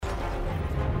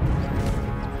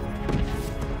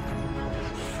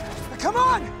Come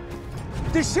on!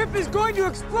 The ship is going to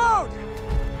explode!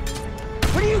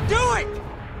 What are you doing?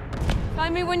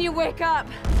 Find me when you wake up.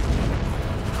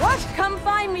 What? Come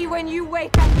find me when you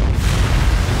wake up.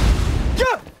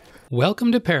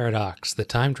 Welcome to Paradox, the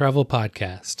time travel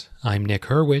podcast. I'm Nick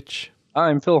Hurwitch.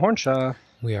 I'm Phil Hornshaw.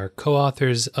 We are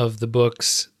co-authors of the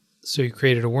books So You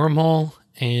Created a Wormhole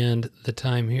and the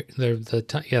Time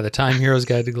Hero's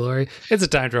Guide to Glory. It's a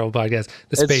time travel podcast.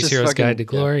 The Space Hero's Guide to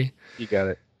Glory. You got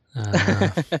it.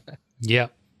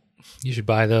 Yep. You should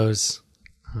buy those.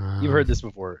 You've heard this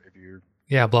before. If you're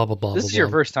blah blah blah. This blah, is your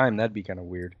blah. first time. That'd be kind of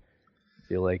weird. I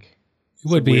feel like It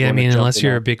would be. I mean, unless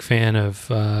you're a big fan of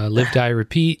Live, Die,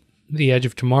 Repeat, The Edge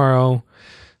of Tomorrow.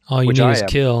 All you need is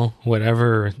kill,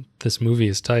 whatever this movie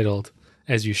is titled,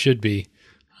 as you should be.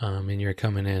 And you're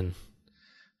coming in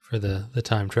for the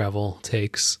time travel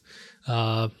takes.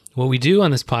 What we do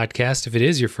on this podcast, if it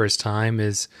is your first time,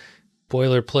 is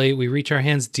boilerplate. We reach our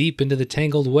hands deep into the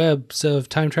tangled webs of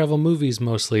time travel movies,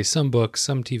 mostly some books,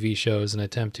 some TV shows, and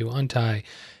attempt to untie,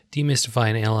 demystify,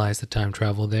 and analyze the time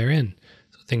travel therein.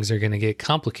 So things are going to get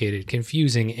complicated,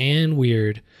 confusing, and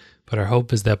weird. But our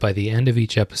hope is that by the end of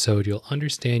each episode, you'll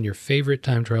understand your favorite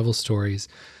time travel stories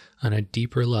on a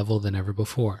deeper level than ever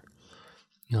before.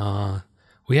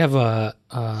 We have a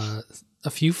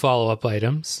few follow-up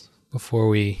items before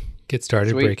we get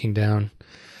started breaking down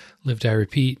Live, Die,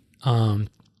 Repeat.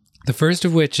 The first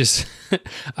of which is,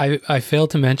 I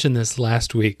failed to mention this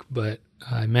last week, but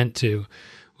I meant to,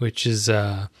 which is,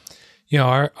 our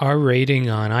rating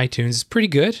on iTunes is pretty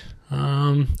good.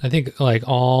 I think like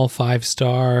all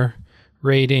 5-star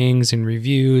ratings and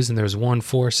reviews, and there's 1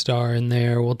 4-star in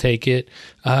there. We'll take it.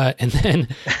 And then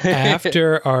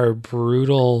after our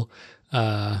brutal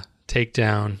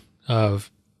takedown of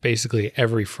basically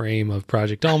every frame of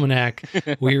Project Almanac,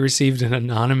 we received an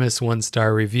anonymous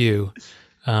 1-star review.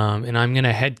 And I'm going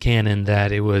to headcanon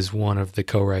that it was one of the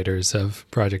co-writers of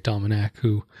Project Almanac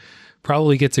who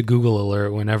probably gets a Google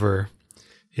alert whenever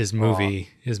his movie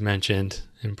is mentioned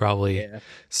and probably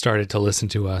started to listen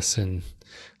to us. And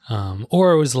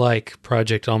or it was like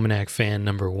Project Almanac fan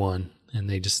number 1, and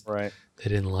they just they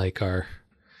didn't like our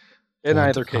in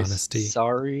either case honesty.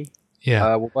 Sorry.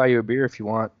 Yeah. We'll buy you a beer if you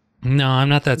want. No, I'm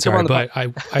not that sorry, but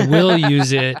I will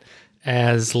use it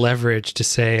as leverage to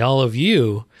say all of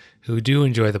you who do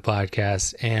enjoy the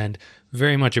podcast and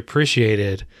very much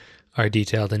appreciated our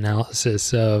detailed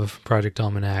analysis of Project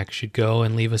Almanac should go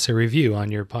and leave us a review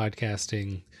on your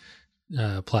podcasting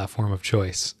platform of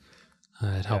choice.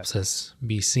 It helps us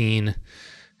be seen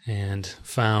and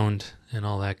found and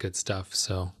all that good stuff.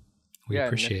 So we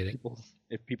appreciate it.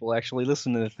 If people actually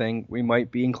listen to the thing, we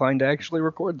might be inclined to actually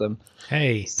record them.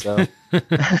 Hey. So.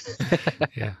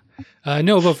 Yeah.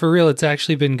 No, but for real, it's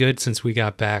actually been good since we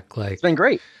got back. Like, it's been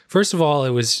great. First of all,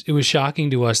 it was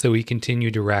shocking to us that we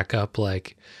continued to rack up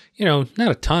not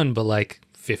a ton, but like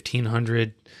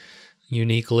 1,500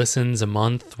 unique listens a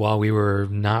month while we were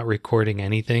not recording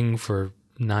anything for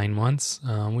 9 months,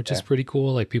 which is pretty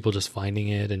cool. Like people just finding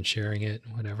it and sharing it,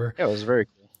 whatever. Yeah, it was very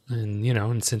cool. And,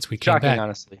 and since we came back.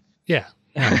 Honestly. Yeah.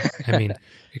 I mean,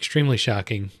 extremely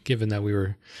shocking given that we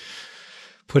were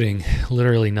putting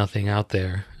literally nothing out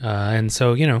there. And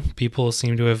so, people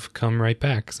seem to have come right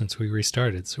back since we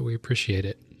restarted. So we appreciate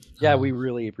it. Yeah, we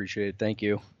really appreciate it. Thank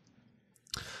you.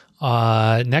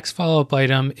 Next follow-up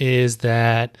item is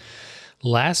that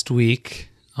last episode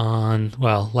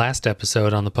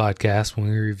on the podcast when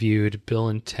we reviewed Bill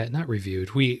and Ted, not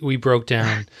reviewed, we broke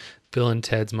down Bill and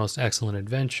Ted's Most Excellent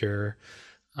Adventure.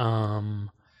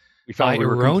 I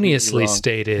erroneously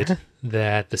stated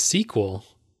that the sequel,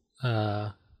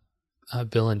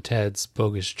 Bill and Ted's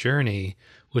Bogus Journey,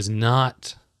 was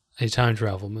not a time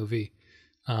travel movie.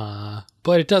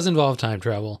 But it does involve time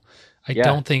travel. I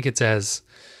don't think it's as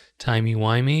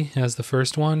timey-wimey as the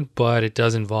first one, but it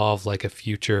does involve like a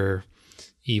future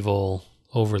evil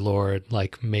overlord,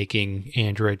 like making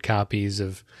android copies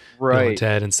of Bill and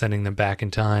Ted and sending them back in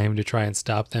time to try and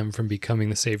stop them from becoming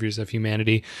the saviors of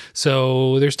humanity.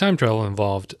 So there's time travel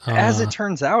involved. As it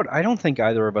turns out, I don't think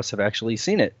either of us have actually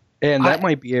seen it. And that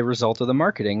might be a result of the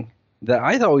marketing. That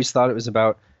I always thought it was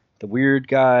about the weird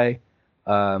guy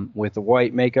with the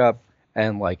white makeup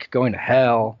and like going to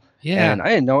hell. Yeah. And I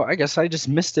didn't know. I guess I just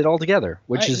missed it altogether,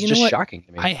 which is just shocking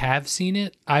to me. I have seen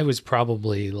it. I was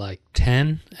probably like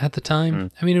 10 at the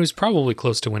time. I mean, it was probably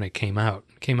close to when it came out.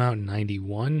 It came out in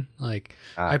 91. Like,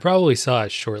 I probably saw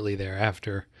it shortly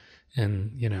thereafter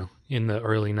and, in the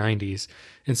early 90s.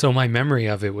 And so my memory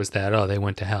of it was that, they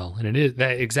went to hell. And it is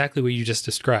that exactly what you just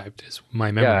described is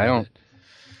my memory of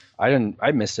it.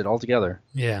 I missed it altogether.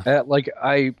 Yeah.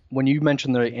 When you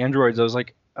mentioned the androids, I was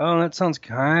like, oh, that sounds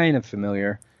kind of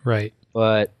familiar. Right.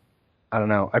 but I don't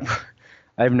know.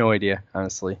 I have no idea,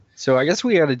 honestly. So I guess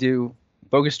we got to do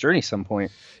Bogus Journey some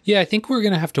point. Yeah, I think we're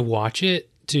gonna have to watch it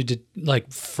to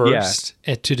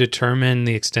to determine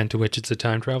the extent to which it's a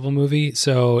time travel movie.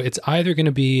 So it's either going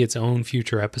to be its own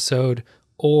future episode,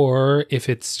 or if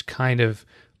it's kind of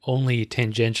only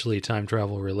tangentially time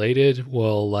travel related,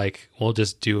 we'll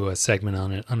just do a segment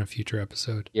on it on a future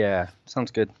episode. Yeah,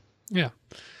 sounds good. Yeah.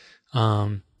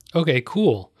 Okay,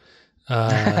 cool.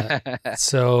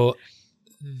 So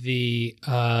the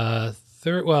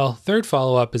third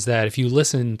follow-up is that if you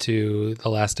listen to the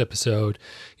last episode,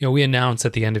 we announce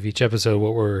at the end of each episode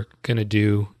what we're going to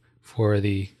do for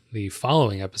the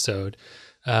following episode.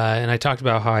 And I talked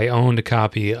about how I owned a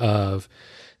copy of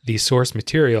the source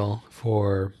material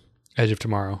for Edge of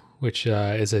Tomorrow, which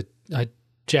is a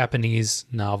Japanese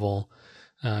novella.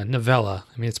 I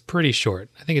mean, it's pretty short.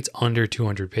 I think it's under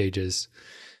 200 pages,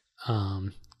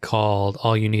 called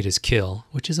All You Need Is Kill,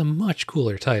 which is a much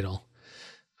cooler title.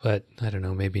 But I don't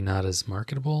know, maybe not as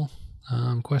marketable, ?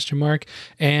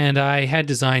 And I had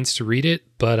designs to read it,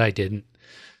 but I didn't.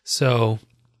 So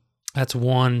that's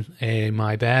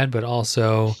my bad, but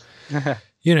also,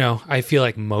 I feel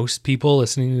like most people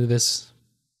listening to this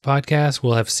podcast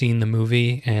will have seen the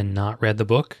movie and not read the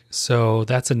book. So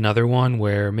that's another one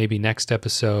where maybe next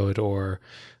episode or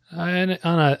on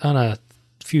a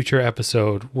future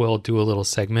episode, we'll do a little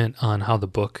segment on how the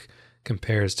book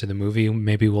compares to the movie.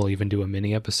 Maybe we'll even do a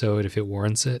mini episode if it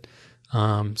warrants it.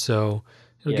 So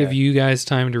it'll give you guys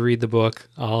time to read the book.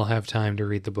 I'll have time to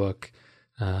read the book,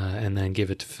 and then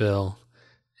give it to Phil.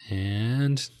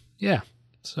 And yeah,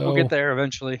 so we'll get there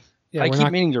eventually. Yeah, I keep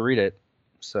meaning to read it.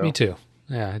 So me too.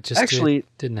 Yeah, it just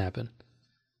didn't happen.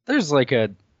 There's I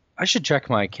should check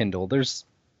my Kindle. There's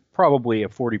probably a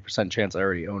 40% chance I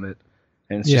already own it,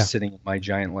 and it's just sitting in my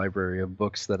giant library of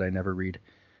books that I never read.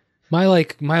 My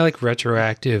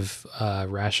retroactive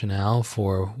rationale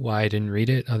for why I didn't read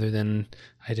it, other than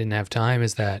I didn't have time,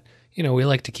 is that we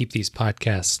like to keep these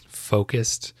podcasts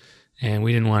focused, and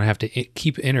we didn't want to have to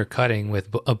keep intercutting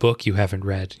with a book you haven't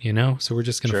read. So we're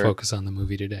just going to focus on the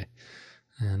movie today,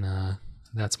 and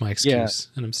that's my excuse.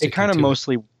 And I'm sticking. It kind of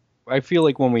mostly. I feel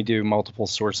like when we do multiple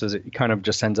sources, it kind of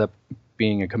just ends up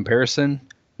being a comparison.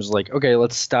 It's like, okay,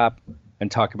 let's stop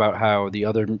and talk about how the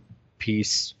other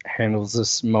piece handles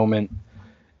this moment,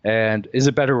 and is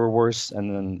it better or worse?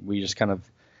 And then we just kind of,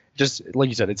 like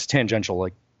you said, it's tangential,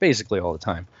 basically all the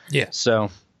time. Yeah. So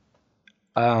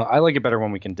I like it better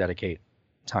when we can dedicate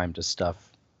time to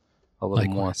stuff a little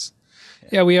more.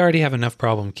 Yeah, we already have enough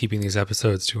problem keeping these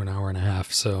episodes to an hour and a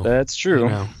half. So that's true.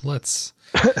 Let's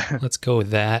go with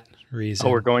that reason.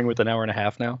 Oh, we're going with an hour and a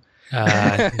half now.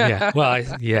 Yeah. Well,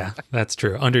 that's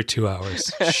true. Under 2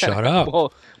 hours. Shut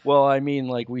up. Well, I mean,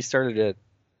 we started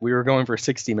we were going for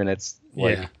 60 minutes.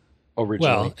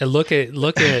 Originally. Well, look at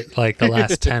the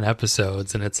last 10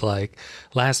 episodes, and it's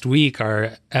last week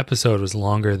our episode was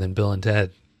longer than Bill and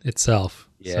Ted itself.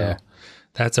 Yeah. So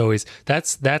that's always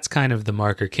that's kind of the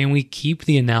marker. Can we keep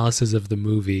the analysis of the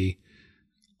movie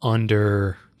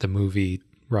under the movie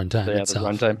runtime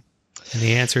itself? The runtime. And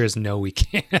the answer is no, we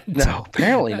can't. No,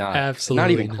 apparently not. Absolutely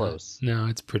not even not. close. No,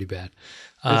 it's pretty bad.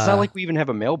 It's not like we even have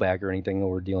a mailbag or anything that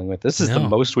we're dealing with. This is the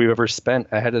most we've ever spent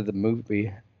ahead of the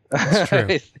movie. That's true.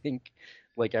 I think,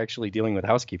 actually dealing with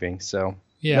housekeeping. So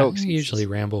yeah, we usually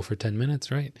ramble for 10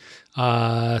 minutes, right?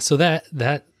 So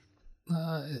that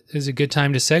is a good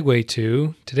time to segue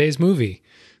to today's movie,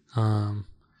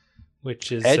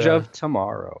 which is Edge of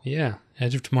Tomorrow. Yeah,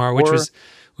 Edge of Tomorrow,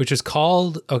 which was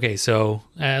called, okay, so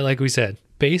like we said,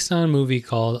 based on a movie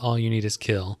called All You Need Is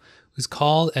Kill. It was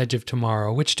called Edge of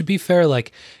Tomorrow, which, to be fair,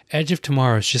 Edge of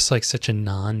Tomorrow is just such a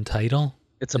non-title.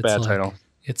 It's a bad title.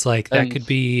 It's that could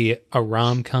be a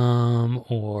rom-com,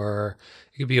 or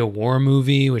it could be a war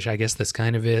movie, which I guess this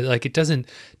kind of is. It doesn't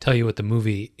tell you what the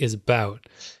movie is about.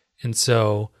 And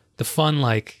so the fun,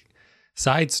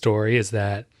 side story is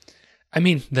that,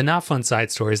 the not fun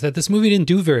side story is that this movie didn't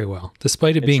do very well,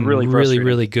 despite it being really,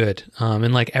 really good.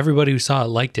 And everybody who saw it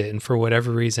liked it. And for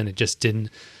whatever reason, it just didn't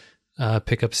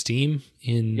pick up steam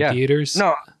in theaters.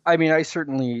 No,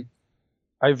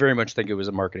 I very much think it was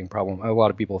a marketing problem. A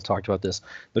lot of people have talked about this.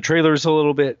 The trailer's a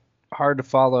little bit hard to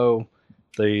follow.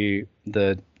 The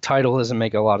title doesn't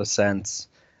make a lot of sense.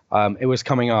 It was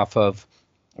coming off of,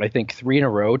 I think, 3 in a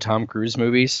row Tom Cruise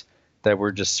movies that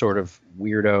were just sort of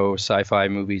weirdo sci-fi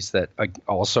movies that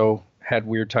also had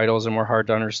weird titles and were hard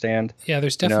to understand. Yeah,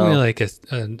 there's definitely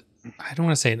I don't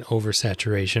want to say an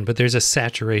oversaturation, but there's a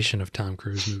saturation of Tom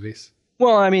Cruise movies.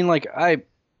 Well, I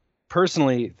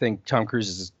personally think Tom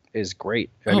Cruise is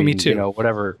great. Me too.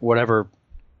 Whatever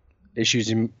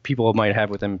issues people might have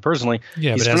with him personally.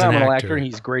 Yeah, he's but a as an phenomenal actor, actor, and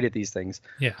he's great at these things.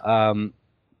 Yeah.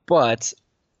 But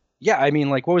yeah, I mean,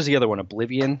 like, what was the other one?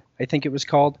 Oblivion, I think it was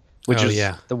called, which is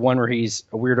the one where he's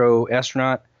a weirdo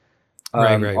astronaut,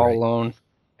 all alone.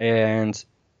 And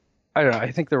I don't know.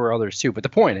 I think there were others too. But the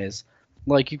point is,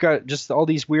 like, you got just all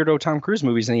these weirdo Tom Cruise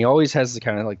movies, and he always has the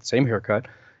kind of like the same haircut,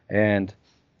 and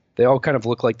they all kind of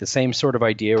look like the same sort of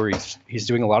idea where he's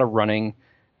doing a lot of running,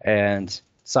 and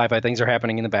sci-fi things are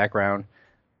happening in the background.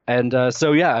 And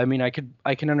so yeah, I mean, I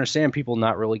can understand people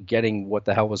not really getting what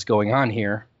the hell was going on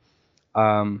here.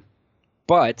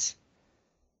 But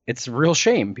it's a real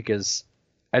shame because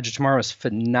Edge of Tomorrow is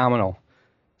phenomenal.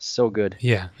 So good.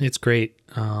 Yeah, it's great.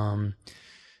 And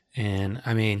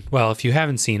I mean, well, if you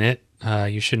haven't seen it,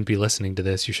 you shouldn't be listening to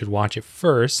this. You should watch it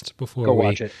first before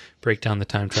we break down the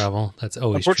time travel. That's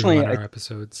always true on our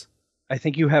episodes. I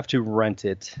think you have to rent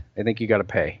it. I think you got to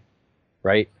pay,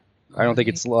 right? I don't think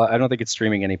it's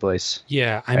streaming anyplace.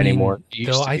 Yeah, anymore.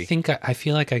 Though I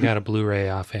feel like I got a Blu-ray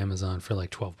off Amazon for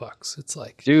like $12. It's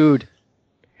like, dude,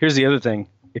 here's the other thing.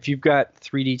 If you've got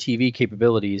 3D TV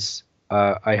capabilities,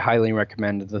 I highly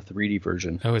recommend the 3D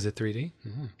version. Oh, is it 3D?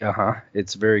 Mm-hmm.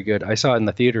 It's very good. I saw it in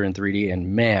the theater in 3D,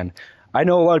 and man, I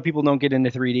know a lot of people don't get into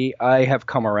 3D. I have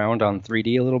come around on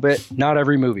 3D a little bit. Not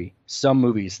every movie. Some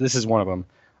movies. This is one of them.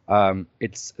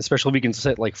 It's especially if you can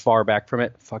sit like far back from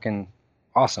it. Fucking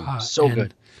awesome. So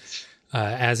good.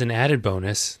 As an added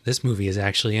bonus, this movie is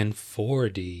actually in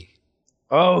 4D.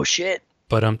 Oh shit!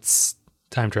 But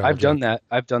time travel. I've done that.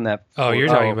 Oh, you're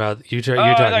talking about you're talking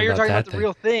about the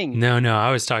real thing. No,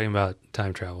 I was talking about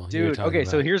time travel. Dude, okay,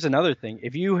 so here's another thing.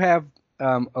 If you have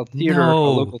a theater, a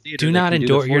local theater, do not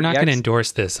endorse. You're not going to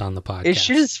endorse this on the podcast. It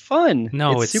shit is fun.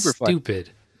 No, it's super stupid.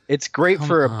 Fun. It's great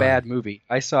for a bad movie.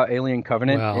 I saw Alien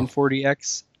Covenant in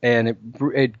 4DX, and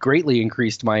it greatly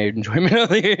increased my enjoyment of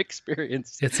the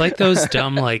experience. It's like those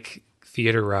dumb like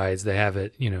theater rides they have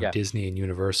at Disney and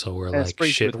Universal where like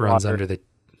shit runs under the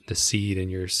seat and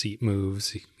your seat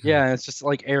moves. Yeah, it's just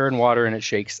like air and water and it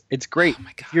shakes. It's great. Oh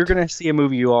my God. If you're gonna see a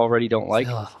movie you already don't like,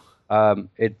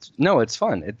 it's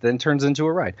fun. It then turns into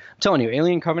a ride. I'm telling you,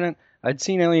 Alien Covenant. I'd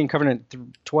seen Alien Covenant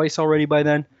twice already by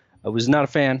then. I was not a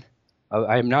fan.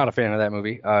 I am not a fan of that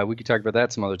movie. We could talk about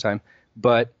that some other time.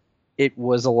 But it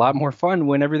was a lot more fun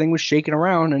when everything was shaking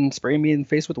around and spraying me in the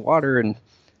face with water and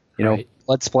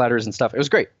blood splatters and stuff. It was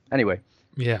great. Anyway.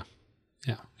 Yeah.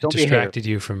 It distracted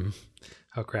you from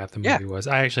how crap the movie was.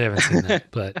 I actually haven't seen that,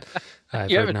 but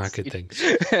I've heard not good things.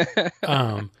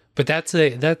 But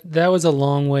that was a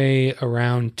long way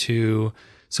around to.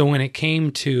 So when it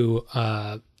came to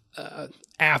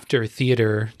after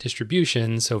theater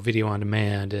distribution, so video on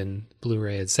demand and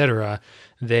Blu-ray, etc.,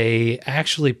 they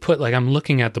actually put, like, I'm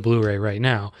looking at the Blu-ray right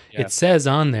now. Yeah. It says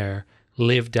on there,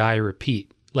 "Live, Die,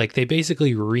 Repeat." Like, they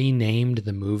basically renamed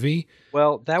the movie.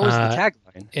 Well, that was the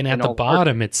tagline. And at the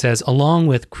bottom, it says, along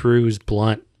with Cruise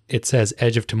Blunt, it says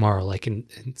Edge of Tomorrow, like in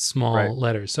small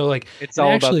letters. So, like, it's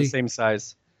all about the same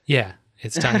size. Yeah,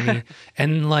 it's tiny.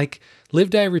 And, like,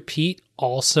 Live, Die, Repeat,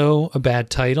 also a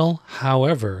bad title.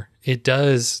 However, it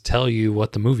does tell you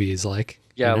what the movie is like.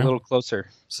 Yeah, a little closer.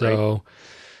 So,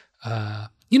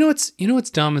 what's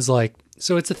dumb is, like,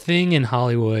 so it's a thing in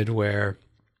Hollywood where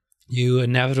you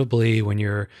inevitably, when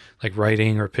you're like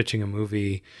writing or pitching a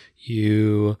movie,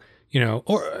 or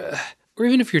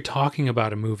even if you're talking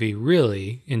about a movie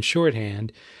really in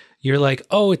shorthand, you're like,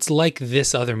 oh, it's like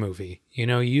this other movie.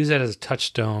 You use that as a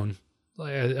touchstone.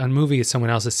 A movie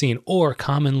someone else has seen, or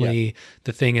commonly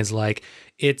the thing is like,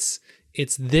 it's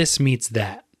this meets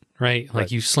that, right?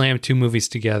 Like you slam two movies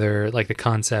together, like the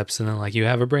concepts, and then like you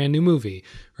have a brand new movie,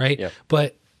 right? Yep.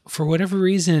 But for whatever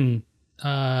reason,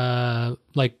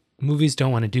 like, movies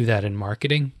don't want to do that in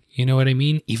marketing. You know what I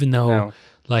mean? Even though,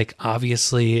 like,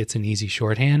 obviously it's an easy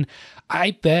shorthand.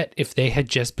 I bet if they had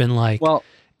just been like, well,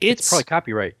 it's probably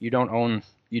copyright. You don't always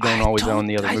own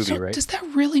the other movie, right? Does that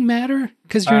really matter?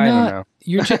 Because you're not.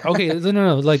 You're just, okay.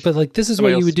 No. Like, but like, this is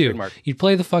what you would do. Trademark. You'd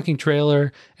play the fucking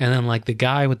trailer, and then like the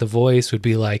guy with the voice would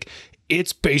be like,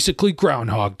 "It's basically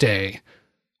Groundhog Day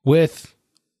with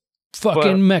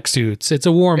fucking mech suits. It's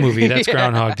a war movie. That's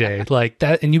Groundhog Day." Like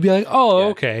that, and you'd be like, "Oh,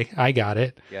 okay, I got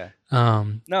it." Yeah.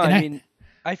 No, I mean,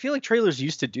 I feel like trailers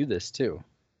used to do this too.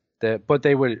 But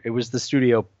it was the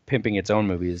studio pimping its own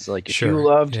movies. Like, if you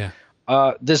loved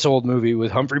this old movie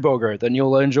with Humphrey Bogart, then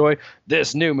you'll enjoy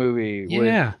this new movie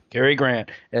with Cary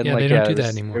Grant. And they don't do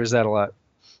that anymore. There was that a lot.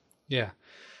 Yeah.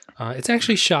 It's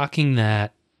actually shocking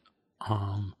that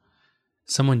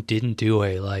someone didn't do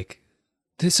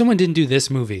someone didn't do this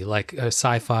movie, like a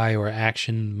sci-fi or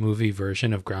action movie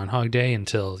version of Groundhog Day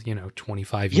until,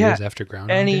 25 years after Groundhog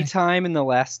Day. Anytime in the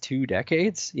last 2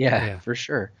 decades. Yeah, for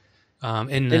sure.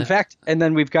 In fact, and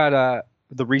then we've got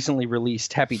the recently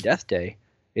released Happy Death Day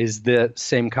is the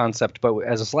same concept, but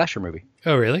as a slasher movie.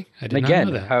 Oh, really? I did not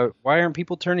know that. Why aren't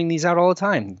people turning these out all the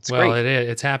time? It's great.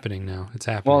 It's happening now. It's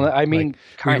happening. Well, I mean,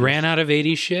 we ran out of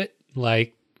 80s shit.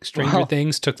 Like Stranger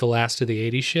Things took the last of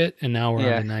the 80s shit, and now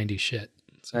we're on the 90s shit.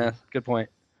 So, good point.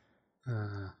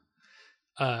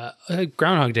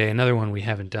 Groundhog Day, another one we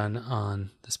haven't done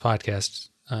on this podcast,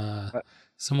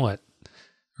 somewhat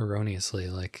erroneously.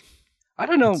 Like, I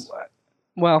don't know.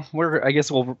 Well, I guess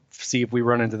we'll see if we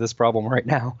run into this problem right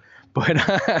now. But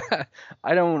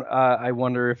I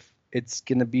wonder if it's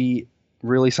going to be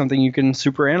really something you can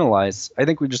super analyze. I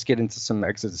think we just get into some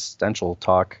existential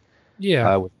talk.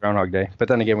 With Groundhog Day. But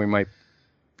then again, we might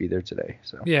be there today.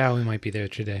 So yeah, we might be there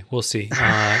today. We'll see.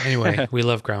 Anyway, we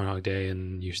love Groundhog Day,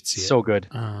 and you should see it. So good.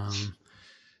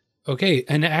 Okay,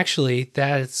 and actually,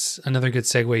 that's another good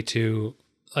segue to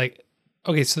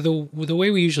so the way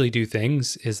we usually do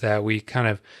things is that we kind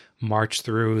of march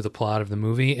through the plot of the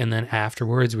movie, and then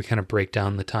afterwards we kind of break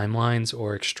down the timelines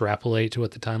or extrapolate to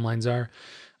what the timelines are.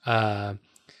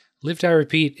 Live, Die,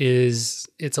 Repeat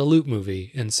it's a loop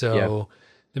movie, and so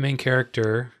the main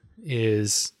character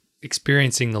is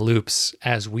experiencing the loops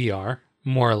as we are,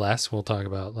 more or less. We'll talk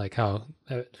about like how,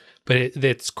 but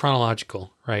it's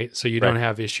chronological, right? So you don't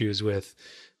have issues with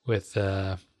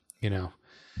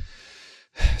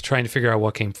trying to figure out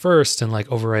what came first and like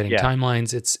overwriting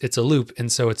timelines. It's a loop, and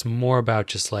so it's more about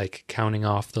just like counting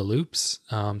off the loops.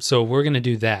 So we're gonna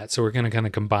do that. So we're gonna kind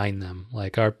of combine them,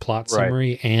 like our plot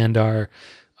summary and our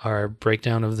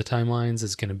breakdown of the timelines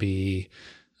is gonna be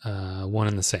one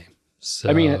and the same. So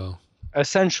I mean,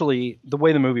 essentially, the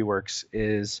way the movie works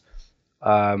is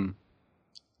the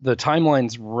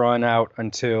timelines run out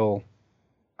until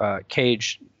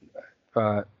Cage,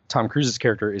 Tom Cruise's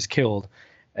character, is killed,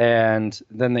 and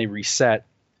then they reset.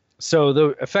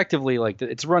 So effectively, like,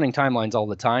 it's running timelines all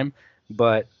the time,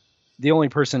 but the only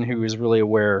person who is really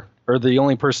aware, or the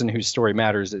only person whose story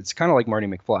matters, it's kind of like Marty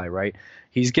McFly, right?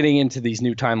 He's getting into these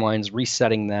new timelines,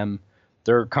 resetting them.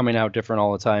 They're coming out different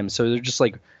all the time. So they're just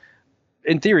like,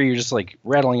 in theory, you're just like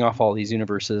rattling off all these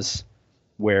universes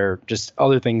where just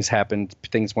other things happened,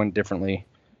 things went differently.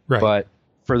 Right. But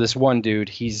for this one dude,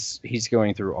 he's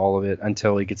going through all of it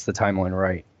until he gets the timeline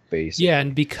right, basically. Yeah,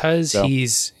 and because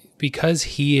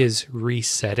he is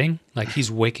resetting, like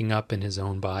he's waking up in his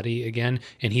own body again,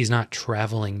 and he's not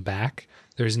traveling back.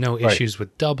 There's no issues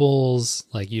with doubles.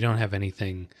 Like, you don't have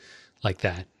anything like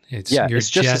that. It's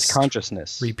just his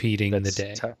consciousness repeating the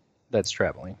day. That's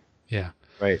traveling. Yeah.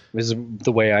 Right. This is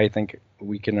the way I think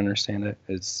we can understand it.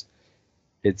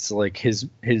 It's like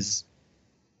his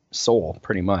soul,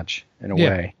 pretty much, in a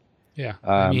way. Yeah.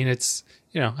 I mean, it's,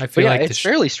 I feel like it's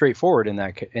fairly straightforward in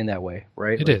that way,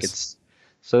 right? It is.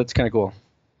 So it's kind of cool.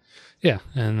 Yeah,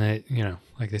 and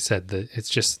like they said, it's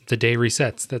just the day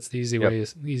resets. That's the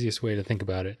easiest way to think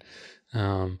about it.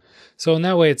 So in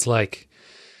that way, it's like,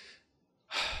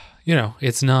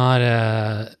 it's not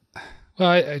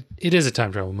it is a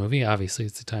time travel movie. Obviously,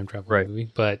 it's a time travel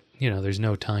movie, but there's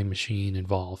no time machine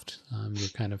involved. You're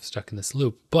kind of stuck in this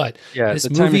loop. But this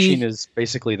time machine is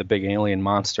basically the big alien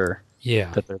monster.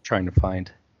 That they're trying to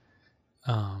find.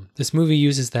 This movie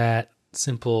uses that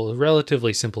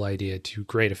relatively simple idea to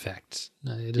great effect.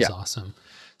 It is awesome.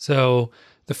 So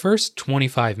the first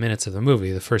 25 minutes of the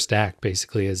movie, the first act,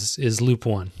 basically is loop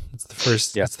one. It's the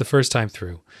first. It's the first time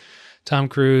through. Tom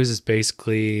Cruise is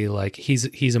basically like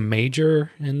he's a major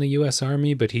in the U.S.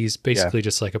 Army, but he's basically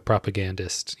just like a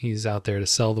propagandist. He's out there to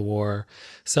sell the war,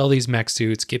 sell these mech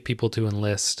suits, get people to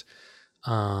enlist.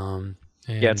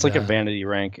 It's like a vanity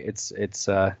rank. It's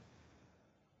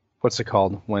what's it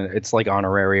called when it's like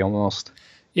honorary almost?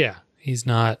 Yeah, he's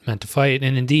not meant to fight,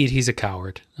 and indeed he's a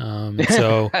coward.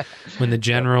 So when the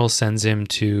general sends him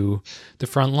to the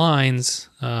front lines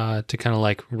to kind of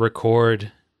like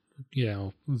record,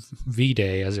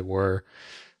 V-Day, as it were,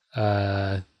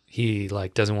 he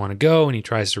like doesn't want to go, and he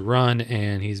tries to run,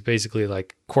 and he's basically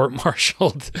like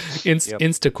court-martialed,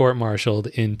 insta court-martialed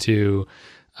into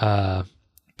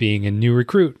being a new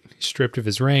recruit. He's stripped of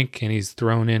his rank, and he's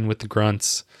thrown in with the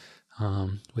grunts,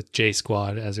 with J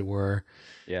Squad, as it were.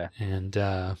 Yeah. And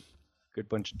good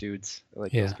bunch of dudes. I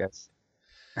like those guys.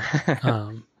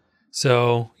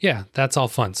 So yeah, that's all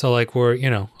fun. So like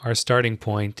our starting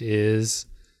point is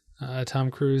Tom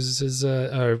Cruise is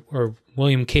or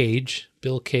William Cage.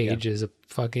 Bill Cage is a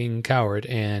fucking coward,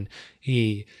 and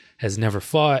he has never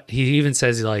fought. He even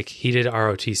says like he did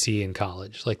ROTC in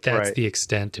college. Like that's the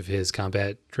extent of his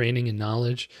combat training and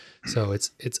knowledge. So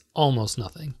it's almost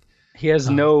nothing. He has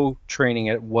no training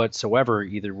whatsoever,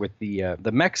 either with the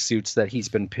mech suits that he's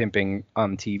been pimping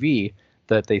on TV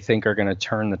that they think are going to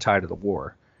turn the tide of the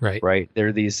war. Right.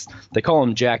 They're they call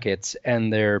them jackets,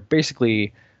 and they're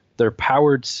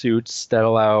powered suits that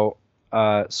allow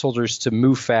soldiers to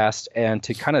move fast and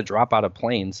to kind of drop out of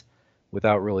planes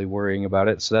without really worrying about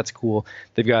it. So that's cool.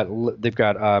 They've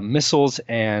got missiles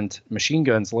and machine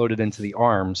guns loaded into the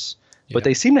arms, but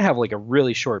they seem to have like a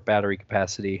really short battery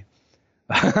capacity,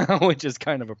 which is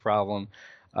kind of a problem.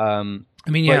 I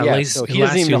mean, yeah, at least so he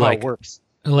doesn't even know how it works.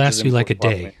 It lasts you like a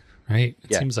day, right?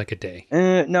 It seems like a day.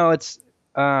 No, it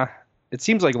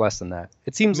seems like less than that.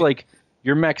 It seems like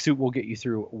your mech suit will get you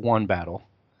through one battle,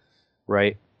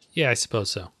 right? Yeah, I suppose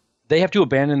so. They have to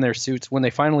abandon their suits when they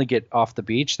finally get off the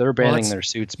beach. They're abandoning their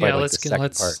suits by the second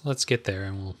part. Let's get there,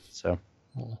 and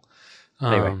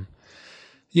anyway.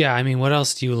 Yeah, I mean, what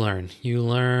else do you learn? You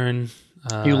learn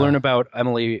about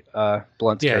Emily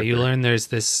Blunt's character. You learn there's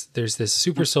this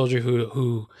super soldier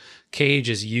who Cage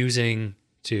is using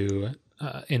to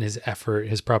in his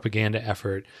propaganda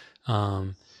effort.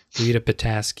 Rita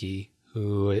Pataski,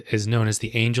 who is known as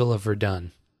the Angel of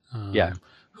Verdun.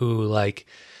 Who like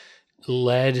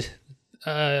led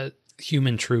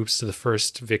human troops to the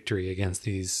first victory against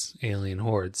these alien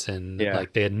hordes, and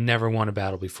like they had never won a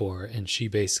battle before, and she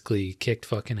basically kicked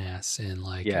fucking ass, and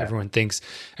like everyone thinks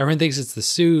it's the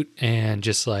suit and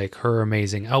just like her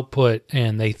amazing output,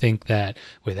 and they think that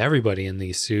with everybody in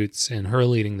these suits and her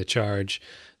leading the charge,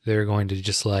 they're going to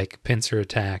just like pincer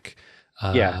attack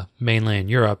mainland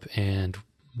Europe and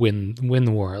win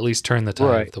the war, at least turn the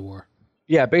tide of the war.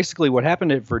 Yeah, basically what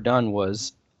happened at Verdun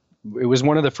was it was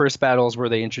one of the first battles where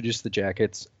they introduced the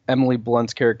jackets. Emily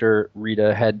Blunt's character,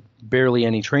 Rita, had barely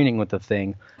any training with the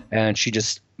thing, and she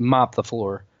just mopped the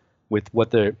floor with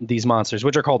these monsters,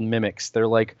 which are called mimics. They're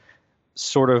like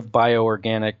sort of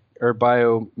bioorganic or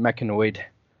biomechanoid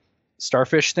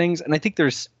starfish things, and I think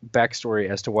there's backstory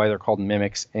as to why they're called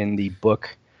mimics in the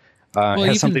book. It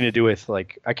has something to do with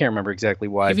like I can't remember exactly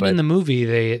why. Even in the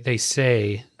movie, they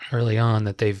say early on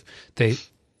that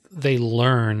they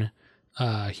learn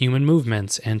human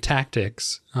movements and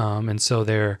tactics, and so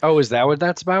they're. Oh, is that what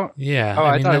that's about? Yeah. Oh,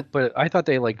 I thought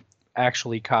they like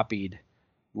actually copied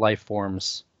life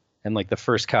forms, and like the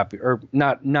first copy, or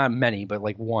not many, but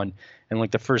like one, and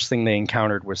like the first thing they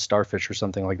encountered was starfish or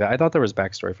something like that. I thought there was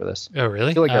backstory for this. Oh,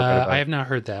 really? I feel like I have not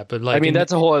heard that, but like I mean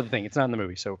that's a whole other thing. It's not in the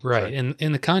movie, so right. Sorry.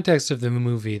 In the context of the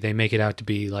movie, they make it out to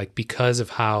be like because of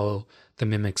how the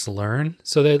mimics learn,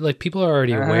 so that like people are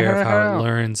already aware of how it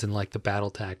learns and like the battle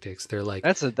tactics. They're like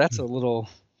that's a little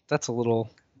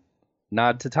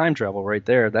nod to time travel right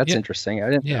there. That's interesting.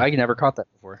 I never caught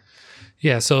that before.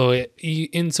 Yeah, so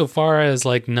insofar as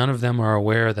like none of them are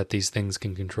aware that these things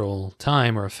can control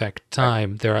time or affect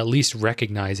time, they're at least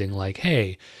recognizing like,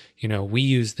 hey, we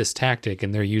use this tactic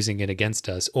and they're using it against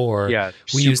us, or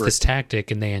we use this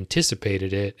tactic and they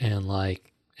anticipated it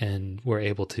and were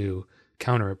able to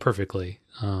counter it perfectly.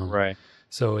 Right.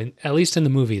 So at least in the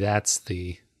movie, that's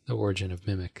the origin of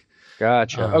Mimic.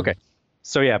 Gotcha. Okay.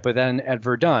 So but then at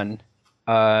Verdun,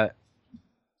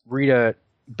 Rita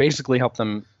basically helped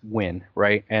them win,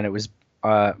 right? And it was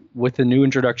with the new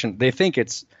introduction. They think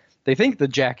the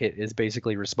jacket is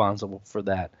basically responsible for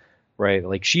that, right?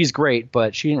 Like she's great,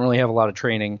 but she didn't really have a lot of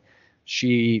training.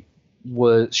 She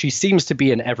seems to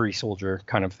be an every soldier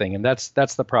kind of thing, and that's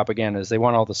the propaganda. Is they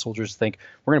want all the soldiers to think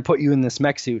we're going to put you in this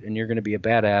mech suit and you're going to be a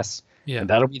badass, and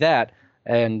that'll be that.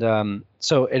 And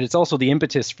so it's also the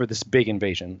impetus for this big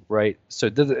invasion, right? So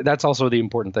that's also the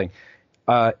important thing.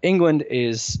 England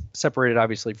is separated,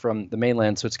 obviously, from the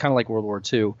mainland, so it's kind of like World War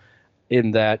II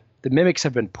in that the mimics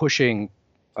have been pushing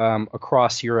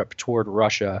across Europe toward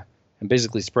Russia and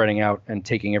basically spreading out and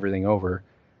taking everything over,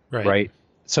 right?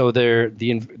 So they're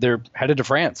headed to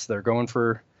France. They're going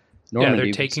for Normandy. Yeah,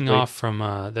 they're taking off from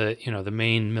the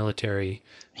main military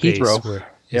base Heathrow.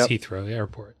 Is Heathrow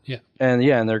Airport. Yeah. And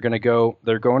they're going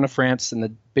to France, and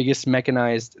the biggest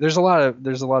mechanized. There's a lot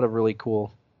of really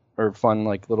cool or fun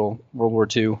like little World War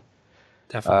II.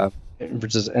 Definitely.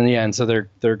 And so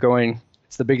they're going.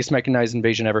 It's the biggest mechanized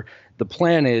invasion ever. The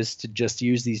plan is to just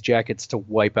use these jackets to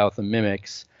wipe out the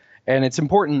mimics, and it's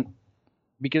important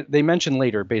because they mention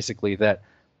later basically that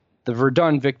the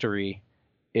Verdun victory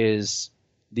is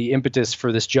the impetus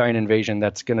for this giant invasion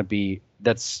that's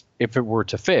if it were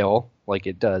to fail like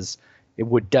it does, it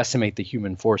would decimate the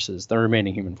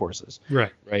remaining human forces.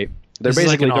 Right. They're basically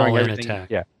like an throwing all-in everything.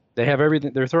 Attack. Yeah. They have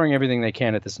everything. They're throwing everything they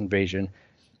can at this invasion.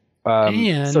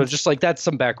 So just like that's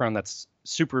some background that's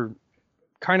super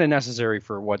kind of necessary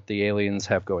for what the aliens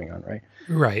have going on, right?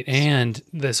 Right. And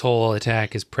this whole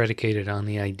attack is predicated on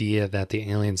the idea that the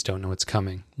aliens don't know it's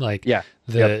coming. Like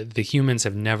the humans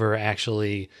have never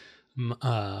actually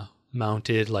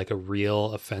mounted like a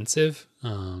real offensive.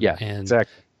 And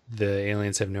exactly. The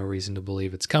aliens have no reason to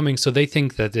believe it's coming. So they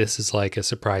think that this is like a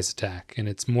surprise attack, and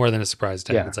it's more than a surprise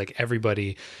attack. Yeah. It's like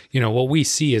everybody, what we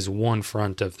see is one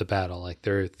front of the battle. Like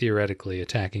they're theoretically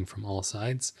attacking from all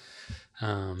sides.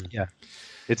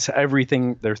 It's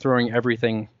everything. They're throwing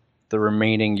everything, the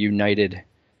remaining united,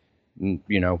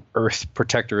 Earth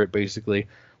protectorate, basically,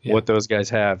 what those guys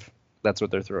have. That's what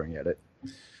they're throwing at it.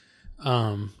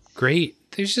 Great.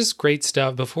 There's just great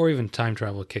stuff before even time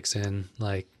travel kicks in.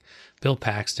 Like Bill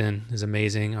Paxton is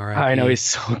amazing. R.I.P. I know, he's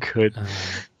so good.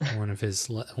 One of his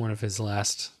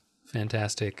last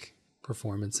fantastic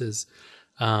performances.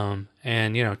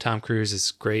 And Tom Cruise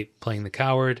is great playing the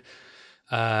coward.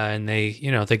 And they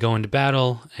go into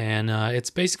battle, and it's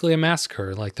basically a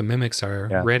massacre. Like the mimics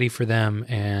are ready for them,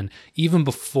 and even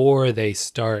before they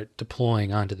start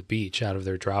deploying onto the beach out of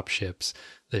their drop ships,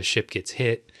 the ship gets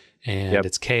hit, and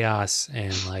it's chaos,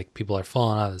 and like people are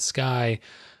falling out of the sky.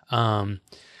 Whole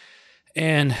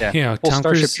Tom Starship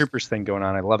Cruise, Troopers thing going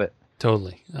on. I love it.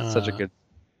 Totally. Such a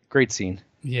great scene.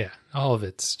 Yeah, all of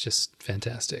it's just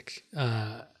fantastic.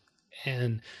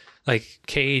 And like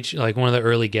Cage, like one of the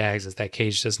early gags is that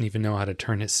Cage doesn't even know how to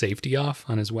turn his safety off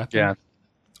on his weapon. Yeah.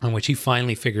 On which he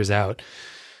finally figures out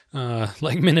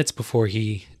like minutes before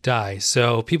he dies.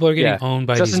 So people are getting owned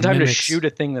by these mimics. Just in time to shoot a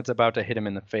thing that's about to hit him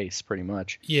in the face, pretty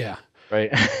much. Yeah.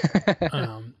 Right.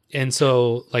 And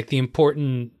so like the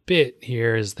important bit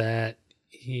here is that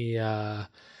he's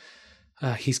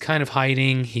kind of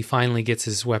hiding. He finally gets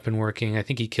his weapon working. I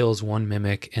think he kills one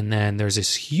mimic, and then there's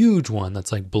this huge one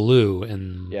that's like blue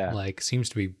and like seems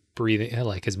to be breathing.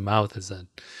 Like his mouth is a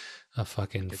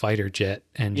fucking fighter jet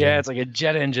engine. Yeah, it's like a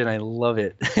jet engine. I love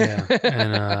it. Yeah,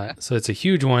 and so it's a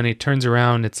huge one. He turns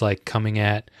around. It's like coming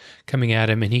at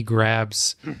him, and he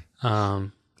grabs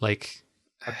like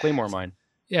a claymore mine.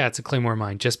 Yeah, it's a claymore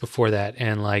mine just before that,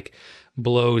 and like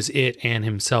blows it and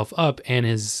himself up, and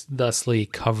is thusly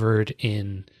covered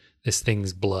in this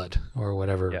thing's blood or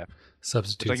whatever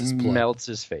substitutes his blood. Melts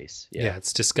his face. Yeah,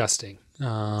 it's disgusting.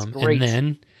 And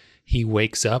then he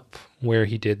wakes up where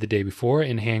he did the day before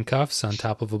in handcuffs on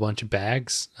top of a bunch of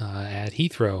bags at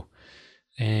Heathrow.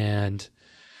 And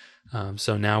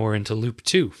so now we're into loop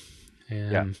 2.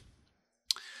 And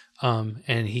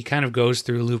and he kind of goes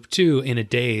through loop 2 in a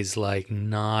daze, like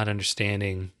not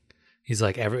understanding. He's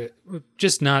like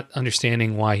just not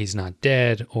understanding why he's not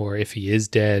dead, or if he is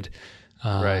dead.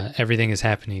 Everything is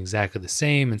happening exactly the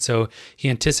same. And so he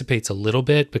anticipates a little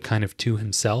bit, but kind of to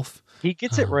himself. He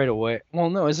gets it right away. Well,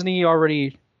 no, isn't he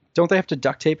already... Don't they have to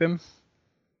duct tape him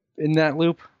in that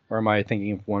loop? Or am I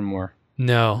thinking of one more?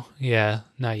 No,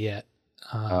 not yet.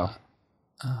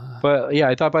 But yeah,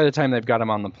 I thought by the time they've got him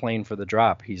on the plane for the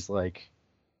drop, he's like,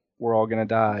 we're all going to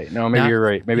die. No, maybe you're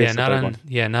right. Maybe it's the third one.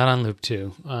 Yeah, not on loop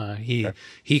 2.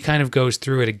 He kind of goes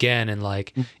through it again, and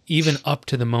like even up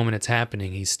to the moment it's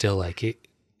happening, he's still like,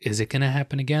 is it going to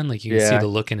happen again? Like you can see the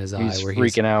look in his eye where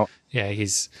he's freaking out. Yeah,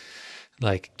 he's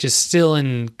like just still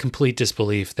in complete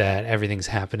disbelief that everything's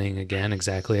happening again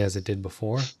exactly as it did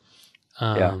before.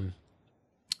 And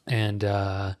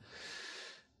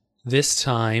this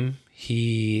time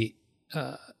he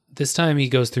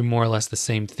goes through more or less the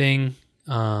same thing.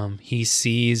 He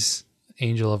sees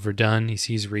Angel of Verdun. He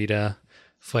sees Rita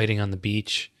fighting on the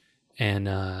beach, and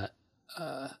I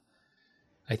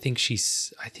think she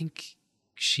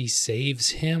saves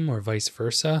him, or vice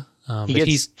versa.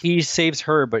 He saves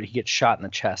her, but he gets shot in the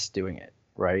chest doing it,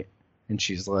 right? And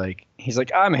he's like,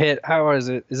 I'm hit. How is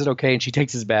it? Is it okay? And she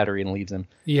takes his battery and leaves him.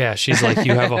 Yeah, she's like,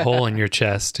 you have a hole in your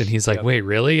chest, and he's like, wait,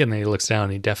 really? And then he looks down,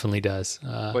 and he definitely does.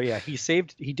 But yeah,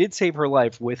 he did save her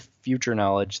life with future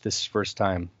knowledge this first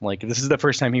time. Like this is the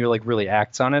first time he like really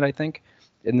acts on it, I think,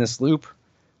 in this loop,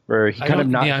 where he kind of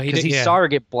not because he saw her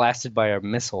get blasted by a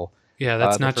missile. Yeah,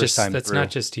 that's not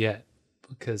just yet,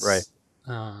 because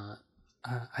I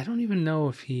don't even know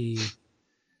if he.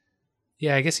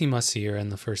 Yeah, I guess he must see her in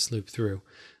the first loop through.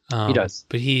 He does.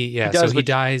 But he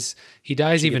dies. He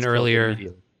dies even earlier.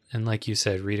 And like you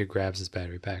said, Rita grabs his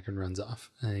battery pack and runs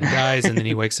off. And he dies, and then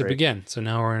he wakes up again. So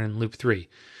now we're in loop 3.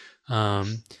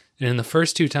 And in the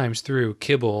first 2 times through,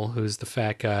 Kibble, who's the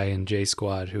fat guy in J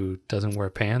Squad who doesn't wear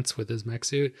pants with his mech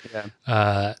suit,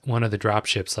 one of the drop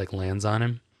ships like lands on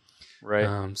him.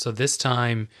 Right. So this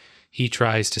time he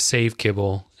tries to save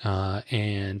Kibble,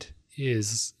 and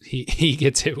he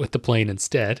gets hit with the plane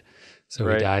instead, so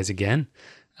he dies again.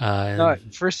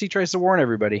 First he tries to warn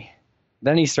everybody.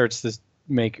 Then he starts to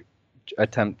make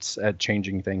attempts at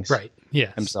changing things. Right.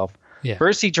 Yeah. Himself. Yeah.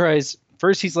 First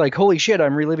he's like, holy shit,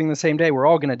 I'm reliving the same day. We're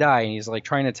all going to die. And he's like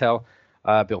trying to tell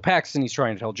Bill Paxton. He's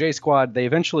trying to tell J Squad. They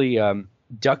eventually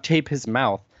duct tape his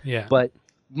mouth. Yeah. But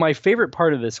my favorite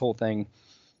part of this whole thing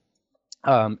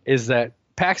is that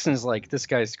Paxton's like, this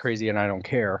guy's crazy and I don't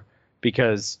care,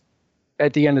 because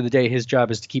at the end of the day, his job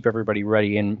is to keep everybody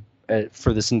ready and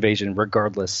for this invasion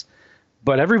regardless.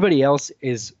 But everybody else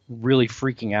is really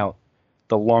freaking out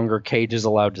the longer Cage is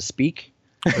allowed to speak.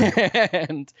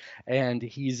 and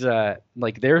he's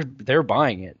like, they're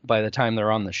buying it by the time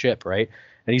they're on the ship, right?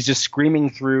 And he's just screaming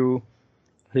through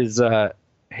his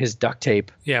duct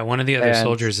tape. Yeah, one of the other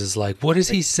soldiers is like, what is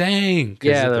he saying?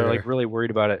 Yeah, they're like really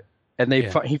worried about it. And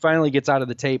he finally gets out of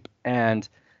the tape and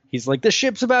he's like, the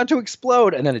ship's about to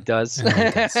explode. And then it does.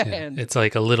 And it's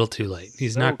like a little too late.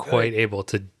 He's not quite able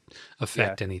to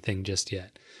affect anything just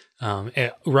yet.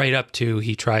 Right up to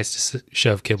he tries to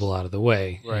shove Kibble out of the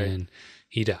way and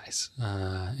he dies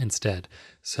instead.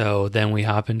 So then we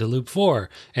hop into loop 4.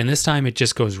 And this time it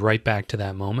just goes right back to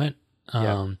that moment.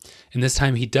 And this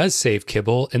time he does save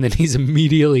Kibble, and then he's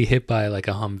immediately hit by like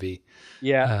a Humvee.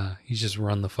 Yeah. He's just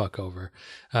run the fuck over.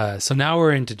 So now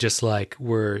we're into just like,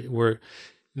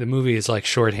 the movie is like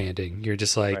shorthanding. You're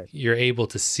just like, you're able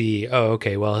to see, oh,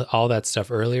 okay, well, all that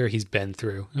stuff earlier he's been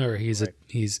through, or he's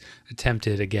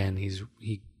attempted again.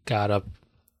 He got up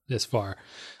this far.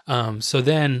 So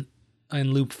then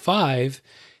in loop 5,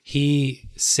 he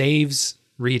saves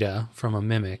Rita from a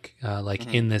mimic,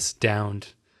 in this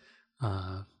downed,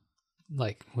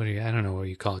 like, I don't know what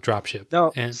you call it, dropship.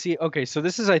 No, so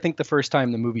this is, I think, the first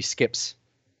time the movie skips.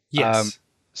 Yes.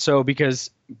 So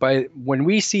because when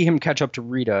we see him catch up to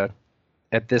Rita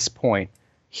at this point,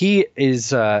 he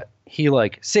is he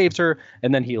like saves her,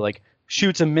 and then he like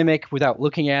shoots a mimic without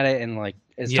looking at it, and like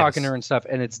is talking to her and stuff.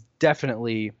 And it's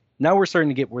definitely, now we're starting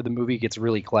to get where the movie gets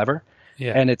really clever.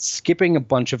 Yeah. And it's skipping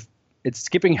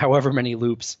however many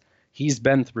loops he's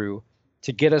been through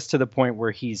to get us to the point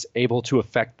where he's able to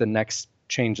affect the next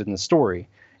change in the story.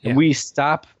 And we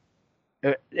stop,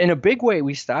 in a big way,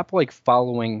 we stop like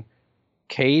following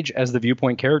Cage as the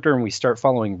viewpoint character, and we start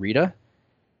following Rita.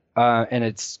 And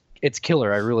it's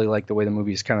killer. I really like the way the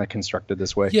movie is kind of constructed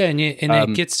this way. Yeah, and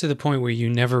it gets to the point where you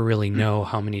never really know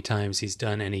how many times he's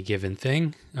done any given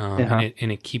thing, and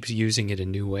it keeps using it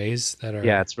in new ways that are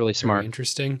it's really smart,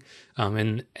 interesting.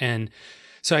 And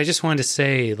so I just wanted to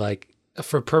say, like,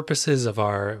 for purposes of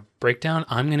our breakdown,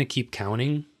 I'm going to keep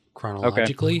counting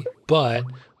chronologically, but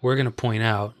we're going to point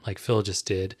out, like Phil just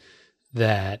did,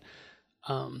 that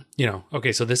so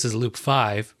this is loop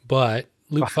 5, but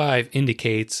loop 5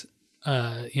 indicates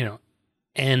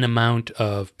an amount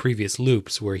of previous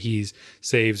loops where he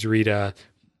saves Rita,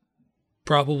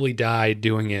 probably died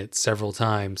doing it several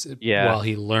times while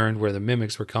he learned where the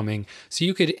mimics were coming. So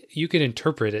you could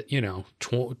interpret it,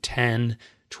 10,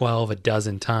 12, a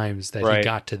dozen times that he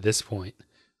got to this point,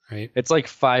 right? It's like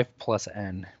 5 plus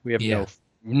n. We have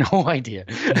no idea.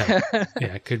 No.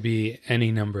 Yeah, it could be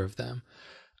any number of them.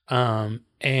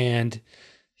 And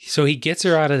so he gets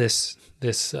her out of this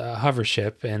hover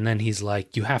ship, and then he's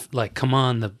like, you have, like, come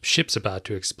on, the ship's about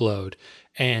to explode.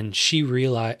 And she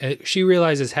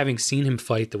realizes, having seen him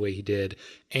fight the way he did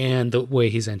and the way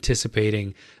he's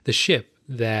anticipating the ship,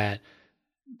 that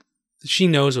she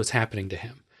knows what's happening to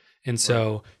him. And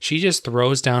so she just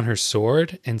throws down her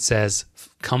sword and says,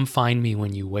 come find me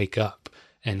when you wake up.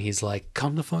 And he's like,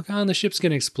 come the fuck on, the ship's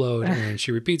going to explode. And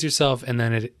she repeats herself, and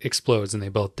then it explodes, and they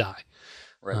both die.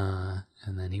 Right.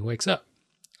 And then he wakes up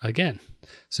again.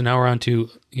 So now we're on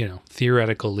to,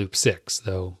 theoretical loop 6,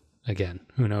 though, again,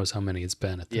 who knows how many it's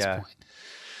been at this point.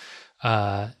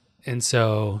 And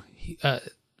so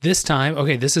this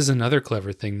time, this is another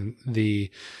clever thing the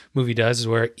movie does, is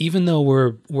where even though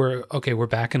we're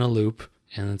back in a loop,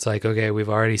 and it's like, okay, we've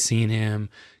already seen him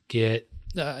get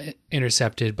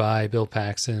intercepted by Bill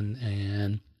Paxton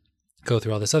and go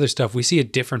through all this other stuff, we see a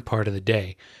different part of the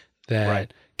day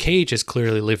that Cage has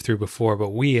clearly lived through before,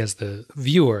 but we as the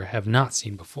viewer have not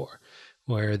seen before,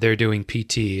 where they're doing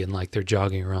PT and like they're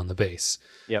jogging around the base.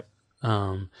 Yep.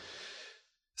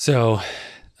 So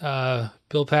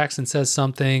Bill Paxton says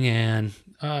something, and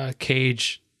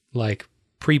Cage like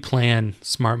pre-plan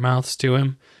smart mouths to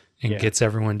him and gets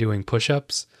everyone doing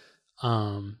push-ups.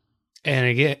 And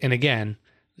again,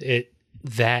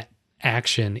 that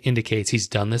action indicates he's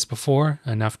done this before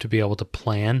enough to be able to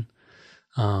plan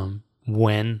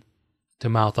when to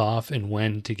mouth off and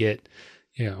when to get,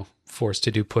 forced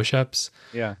to do push-ups.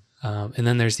 Yeah. And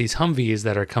then there's these Humvees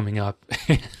that are coming up.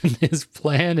 And his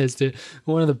plan is to,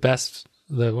 one of the best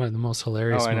one of the most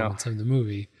hilarious moments of the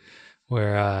movie,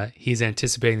 where he's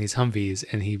anticipating these Humvees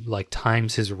and he like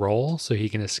times his roll so he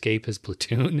can escape his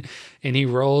platoon, and he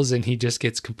rolls and he just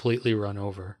gets completely run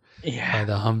over by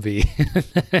the Humvee.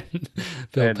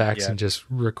 Bill Paxton just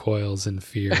recoils in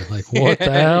fear, like, what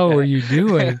the hell were you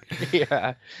doing?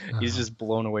 He's just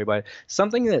blown away by it.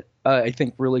 Something that I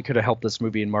think really could have helped this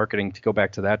movie in marketing, to go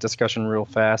back to that discussion real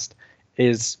fast,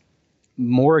 is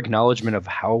more acknowledgement of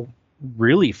how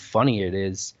really funny it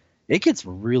is. It gets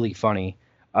really funny.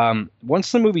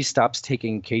 Once the movie stops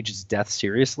taking Cage's death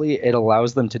seriously, it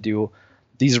allows them to do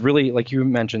these really, like you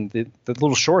mentioned, the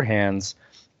little shorthands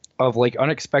of like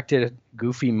unexpected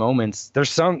goofy moments. They're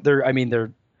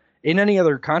in any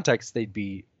other context they'd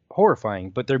be horrifying,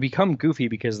 but they become goofy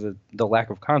because of the lack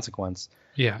of consequence.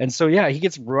 Yeah. And so he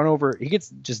gets run over, he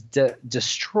gets just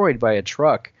destroyed by a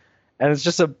truck, and it's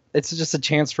just a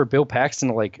chance for Bill Paxton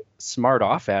to like smart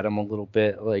off at him a little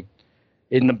bit, like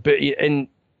in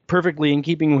perfectly in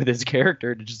keeping with his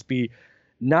character, to just be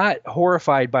not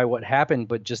horrified by what happened,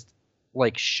 but just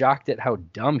like shocked at how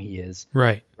dumb he is.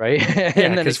 Right.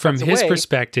 Yeah, because from his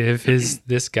perspective,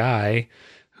 this guy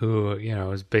who,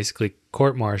 is basically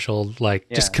court-martialed,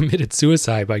 just committed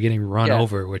suicide by getting run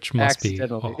over, which must be a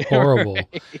horrible,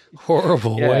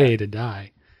 horrible way to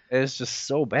die. It's just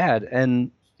so bad.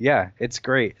 And it's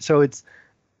great. So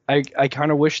I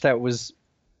kind of wish that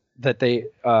they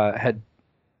had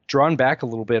drawn back a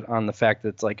little bit on the fact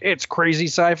that it's crazy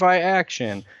sci-fi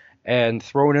action, and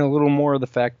thrown in a little more of the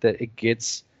fact that it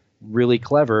gets really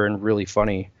clever and really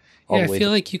funny. I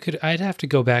feel like I'd have to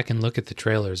go back and look at the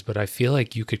trailers, but I feel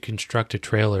like you could construct a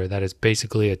trailer that is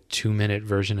basically a 2-minute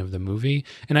version of the movie.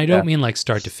 And I don't mean like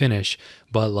start to finish,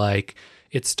 but like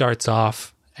it starts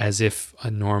off as if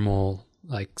a normal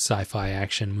like sci-fi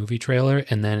action movie trailer,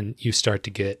 and then you start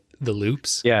to get the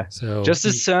loops. Yeah. So just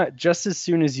as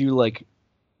soon as you like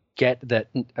get that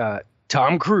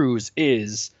Tom Cruise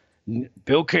is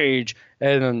Bill Cage,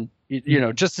 and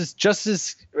then just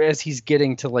as he's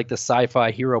getting to like the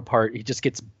sci-fi hero part, he just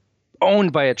gets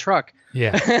owned by a truck.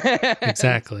 Yeah,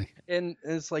 exactly. And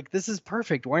it's like, this is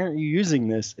perfect. Why aren't you using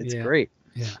this? It's great.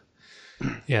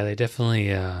 Yeah, they definitely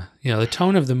the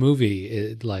tone of the movie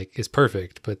is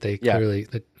perfect, but they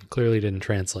clearly didn't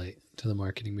translate to the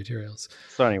marketing materials.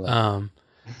 So anyway,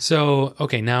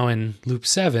 okay, now in loop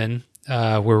 7,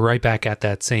 we're right back at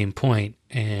that same point,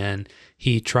 and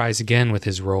he tries again with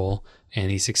his roll, and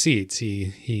he succeeds.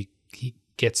 He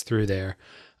gets through there.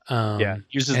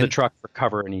 Uses the truck for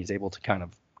cover, and he's able to kind of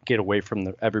get away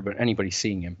from anybody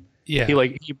seeing him. Yeah,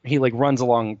 he runs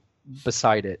along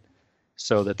beside it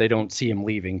so that they don't see him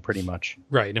leaving, pretty much.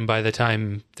 Right, and by the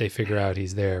time they figure out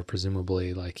he's there,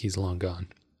 presumably he's long gone.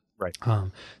 Right.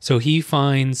 So he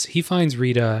finds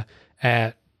Rita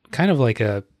at kind of like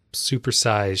a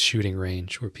supersized shooting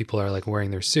range where people are like wearing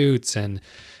their suits, and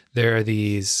there are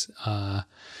these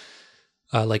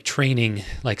like training,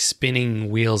 like spinning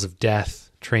wheels of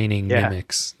death training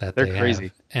mimics that they're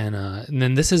crazy. And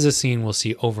then this is a scene we'll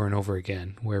see over and over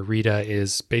again, where Rita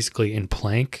is basically in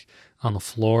plank on the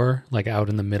floor, like out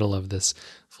in the middle of this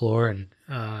floor, and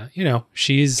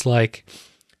she's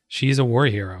a war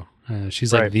hero.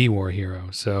 She's like the war hero.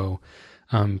 So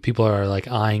people are like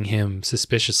eyeing him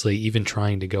suspiciously, even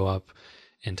trying to go up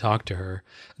and talk to her.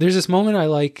 There's this moment I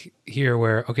like here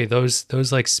where,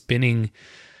 those like spinning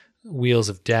wheels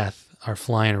of death are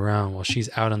flying around while she's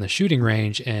out on the shooting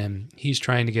range, and he's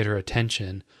trying to get her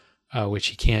attention, which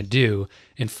he can't do.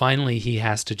 And finally he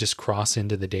has to just cross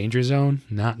into the danger zone,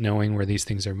 not knowing where these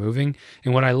things are moving.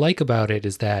 And what I like about it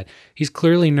is that he's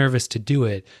clearly nervous to do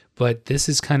it, but this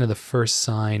is kind of the first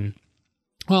sign.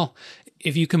 Well,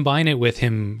 if you combine it with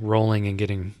him rolling and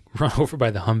getting run over by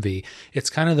the Humvee, it's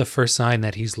kind of the first sign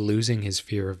that he's losing his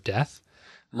fear of death.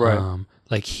 Right.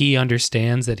 Like he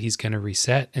understands that he's going to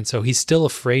reset, and so he's still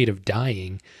afraid of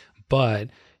dying, but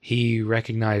he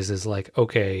recognizes like,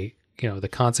 okay, the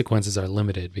consequences are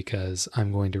limited because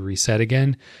I'm going to reset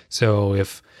again. So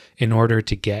if in order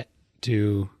to get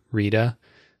to Rita,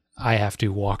 I have to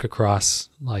walk across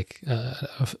like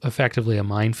effectively a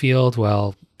minefield,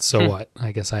 well, so what?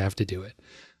 I guess I have to do it.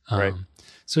 Right.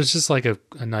 So it's just like a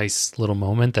nice little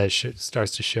moment that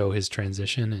starts to show his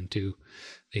transition into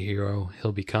the hero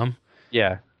he'll become.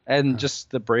 Yeah, and just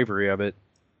the bravery of it,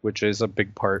 which is a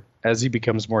big part. As he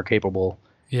becomes more capable,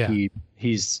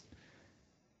 he's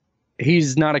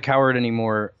not a coward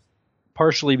anymore,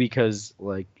 partially because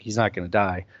like he's not going to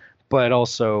die, but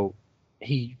also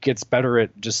he gets better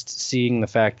at just seeing the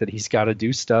fact that he's got to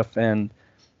do stuff, and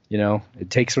it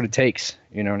takes what it takes.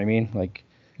 You know what I mean? Like,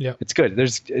 yeah, it's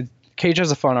good. Cage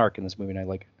has a fun arc in this movie, and I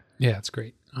like it. Yeah, it's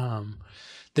great.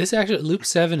 This actually, loop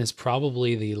 7 is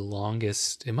probably the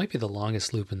longest. It might be the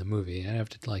longest loop in the movie. I'd have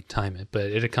to like time it, but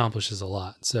it accomplishes a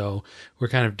lot. So we're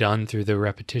kind of done through the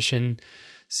repetition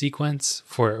sequence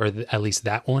at least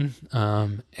that one.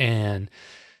 And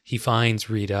he finds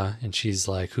Rita, and she's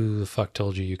like, "Who the fuck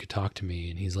told you could talk to me?"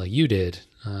 And he's like, "You did.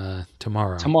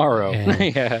 Tomorrow." Tomorrow.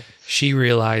 And yeah. she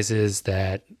realizes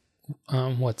that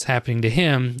what's happening to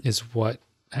him is what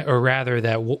happened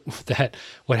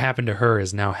to her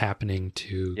is now happening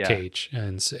to Cage,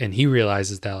 and he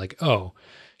realizes that like, oh,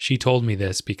 she told me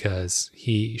this because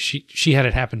she had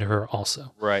it happen to her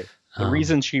also. Right. The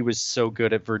reason she was so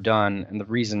good at Verdun, and the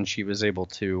reason she was able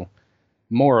to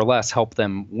more or less help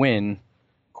them win,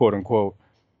 quote unquote,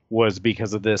 was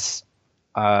because of this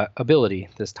ability,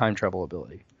 this time travel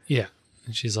ability. Yeah.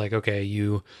 And she's like, okay,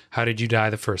 how did you die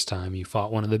the first time? You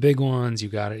fought one of the big ones, you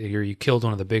got it, or you killed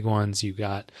one of the big ones, you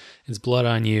got his blood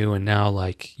on you, and now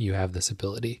like you have this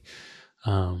ability.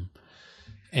 And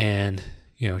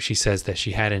she says that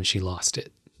she had it and she lost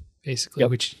it, basically,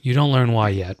 which you don't learn why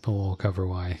yet, but we'll cover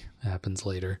why it happens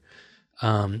later.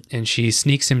 And she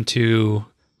sneaks him to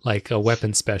like a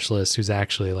weapons specialist who's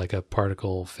actually like a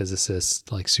particle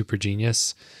physicist, like super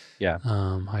genius. Yeah.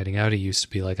 Hiding out. He used to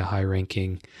be like a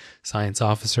high-ranking science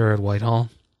officer at Whitehall.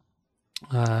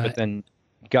 But then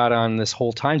got on this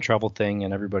whole time travel thing,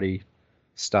 and everybody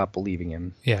stopped believing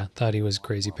him. Yeah, thought he was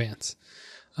crazy pants.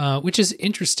 Which is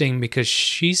interesting because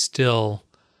she's still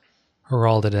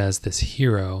heralded as this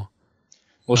hero.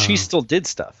 Well, she still did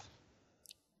stuff.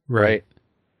 Right?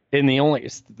 And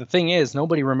the thing is,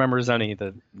 nobody remembers any of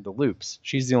the loops.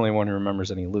 She's the only one who remembers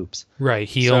any loops. Right.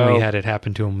 He only had it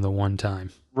happen to him the one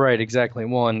time. Right, exactly.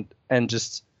 Well, and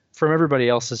just from everybody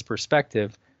else's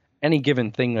perspective, any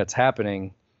given thing that's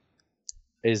happening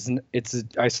it's an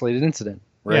isolated incident,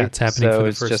 right? Yeah, it's happening for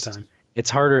the first time. It's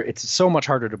harder. It's so much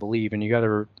harder to believe, and you got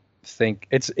to think.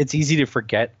 It's easy to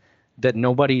forget that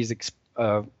nobody's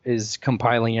is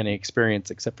compiling any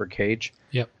experience except for Cage.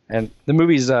 Yep. And the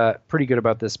movie's pretty good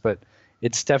about this, but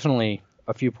it's definitely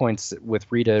a few points with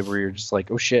Rita where you're just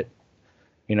like, oh shit,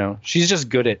 she's just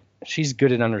good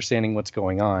at understanding what's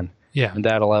going on. Yeah. And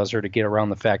that allows her to get around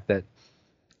the fact that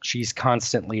she's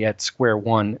constantly at square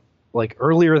one, like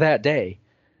earlier that day,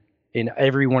 in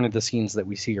every one of the scenes that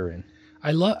we see her in.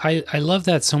 I love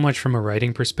that so much from a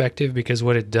writing perspective, because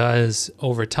what it does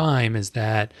over time is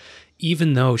that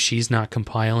even though she's not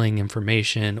compiling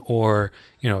information or,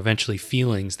 eventually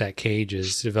feelings that Cage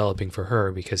is developing for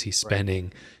her because he's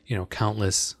spending,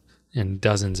 countless and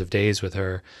dozens of days with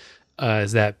her,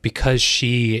 is that because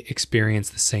she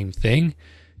experienced the same thing,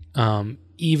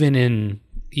 even in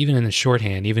the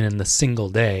shorthand, even in the single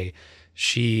day,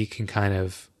 she can kind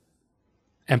of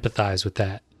empathize with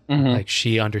that. Mm-hmm. Like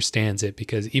she understands it,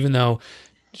 because even though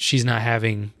she's not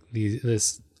having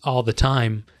this all the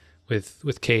time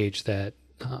with Cage that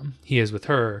he is with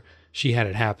her, she had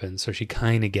it happen, so she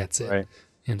kind of gets it. Right.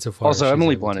 Insofar also,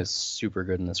 Emily Blunt is super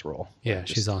good in this role. Yeah,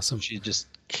 she's awesome. She just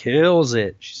kills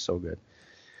it. She's so good.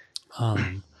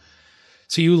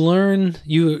 So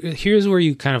here's where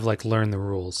you kind of like learn the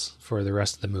rules for the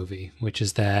rest of the movie, which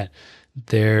is that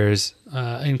there's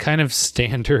in kind of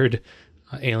standard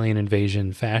alien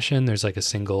invasion fashion, there's like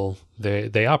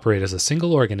they operate as a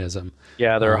single organism.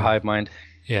 Yeah, they're a hive mind.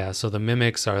 Yeah, so the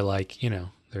mimics are like,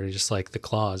 they're just like the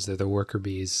claws, they're the worker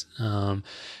bees. And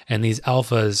these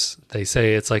alphas, they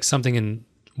say it's like something in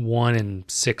 1 in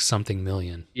 6 something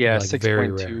million. Yeah, like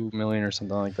 6.2 million or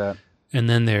something like that. And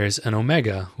then there's an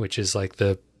omega, which is like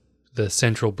the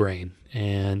central brain.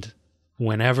 And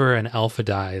whenever an alpha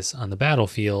dies on the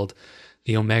battlefield,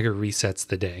 the omega resets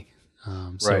the day.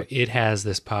 So it has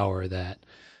this power that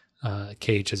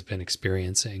Cage has been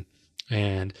experiencing.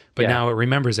 But now it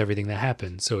remembers everything that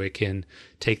happened, so it can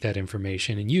take that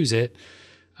information and use it.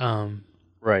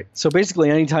 Right. So basically,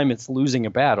 anytime it's losing a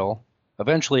battle,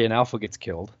 eventually an alpha gets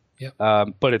killed. Yep.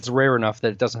 But it's rare enough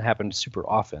that it doesn't happen super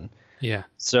often. Yeah.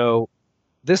 So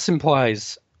this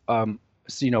implies,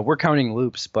 we're counting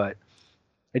loops, but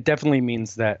it definitely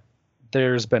means that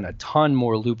there's been a ton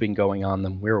more looping going on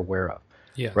than we're aware of.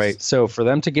 Yes. Right. So for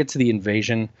them to get to the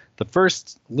invasion, the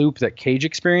first loop that Cage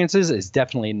experiences is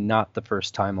definitely not the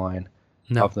first timeline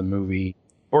of the movie,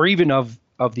 or even of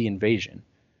the invasion.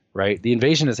 Right. The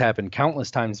invasion has happened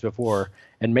countless times before,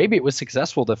 and maybe it was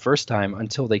successful the first time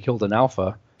until they killed an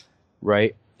alpha.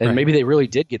 Right. And maybe they really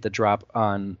did get the drop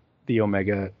on the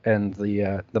Omega and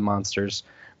the monsters,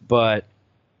 but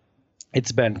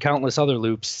it's been countless other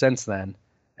loops since then,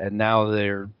 and now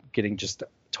they're getting just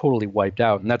totally wiped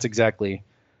out, and that's exactly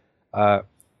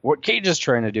what Cage is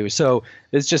trying to do. So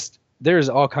it's just, there's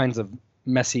all kinds of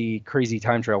messy, crazy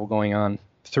time travel going on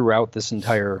throughout this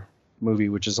entire movie,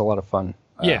 which is a lot of fun.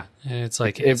 Yeah, and it's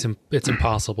like it's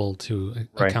impossible to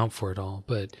account for it all,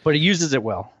 but he uses it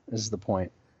well. Is the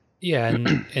point? Yeah,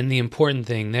 and the important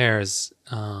thing there is,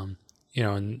 and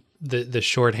the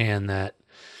shorthand that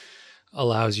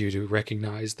allows you to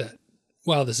recognize that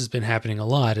while this has been happening a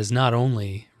lot is not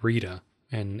only Rita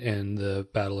and the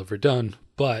Battle of Verdun,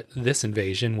 but this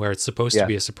invasion where it's supposed to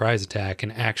be a surprise attack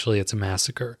and actually it's a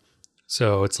massacre.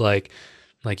 So it's like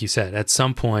you said, at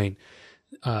some point,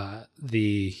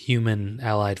 the human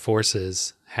allied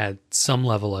forces had some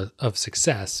level of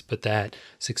success, but that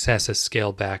success has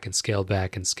scaled back and scaled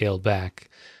back and scaled back.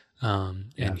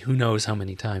 And who knows how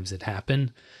many times it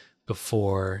happened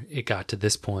before it got to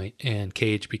this point and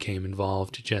Cage became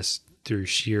involved just through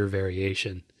sheer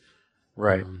variation.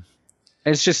 Right.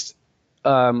 It's just,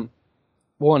 and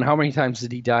how many times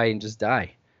did he die and just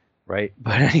die? Right.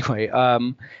 But anyway,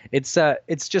 it's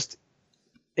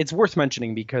worth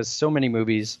mentioning because so many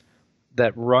movies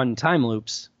that run time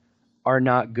loops are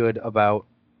not good about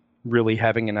really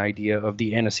having an idea of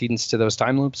the antecedents to those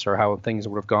time loops or how things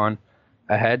would have gone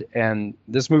ahead. And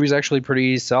this movie is actually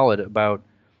pretty solid about,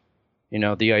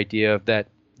 the idea of that,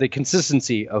 the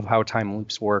consistency of how time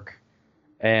loops work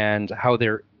and how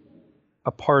they're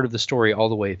a part of the story all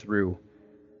the way through,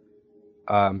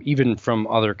 even from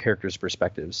other characters'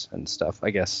 perspectives and stuff,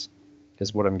 I guess,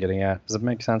 is what I'm getting at. Does that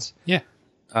make sense? Yeah.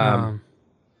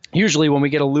 Usually when we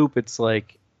get a loop, it's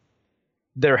like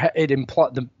the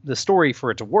story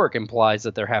for it to work implies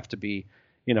that there have to be,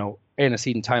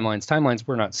 antecedent timelines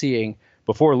we're not seeing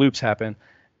before loops happen.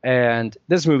 And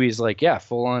this movie is like, yeah,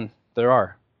 full on.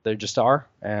 They just are.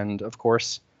 And of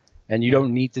course, and you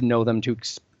don't need to know them to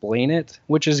explain it,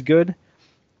 which is good.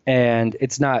 And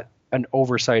it's not an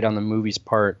oversight on the movie's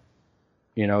part.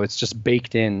 It's just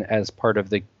baked in as part of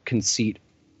the conceit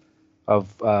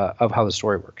of how the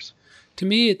story works. To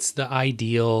me, it's kind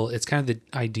of the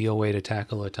ideal way to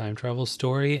tackle a time travel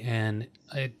story, and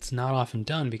it's not often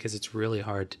done because it's really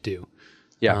hard to do.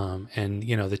 Yeah. And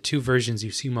the two versions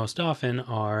you see most often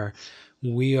are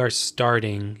we are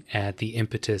starting at the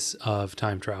impetus of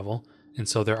time travel, and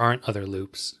so there aren't other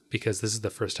loops because this is the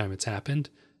first time it's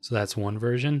happened. So that's one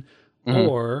version. Mm-hmm.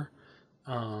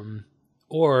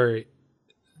 Or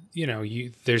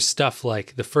there's stuff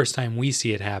like the first time we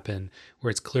see it happen where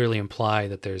it's clearly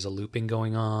implied that there's a looping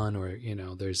going on, or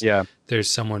there's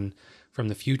someone from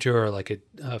the future or like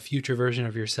a future version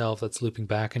of yourself that's looping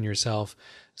back on yourself.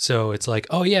 So it's like,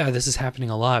 oh yeah, this is happening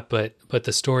a lot, but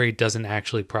the story doesn't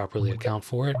actually properly account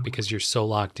for it because you're so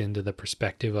locked into the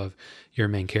perspective of your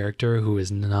main character who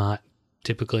is not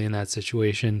typically in that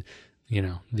situation,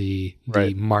 the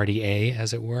Marty A,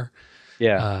 as it were.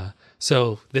 Yeah.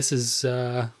 So this is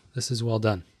well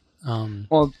done.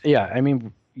 Well, yeah, I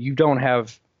mean, you don't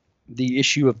have the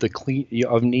issue of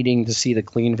of needing to see the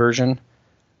clean version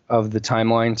of the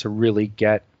timeline to really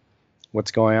get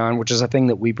what's going on, which is a thing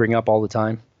that we bring up all the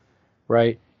time,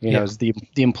 right? Is the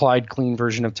implied clean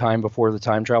version of time before the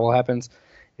time travel happens.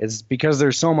 Is because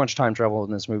there's so much time travel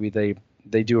in this movie,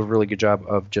 they do a really good job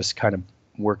of just kind of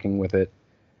working with it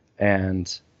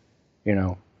and,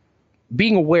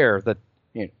 being aware that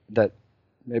that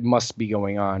it must be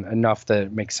going on enough that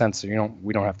it makes sense. So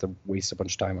we don't have to waste a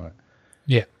bunch of time on it.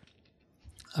 Yeah.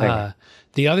 Anyway.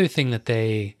 The other thing that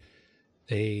they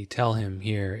tell him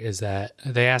here is that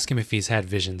they ask him if he's had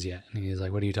visions yet. And he's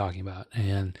like, what are you talking about?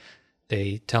 And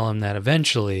they tell him that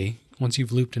eventually, once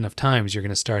you've looped enough times, you're going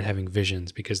to start having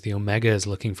visions because the Omega is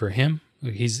looking for him.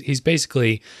 He's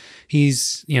basically,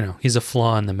 he's a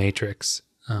flaw in the Matrix.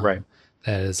 Right.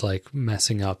 That is like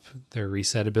messing up their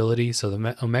reset ability. So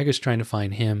the Omega's trying to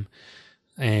find him,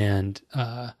 and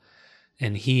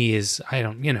he is,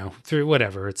 through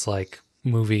whatever, it's like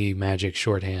movie magic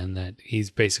shorthand that he's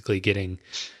basically getting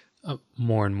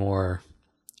more and more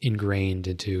ingrained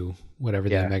into whatever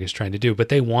the Omega's trying to do. But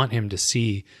they want him to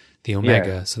see the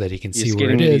Omega so that he can see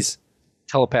where it is.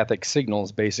 Telepathic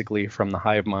signals basically from the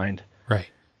hive mind.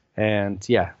 Right. And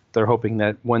they're hoping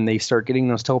that when they start getting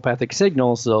those telepathic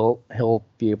signals, he'll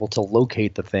be able to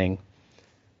locate the thing,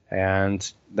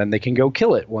 and then they can go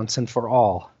kill it once and for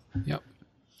all. Yep.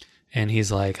 And he's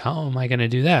like, how am I going to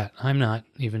do that? I'm not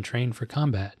even trained for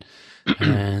combat.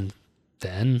 And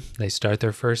then they start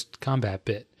their first combat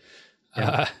bit.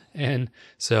 Yeah. And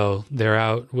so they're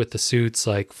out with the suits,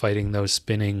 like fighting those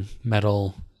spinning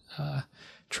metal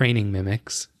training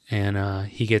mimics. And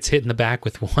he gets hit in the back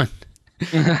with one.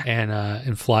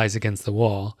 and flies against the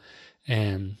wall,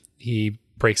 and he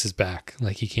breaks his back.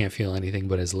 Like he can't feel anything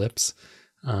but his lips.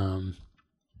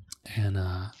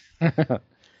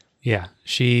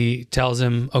 She tells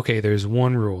him, okay, there's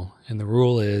one rule, and the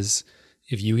rule is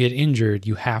if you get injured,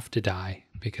 you have to die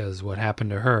because what happened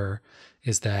to her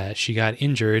is that she got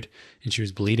injured and she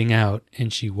was bleeding out,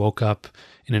 and she woke up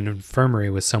in an infirmary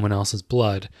with someone else's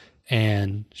blood,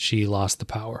 and she lost the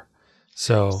power.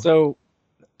 So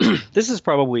this is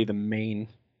probably the main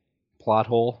plot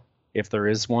hole, if there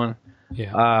is one.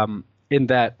 Yeah. In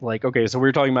that, like, okay, so we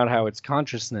were talking about how its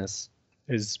consciousness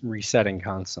is resetting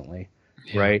constantly,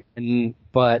 right?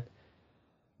 But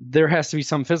there has to be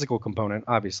some physical component,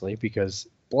 obviously, because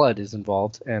blood is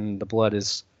involved, and the blood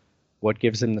is what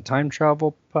gives him the time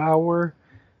travel power.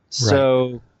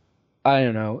 So I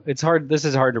don't know. It's hard. This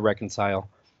is hard to reconcile.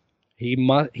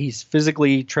 He's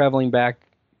physically traveling back,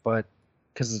 but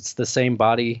because it's the same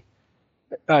body,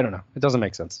 I don't know. It doesn't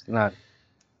make sense.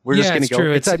 We're just gonna go.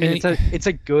 True.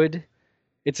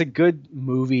 It's a good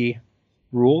movie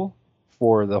rule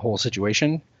for the whole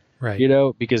situation, right? You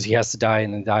know, because he has to die,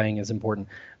 and then dying is important.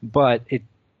 But it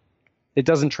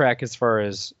doesn't track as far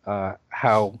as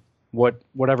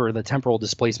whatever the temporal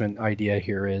displacement idea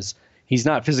here is. He's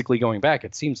not physically going back,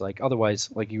 it seems like. Otherwise,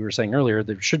 like you were saying earlier,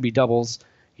 there should be doubles.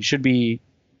 He should be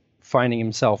finding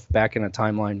himself back in a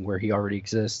timeline where he already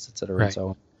exists, etc. Right. And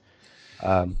so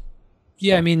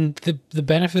yeah, I mean, the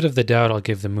benefit of the doubt I'll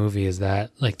give the movie is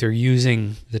that, like, they're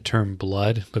using the term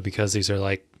blood, but because these are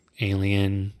like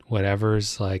alien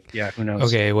whatevers, like, yeah, who knows?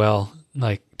 Okay, well,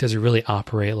 like, does it really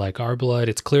operate like our blood?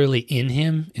 It's clearly in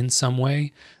him in some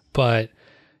way, but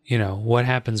you know, what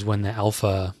happens when the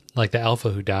alpha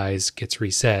who dies gets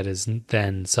reset is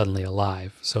then suddenly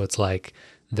alive. So it's like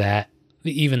that,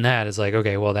 even that is like,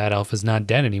 okay, well, that alpha's not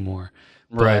dead anymore,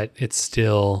 right? But it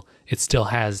still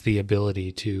has the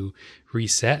ability to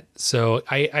reset. So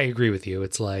I agree with you.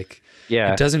 It's like,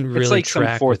 it doesn't really, it's like track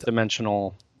some fourth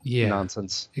dimensional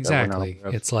nonsense. Exactly.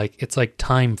 It's like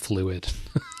time fluid.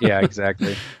 Yeah,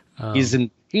 exactly.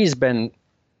 He's been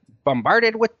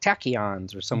bombarded with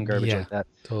tachyons or some garbage like that.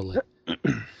 Totally.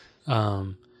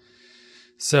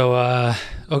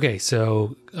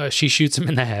 So she shoots him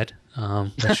in the head,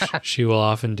 which she will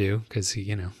often do because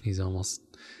he's almost,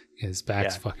 his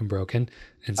back's fucking broken.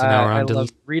 And so now we're on to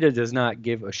Rita does not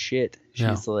give a shit.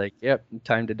 She's like, yep,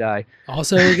 time to die.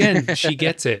 Also, again, she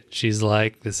gets it. She's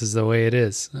like, this is the way it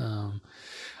is.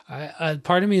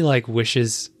 Part of me like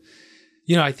wishes,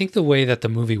 I think the way that the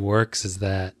movie works is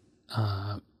that,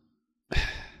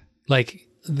 like,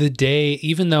 the day,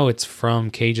 even though it's from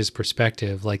Cage's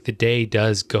perspective, like, the day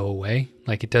does go away.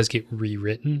 Like, it does get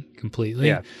rewritten completely.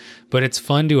 Yeah. But it's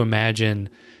fun to imagine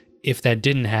if that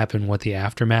didn't happen, what the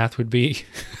aftermath would be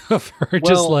of her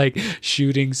just like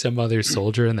shooting some other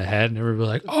soldier in the head, and everybody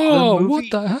like, oh, what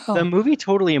the hell? The movie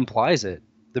totally implies it.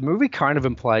 The movie kind of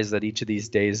implies that each of these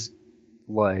days,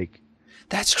 like,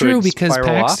 that's true, because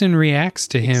Paxton reacts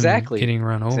to him getting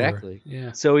run over. Exactly.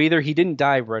 Yeah. So either he didn't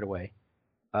die right away,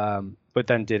 but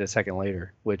then did a second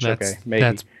later, which maybe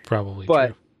that's probably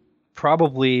true.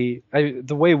 Probably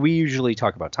the way we usually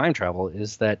talk about time travel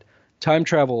is that time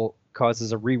travel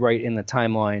causes a rewrite in the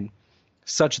timeline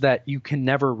such that you can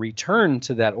never return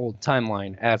to that old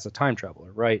timeline as a time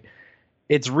traveler, right?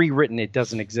 It's rewritten, it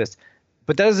doesn't exist.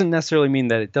 But that doesn't necessarily mean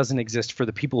that it doesn't exist for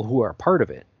the people who are part of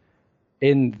it.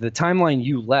 In the timeline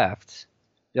you left,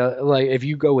 like if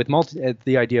you go with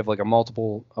the idea of like a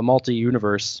multiverse,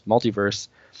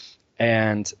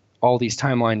 and all these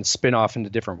timelines spin off into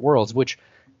different worlds, which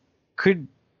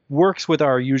works with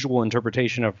our usual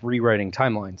interpretation of rewriting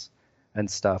timelines and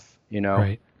stuff,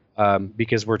 right.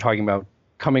 Because we're talking about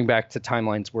coming back to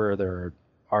timelines where there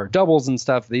are doubles and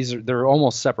stuff. They're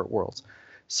almost separate worlds.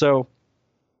 So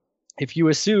if you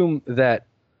assume that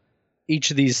each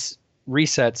of these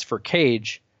resets for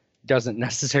Cage doesn't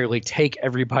necessarily take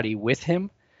everybody with him,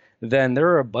 then there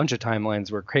are a bunch of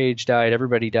timelines where Cage died,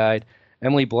 everybody died,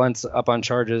 Emily Blunt's up on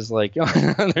charges, like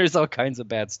there's all kinds of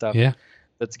bad stuff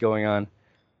that's going on.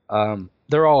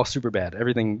 They're all super bad.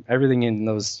 Everything in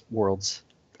those worlds,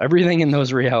 everything in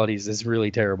those realities is really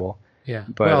terrible. Yeah.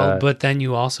 But then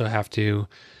you also have to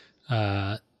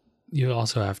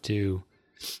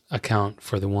account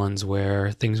for the ones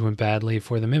where things went badly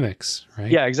for the mimics,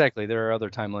 right? Yeah, exactly. There are other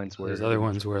timelines where there's other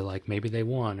ones where like maybe they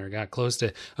won or got close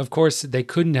to. Of course, they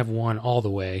couldn't have won all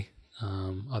the way.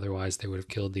 Otherwise, they would have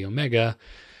killed the Omega,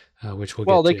 which we'll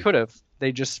get to. Well, they could have.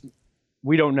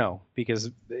 We don't know,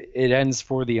 because it ends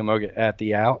for the Omega at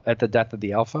the death of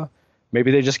the Alpha.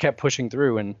 Maybe they just kept pushing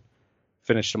through and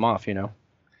finished them off.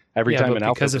 Every time an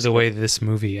Alpha. Because of the way this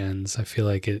movie ends, I feel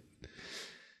like it.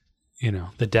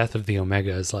 The death of the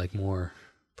Omega is like more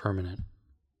permanent,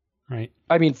 right?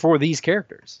 I mean, for these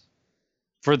characters,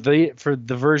 for the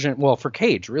version, for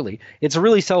Cage, really, it's a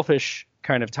really selfish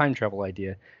kind of time travel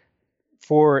idea.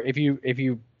 For if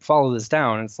you follow this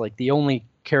down, it's like the only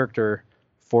character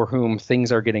for whom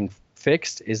things are getting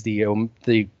fixed is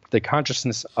the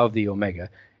consciousness of the Omega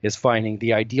is finding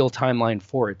the ideal timeline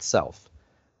for itself,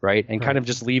 right? And kind of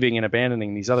just leaving and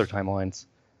abandoning these other timelines.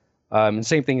 And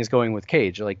same thing is going with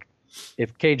Cage. Like,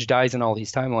 if Cage dies in all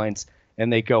these timelines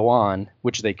and they go on,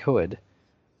 which they could,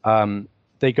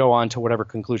 they go on to whatever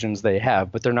conclusions they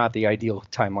have, but they're not the ideal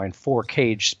timeline for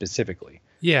Cage specifically.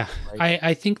 Yeah, right?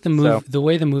 I think the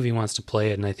way the movie wants to play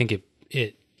it, and I think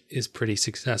it is pretty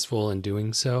successful in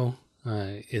doing so,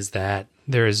 is that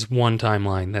there is one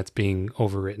timeline that's being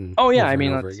overwritten. Oh yeah, over I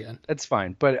mean, over again. That's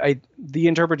fine, but the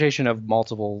interpretation of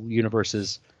multiple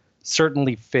universes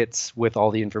certainly fits with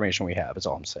all the information we have. Is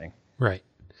all I'm saying. Right.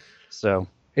 So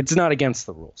it's not against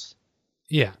the rules.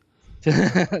 Yeah.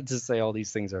 To say all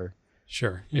these things are.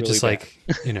 Sure. Really it's just bad. Like,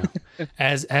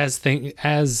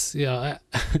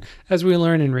 as we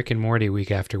learn in Rick and Morty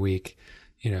week after week,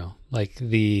 like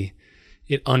it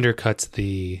undercuts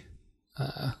the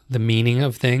meaning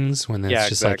of things when it's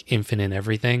just like infinite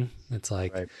everything. It's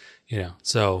like,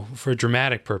 so for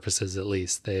dramatic purposes, at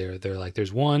least they're like,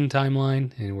 there's one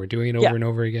timeline and we're doing it over and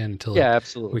over again until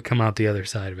absolutely. we come out the other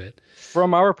side of it.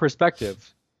 From our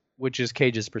perspective, which is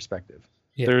Cage's perspective,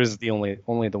 there is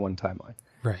only the one timeline.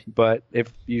 Right. But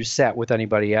if you sat with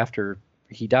anybody after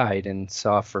he died and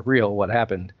saw for real what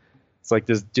happened, it's like,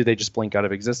 do they just blink out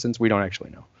of existence? We don't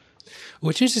actually know.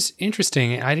 Which is just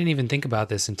interesting. I didn't even think about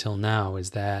this until now,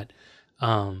 is that,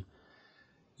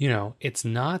 it's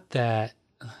not that,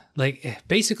 like,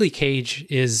 basically Cage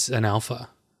is an alpha,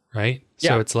 right?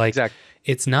 So it's like,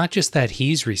 it's not just that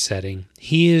he's resetting.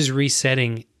 He is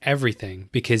resetting everything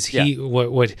because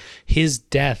what his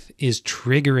death is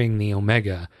triggering the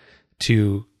Omega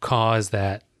to cause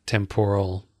that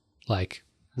temporal like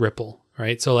ripple,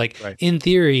 right? So like in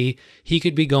theory, he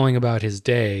could be going about his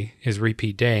day, his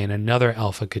repeat day, and another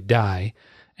alpha could die,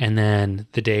 and then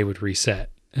the day would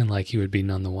reset, and like he would be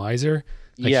none the wiser.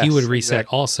 Like he would reset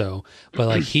also, but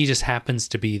like he just happens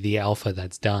to be the alpha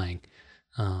that's dying.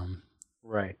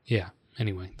 Right. Yeah.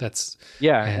 Anyway, that's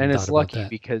and it's lucky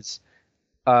because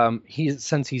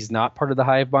since he's not part of the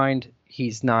hive mind,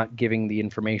 he's not giving the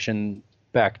information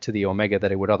back to the Omega that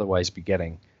it would otherwise be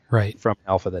getting from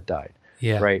alpha that died.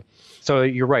 Yeah. Right. So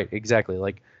you're right. Exactly.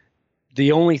 Like,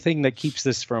 the only thing that keeps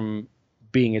this from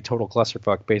being a total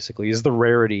clusterfuck basically is the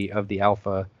rarity of the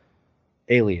alpha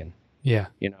alien. Yeah.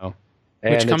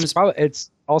 And it's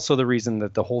also the reason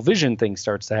that the whole Vision thing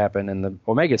starts to happen and the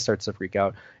Omega starts to freak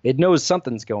out. It knows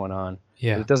something's going on.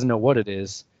 Yeah. But it doesn't know what it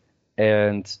is.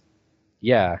 And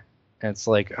it's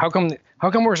like, how come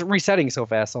we're resetting so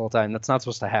fast all the time? That's not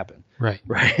supposed to happen. Right.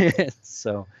 Right.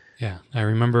 So. Yeah. I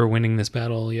remember winning this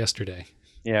battle yesterday.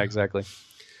 Yeah, exactly.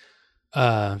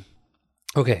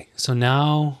 Okay. So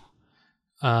now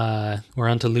we're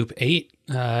on to loop 8.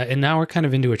 And now we're kind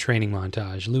of into a training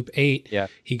montage. Loop 8,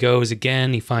 he goes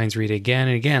again, he finds Rita again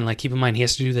and again. Like, keep in mind, he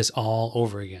has to do this all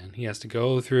over again. He has to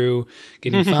go through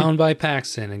getting found by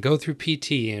Paxton and go through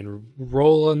PT and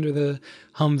roll under the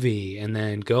Humvee and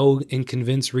then go and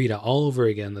convince Rita all over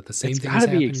again that the same thing is happening. It's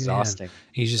got to be exhausting.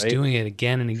 He's just doing it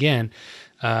again and again.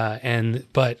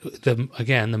 But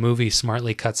the movie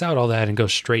smartly cuts out all that and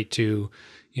goes straight to,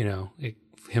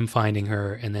 him finding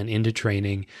her and then into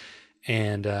training.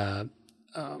 And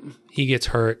he gets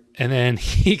hurt, and then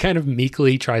he kind of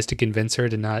meekly tries to convince her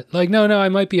to not, like, no, I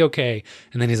might be okay.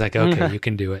 And then he's like, okay, you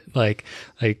can do it. Like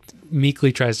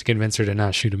meekly tries to convince her to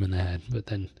not shoot him in the head, but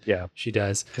then she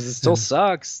does. Because it still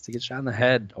sucks to get shot in the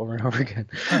head over and over again.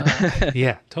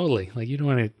 Yeah, totally. Like, you don't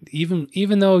want to,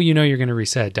 even though you're going to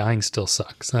reset, dying still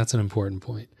sucks. That's an important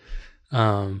point.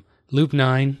 Loop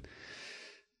 9.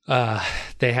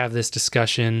 They have this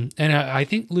discussion, and I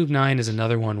think Loop 9 is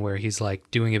another one where he's like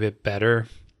doing a bit better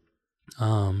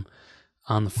on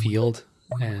the field,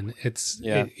 and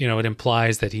it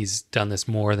implies that he's done this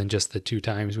more than just the 2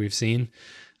 times we've seen.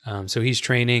 So he's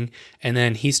training, and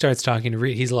then he starts talking to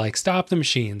Rita. He's like, stop the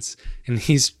machines, and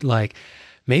he's like,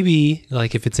 maybe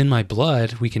like if it's in my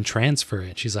blood, we can transfer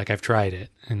it. She's like, I've tried it,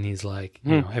 and he's like,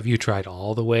 have you tried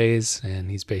all the ways? And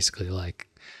he's basically like,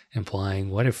 implying,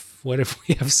 what if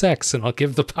we have sex and I'll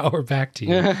give the power back to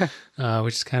you,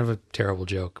 which is kind of a terrible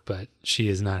joke, but she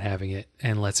is not having it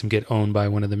and lets him get owned by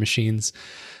one of the machines.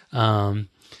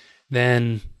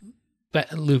 Then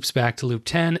loops back to loop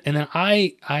 10, and then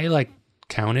I like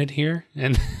counted here,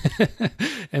 and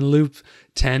and loop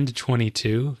 10 to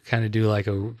 22 kind of do like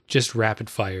a just rapid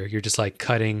fire. You're just like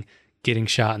cutting, getting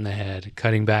shot in the head,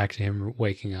 cutting back to him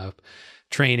waking up,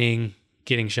 training,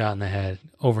 getting shot in the head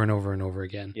over and over and over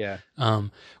again. Yeah.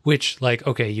 Which, like,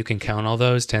 okay, you can count all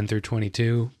those 10 through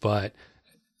 22, but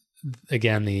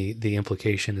again, the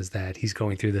implication is that he's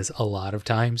going through this a lot of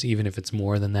times, even if it's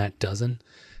more than that dozen.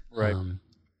 Right.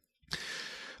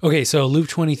 Okay, so loop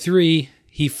 23,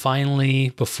 he finally,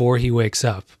 before he wakes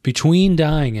up, between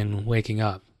dying and waking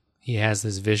up, he has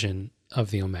this vision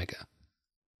of the Omega.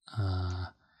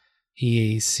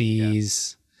 He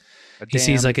sees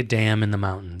like a dam in the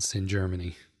mountains in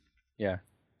Germany. Yeah,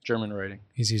 German writing.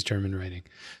 He sees German writing.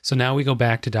 So now we go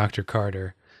back to Dr.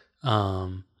 Carter.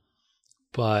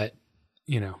 But,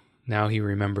 now he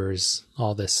remembers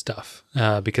all this stuff.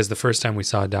 Because the first time we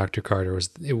saw Dr. Carter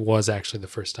was actually the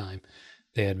first time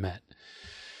they had met.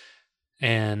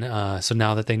 And so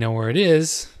now that they know where it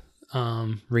is,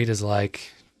 Rita's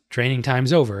like, training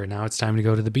time's over. Now it's time to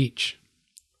go to the beach.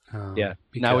 Now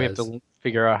we have to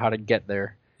figure out how to get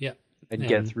there. Yeah. And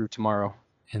get through tomorrow.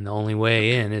 And the only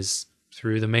way in is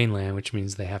through the mainland, which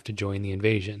means they have to join the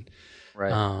invasion.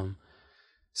 Right.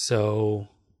 So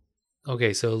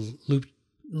loop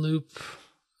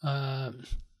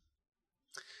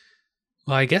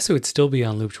well, I guess it would still be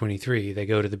on loop 23. They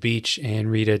go to the beach and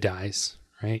Rita dies,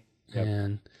 right? Yep.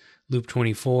 And loop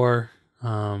 24,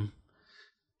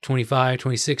 25,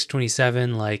 26,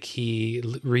 27,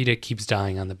 Rita keeps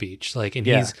dying on the beach.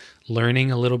 He's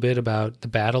learning a little bit about the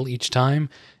battle each time,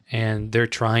 and they're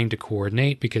trying to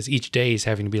coordinate because each day he's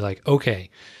having to be like, okay,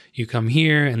 you come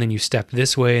here and then you step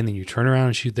this way and then you turn around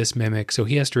and shoot this mimic. So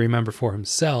he has to remember for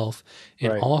himself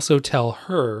and also tell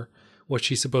her what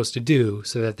she's supposed to do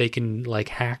so that they can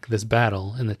hack this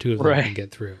battle and the two of them can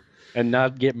get through. And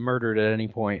not get murdered at any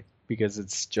point because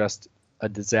it's just a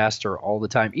disaster all the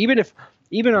time.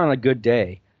 Even on a good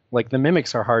day, the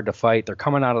mimics are hard to fight. They're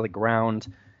coming out of the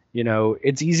ground.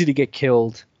 It's easy to get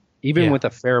killed, even with a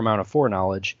fair amount of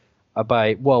foreknowledge, just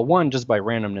by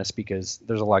randomness because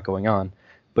there's a lot going on.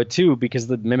 But two, because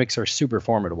the mimics are super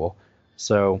formidable.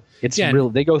 So it's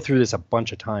they go through this a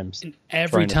bunch of times.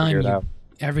 Every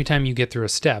time you get through a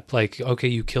step, okay,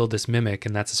 you killed this mimic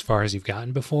and that's as far as you've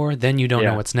gotten before, then you don't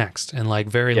know what's next. And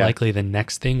very likely the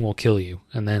next thing will kill you.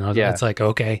 And then it's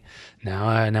okay, now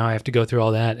I have to go through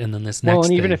all that. And then this next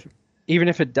thing. Even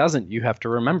if it doesn't, you have to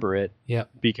remember it. Yeah.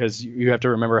 Because you have to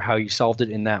remember how you solved it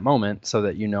in that moment so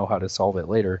that you know how to solve it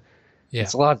later. Yeah.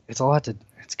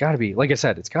 It's got to be, like I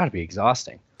said, it's got to be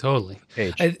exhausting. Totally.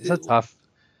 It's tough.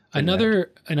 Another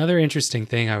interesting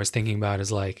thing I was thinking about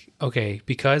is okay,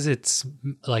 because it's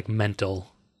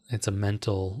mental, it's a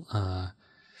mental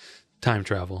time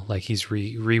travel. He's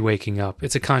re-waking up.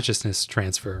 It's a consciousness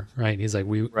transfer, right? He's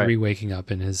re-waking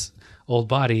up in his old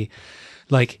body.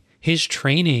 His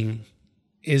training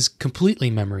is completely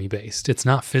memory based. It's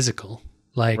not physical.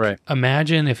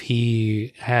 Imagine if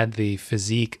he had the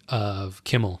physique of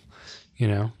Kimmel.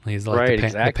 He's the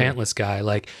pantless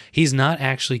guy. He's not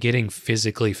actually getting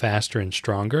physically faster and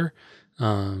stronger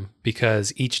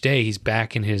because each day he's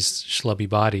back in his schlubby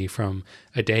body from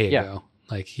a day ago.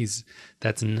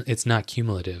 It's not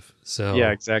cumulative. So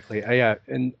yeah, exactly.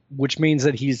 And which means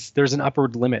that there's an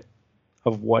upward limit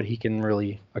of what he can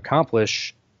really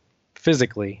accomplish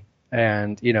physically.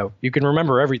 And, you can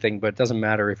remember everything, but it doesn't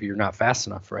matter if you're not fast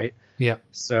enough, right? Yeah.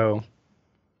 So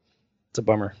it's a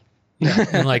bummer. Yeah.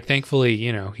 And thankfully,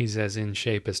 he's as in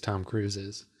shape as Tom Cruise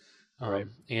is. Right.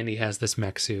 And he has this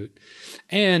mech suit.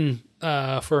 And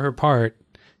for her part,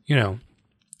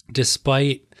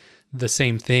 despite the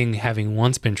same thing having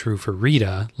once been true for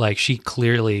Rita, she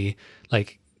clearly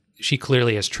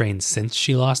has trained since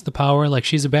she lost the power.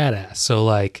 She's a badass.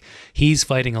 So he's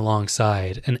fighting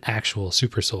alongside an actual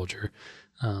super soldier.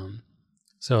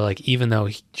 So even though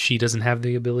she doesn't have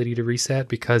the ability to reset,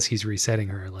 because he's resetting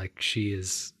her, she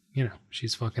is,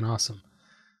 she's fucking awesome.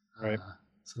 Right.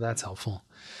 So that's helpful.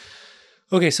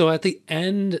 Okay. So at the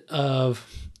end of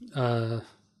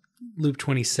loop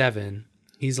 27,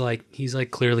 he's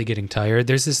clearly getting tired.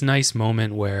 There's this nice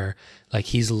moment where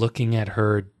he's looking at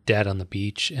her dead on the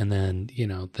beach, and then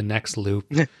the next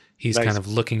loop he's kind of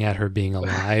looking at her being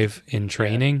alive in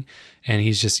training, and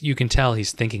he's just, you can tell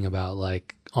he's thinking about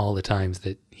all the times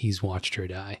that he's watched her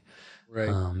die, right?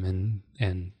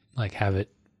 And have it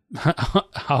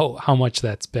how much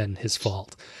that's been his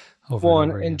fault over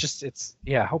and over again. And just it's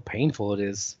how painful it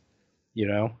is.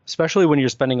 Especially when you're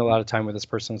spending a lot of time with this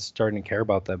person, starting to care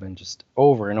about them, and just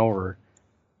over and over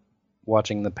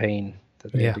watching the pain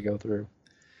that they have to go through.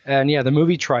 And the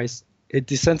movie it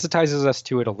desensitizes us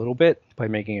to it a little bit by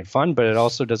making it fun, but it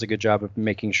also does a good job of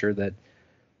making sure that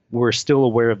we're still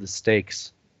aware of the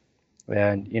stakes.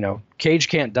 And, Cage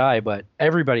can't die, but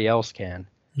everybody else can.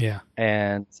 Yeah.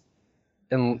 And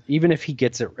even if he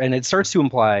gets it, and it starts to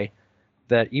imply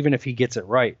that even if he gets it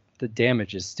right, the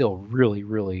damage is still really,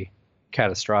 really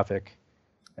catastrophic.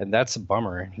 and that's a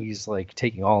bummer. And he's like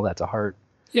taking all that to heart.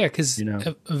 Yeah, because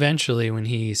eventually when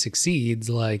he succeeds,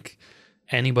 like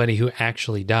anybody who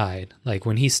actually died, like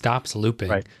when he stops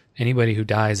looping, anybody who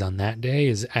dies on that day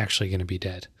is actually going to be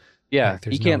dead. Yeah, like,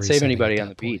 he can't save anybody on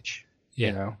the beach.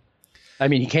 Yeah. I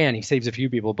mean, he saves a few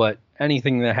people, but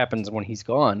anything that happens when he's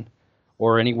gone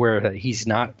or anywhere that he's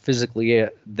not physically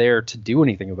there to do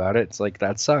anything about it, it's like,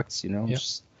 that sucks, Yep.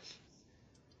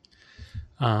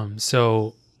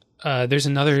 So there's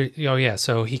another,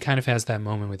 so he kind of has that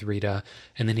moment with Rita,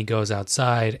 and then he goes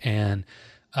outside, and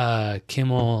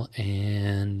Kimmel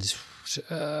and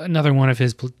another one of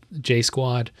his J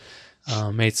Squad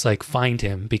mates like find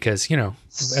him because,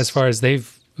 as far as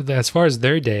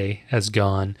their day has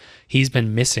gone, he's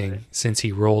been missing since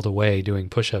he rolled away doing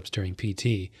push-ups during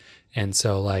PT. And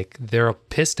so like they're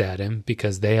pissed at him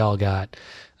because they all got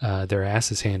their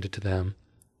asses handed to them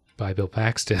by Bill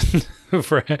Paxton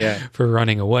for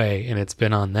running away, and it's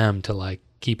been on them to like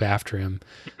keep after him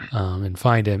and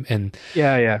find him. And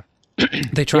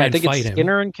they try and fight him.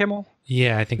 Skinner and Kimmel?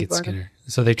 Yeah, I think it's Skinner.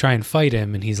 So they try and fight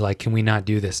him, and he's like, "Can we not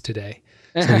do this today?"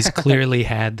 So he's clearly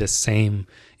had this same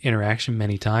interaction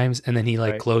many times, and then he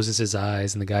closes his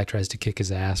eyes, and the guy tries to kick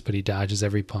his ass, but he dodges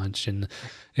every punch, and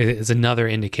it's another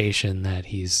indication that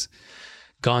he's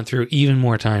gone through even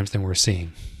more times than we're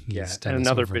seeing. And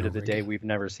another bit of the day we've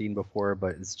never seen before,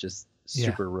 but it's just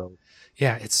super rogue.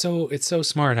 Yeah, it's so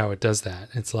smart how it does that.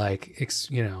 It's like,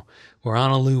 we're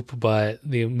on a loop, but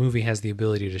the movie has the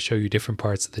ability to show you different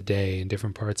parts of the day and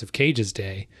different parts of Cage's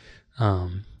day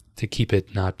to keep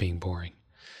it not being boring.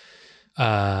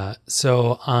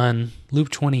 So on loop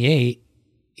 28,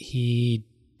 he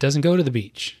doesn't go to the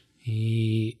beach.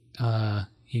 He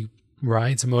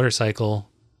rides a motorcycle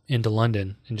into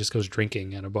London and just goes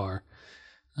drinking at a bar.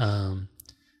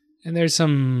 And there's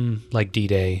some like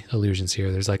D-Day allusions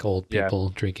here. There's like old people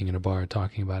drinking in a bar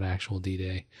talking about actual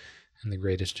D-Day and the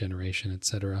Greatest Generation,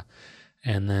 etc.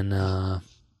 And then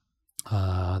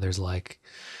there's like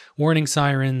warning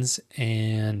sirens,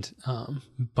 and a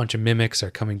bunch of mimics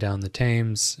are coming down the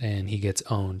Thames, and he gets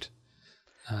owned.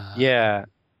 That's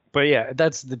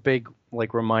the big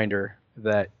like reminder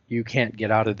that you can't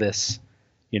get out of this.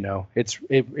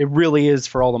 It really is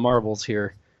for all the marbles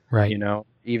here, right?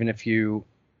 Even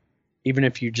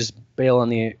if you just bail on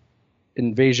the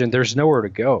invasion, there's nowhere to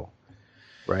go,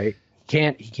 right?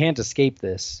 He can't escape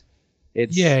this.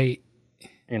 It's he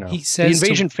says the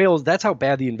invasion fails. That's how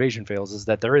bad the invasion fails, is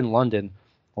that they're in London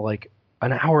like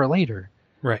an hour later.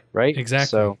 Right. Exactly.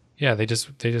 So they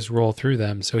just roll through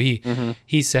them. So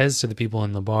he says to the people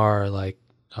in the bar like,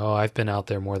 "Oh, I've been out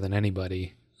there more than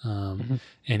anybody." And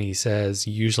he says,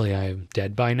 "Usually I'm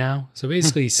dead by now." So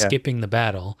basically skipping the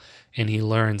battle, and he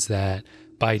learns that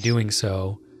by doing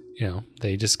so,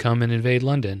 they just come and invade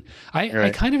London.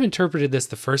 I kind of interpreted this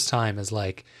the first time as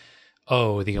like,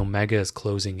 oh, the Omega is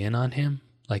closing in on him.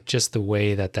 Like just the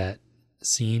way that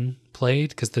scene played,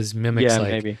 because those mimics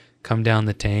come down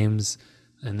the Thames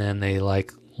and then they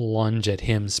like lunge at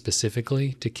him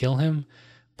specifically to kill him.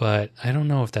 But I don't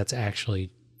know if that's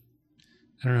actually,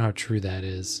 I don't know how true that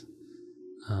is.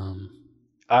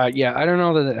 I don't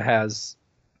know that it has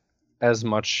as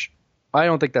much. I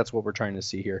don't think that's what we're trying to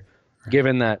see here,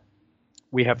 given that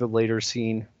we have the later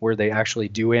scene where they actually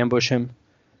do ambush him,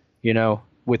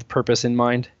 with purpose in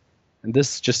mind. And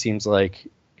this just seems like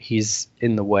he's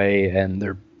in the way and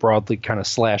they're broadly kind of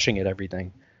slashing at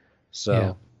everything.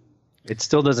 So it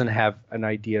still doesn't have an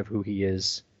idea of who he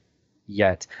is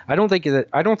yet. I don't think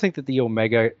that the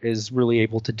Omega is really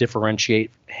able to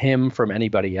differentiate him from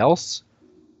anybody else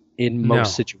in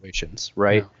most situations,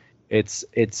 right? No.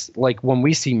 It's like when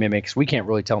we see mimics, we can't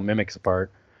really tell mimics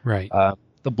apart. Right.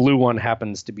 The blue one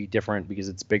happens to be different because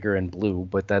it's bigger and blue,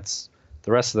 but the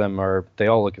rest of them they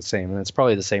all look the same, and it's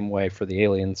probably the same way for the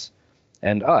aliens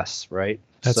and us, right?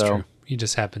 That's true. He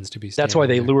just happens to be. That's why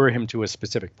they lure him to a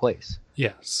specific place.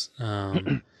 Yes.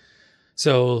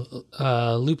 So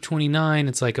loop 29,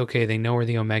 it's like, okay, they know where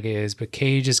the Omega is, but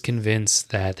Cage is convinced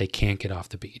that they can't get off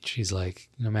the beach. He's like,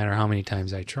 no matter how many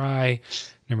times I try,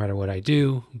 no matter what I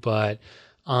do, but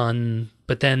then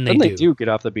they do get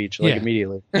off the beach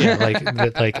immediately. In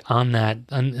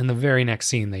the very next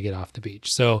scene, they get off the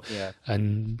beach. So,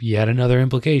 and yet another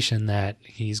implication that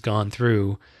he's gone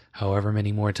through however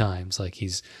many more times. Like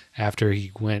after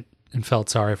he went and felt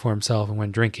sorry for himself and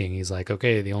went drinking, he's like,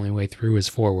 okay, the only way through is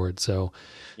forward. So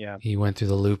he went through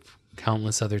the loop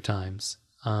countless other times.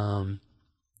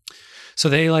 So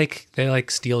they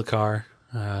steal a car.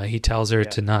 He tells her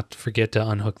to not forget to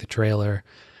unhook the trailer.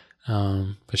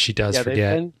 But she does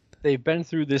forget. They've been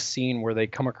through this scene where they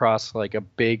come across like a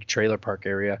big trailer park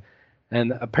area,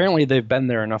 And apparently they've been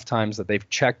there enough times that they've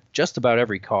checked just about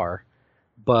every car.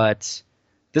 But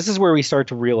this is where we start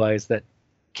to realize that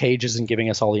Cage isn't giving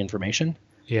us all the information.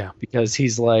 Yeah. Because he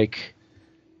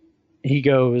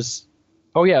goes,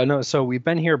 oh yeah, no, so we've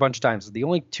been here a bunch of times. The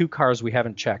only 2 cars we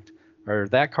haven't checked are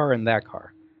that car and that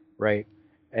car, right?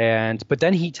 But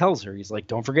then he tells her, he's like,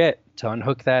 don't forget to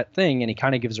unhook that thing, and he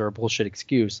kind of gives her a bullshit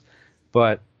excuse.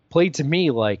 But played to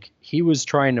me like he was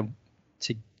trying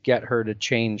to get her to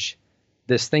change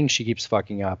this thing she keeps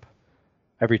fucking up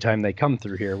every time they come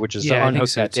through here, which is to unhook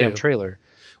that damn trailer.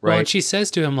 Right. Well, and she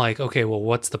says to him, like, okay, well,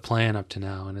 what's the plan up to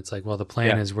now? And it's like, well, the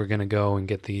plan is we're going to go and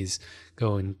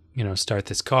start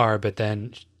this car. But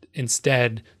then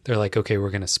instead they're like, okay, we're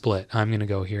going to split. I'm going to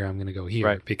go here. I'm going to go here.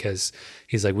 Right. Because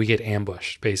he's like, we get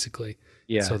ambushed, basically.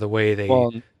 Yeah. So the way they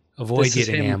avoid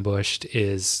getting ambushed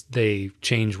is they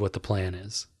change what the plan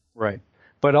is. Right.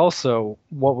 But also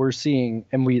what we're seeing,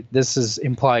 and this is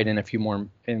implied in a few more,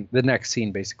 in the next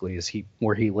scene basically, is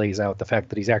where he lays out the fact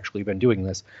that he's actually been doing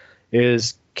this,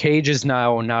 is Cage is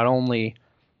now not only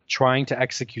trying to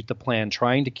execute the plan,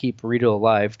 trying to keep Rita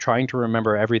alive, trying to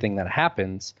remember everything that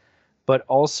happens, but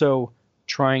also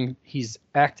he's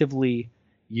actively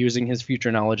using his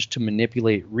future knowledge to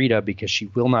manipulate Rita because she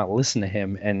will not listen to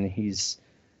him, and he's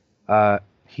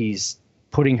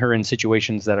putting her in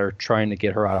situations that are trying to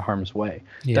get her out of harm's way.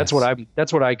 Yes.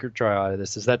 That's what I could draw out of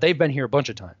this, is that they've been here a bunch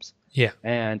of times. Yeah.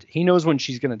 And he knows when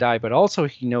she's going to die, but also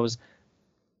he knows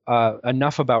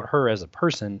enough about her as a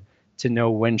person to know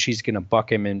when she's going to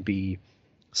buck him and be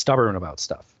stubborn about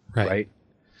stuff. Right.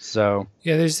 So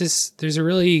yeah, there's a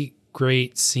really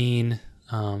great scene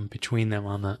between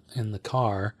them in the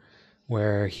car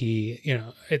where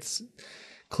it's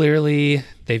clearly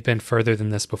they've been further than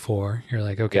this before. You're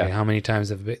like, okay, how many times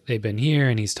have they been here?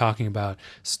 And he's talking about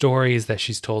stories that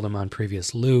she's told him on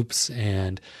previous loops.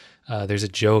 And there's a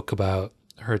joke about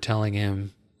her telling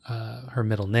him her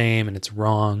middle name and it's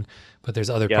wrong, but there's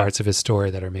other parts of his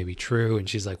story that are maybe true. And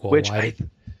she's like, well,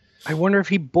 I wonder if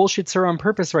he bullshits her on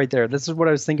purpose right there. This is what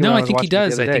I was thinking. No, I think he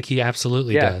does. I think he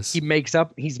absolutely does.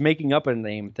 He's making up a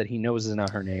name that he knows is not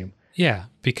her name. Yeah,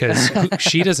 because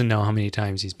she doesn't know how many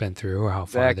times he's been through or how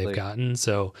far they've gotten.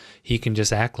 So he can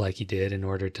just act like he did in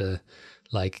order to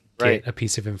get a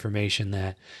piece of information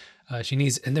that she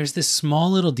needs. And there's this small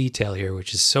little detail here,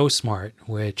 which is so smart,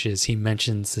 which is he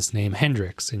mentions this name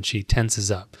Hendrix and she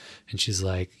tenses up and she's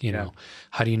like,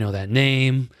 how do you know that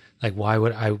name? Like, why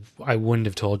would I wouldn't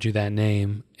have told you that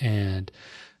name. And,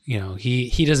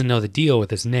 he doesn't know the deal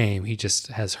with his name. He just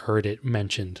has heard it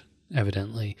mentioned,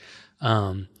 evidently.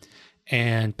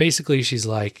 And basically she's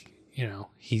like,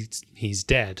 he's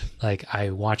dead. Like, I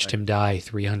watched him die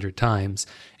 300 times.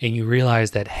 And you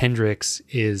realize that Hendrix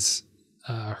is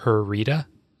her Rita.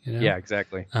 Yeah,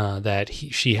 exactly. That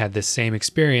she had this same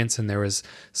experience, and there was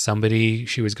somebody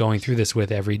she was going through this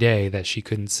with every day that she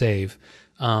couldn't save.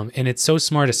 And it's so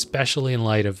smart, especially in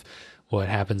light of what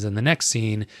happens in the next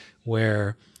scene,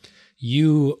 where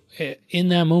in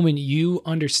that moment, you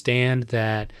understand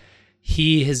that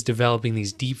he is developing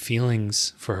these deep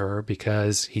feelings for her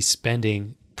because he's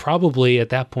spending probably at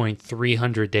that point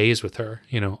 300 days with her,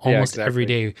 almost every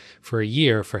day for a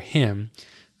year for him.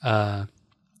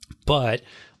 But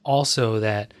also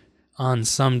that on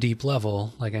some deep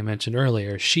level, like I mentioned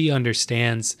earlier, she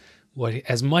understands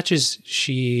as much as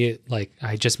she, like,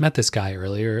 I just met this guy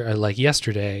earlier, or like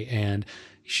yesterday, and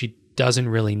she doesn't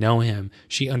really know him.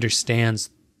 She understands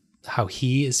how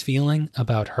he is feeling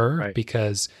about her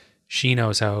because she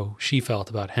knows how she felt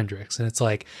about Hendrix. And it's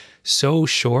like so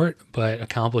short, but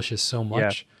accomplishes so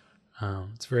much. Yeah.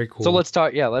 It's very cool. So let's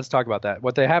talk about that.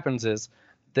 What happens is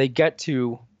they get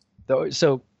to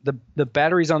the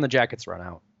batteries on the jackets run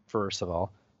out, first of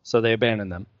all. So they abandon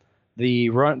them. They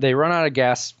run out of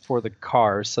gas for the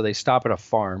cars, so they stop at a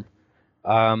farm,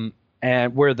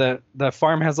 and where the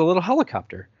farm has a little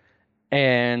helicopter,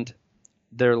 and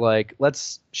they're like,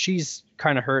 she's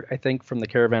kind of hurt, I think, from the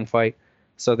caravan fight,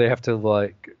 so they have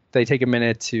to they take a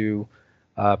minute to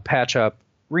patch up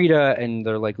Rita, and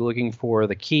they're like looking for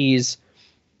the keys,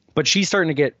 but she's starting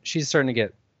to get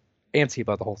antsy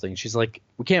about the whole thing. She's like,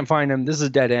 we can't find him. This is a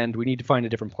dead end. We need to find a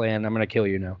different plan. I'm gonna kill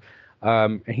you now.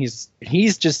 And he's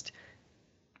just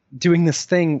doing this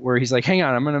thing where he's like, hang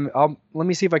on, let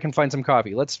me see if I can find some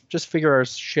coffee. Let's just figure our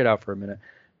shit out for a minute.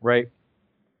 Right.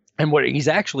 And what he's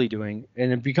actually doing,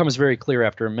 and it becomes very clear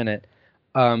after a minute,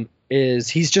 is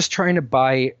he's just trying to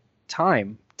buy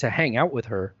time to hang out with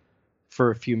her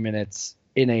for a few minutes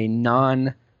in a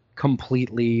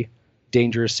non-completely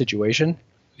dangerous situation.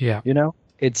 Yeah.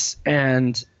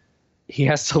 And he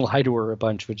has to lie to her a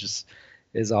bunch, which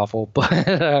is awful.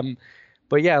 But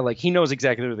But yeah, like he knows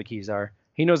exactly where the keys are.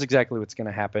 He knows exactly what's going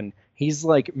to happen. He's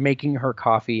like making her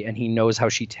coffee and he knows how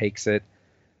she takes it,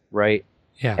 right?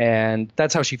 Yeah. And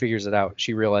that's how she figures it out.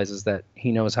 She realizes that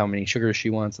he knows how many sugars she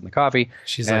wants in the coffee.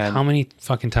 She's like, how many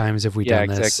fucking times have we done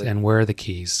this? And where are the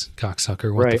keys,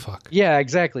 cocksucker? What the fuck? Yeah,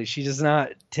 exactly. She does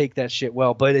not take that shit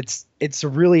well. But it's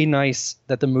really nice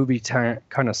that the movie kind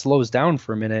of slows down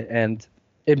for a minute and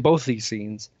in both these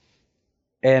scenes.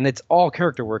 And it's all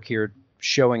character work here,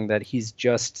 showing that he's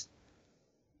just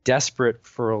desperate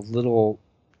for a little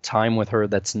time with her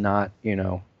that's not,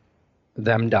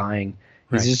 them dying.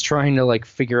 He's just trying to like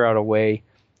figure out a way,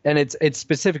 and it's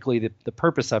specifically the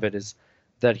purpose of it is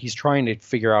that he's trying to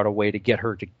figure out a way to get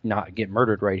her to not get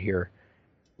murdered right here,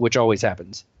 which always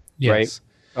happens, right?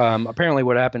 Apparently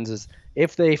what happens is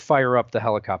if they fire up the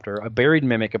helicopter, a buried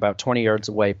mimic about 20 yards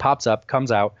away pops up, comes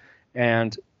out,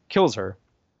 and kills her.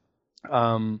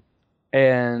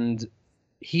 And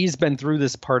he's been through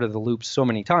this part of the loop so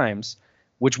many times,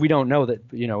 which we don't know that,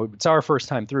 it's our first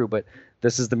time through, but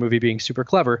this is the movie being super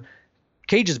clever.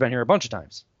 Cage has been here a bunch of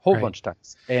times, bunch of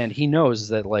times. And he knows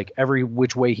that like every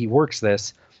which way he works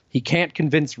this, he can't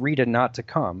convince Rita not to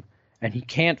come. And he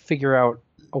can't figure out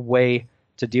a way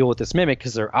to deal with this mimic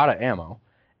because they're out of ammo.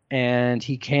 And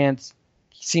he can't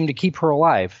seem to keep her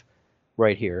alive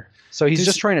right here. So he's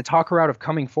just trying to talk her out of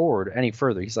coming forward any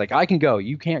further. He's like, I can go.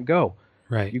 You can't go.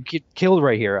 Right. You get killed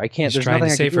right here. I can't. He's There's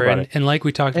nothing I can do about it. And like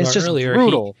we talked about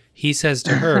earlier, he says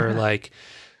to her, like,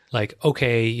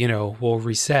 okay, we'll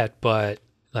reset, but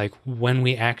like when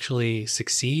we actually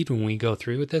succeed, when we go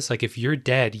through with this, like if you're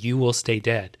dead, you will stay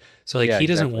dead. So like he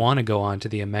doesn't want to go on to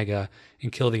the Omega and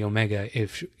kill the Omega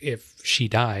if she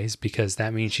dies, because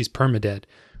that means she's permadead,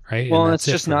 right? Well, and it's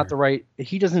just not the right.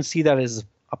 He doesn't see that as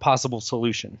a possible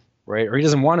solution, right? Or he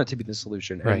doesn't want it to be the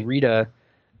solution. And Rita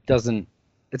doesn't.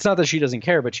 It's not that she doesn't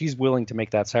care, but she's willing to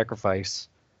make that sacrifice.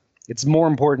 It's more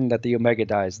important that the Omega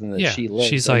dies than that she lives.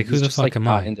 She's like, who the fuck am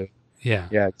I? Yeah.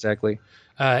 Yeah, exactly.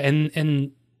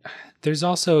 And there's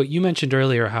also, you mentioned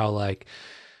earlier how like,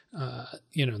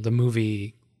 the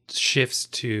movie shifts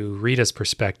to Rita's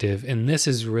perspective. And this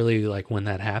is really like when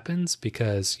that happens,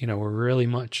 because, we're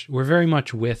very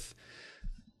much with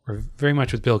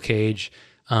Bill Cage.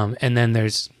 And then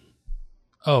there's,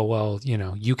 oh, well,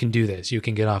 you can do this. You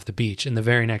can get off the beach. And the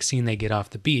very next scene, they get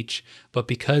off the beach. But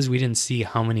because we didn't see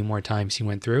how many more times he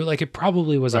went through, like it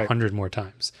probably was 100 more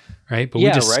times, right? But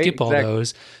we just skip all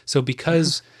those. So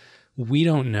because we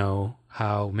don't know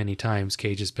how many times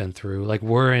Cage has been through, like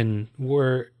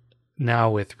we're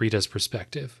now with Rita's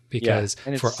perspective, because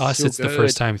for us, it's the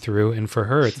first time through. And for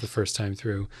her, it's the first time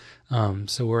through.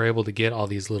 So we're able to get all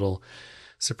these little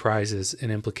surprises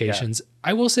and implications.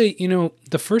 I will say,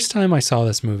 the first time I saw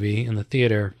this movie in the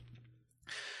theater,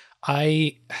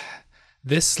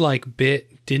 this like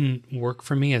bit didn't work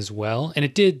for me as well. And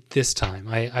it did this time.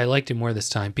 I liked it more this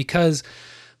time because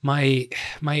my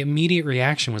immediate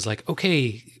reaction was like,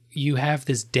 okay, you have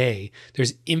this day.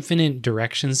 There's infinite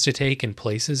directions to take and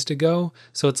places to go.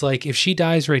 So it's like, if she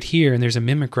dies right here and there's a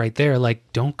mimic right there, like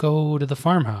don't go to the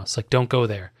farmhouse. Like don't go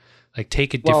there. Like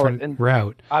take a different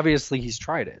route. Obviously he's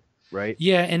tried it, right?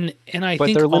 Yeah, and I but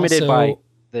think they're limited also, by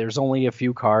there's only a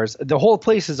few cars. The whole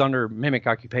place is under mimic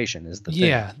occupation is the thing.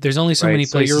 Yeah, there's only so many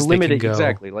places you're limited, they can go.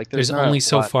 Exactly. Like there's only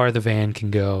so far the van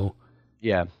can go.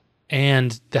 Yeah.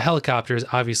 And the helicopter is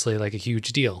obviously like a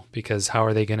huge deal, because how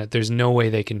are they going to, there's no way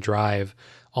they can drive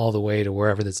all the way to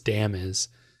wherever this dam is,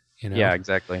 Yeah,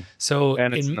 exactly. So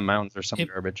and it's in the mountains or some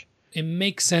garbage. It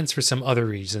makes sense for some other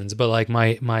reasons, but like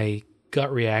my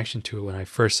gut reaction to it when I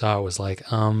first saw it was like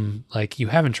you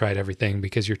haven't tried everything,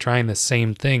 because you're trying the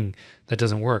same thing that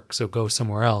doesn't work. So go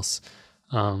somewhere else.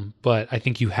 But I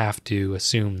think you have to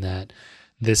assume that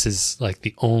this is like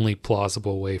the only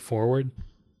plausible way forward.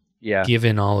 Yeah.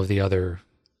 Given all of the other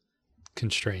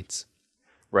constraints.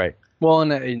 Right. Well,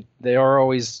 and they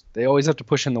always have to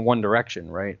push in the one direction,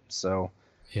 right? So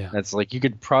yeah, that's like you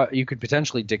could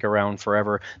potentially dick around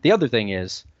forever. The other thing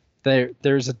is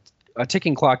there's a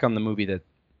ticking clock on the movie that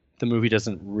the movie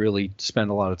doesn't really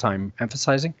spend a lot of time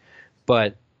emphasizing,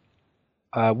 but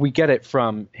we get it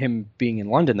from him being in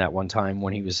London that one time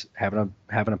when he was having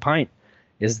a pint,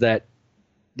 is that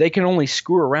they can only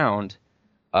screw around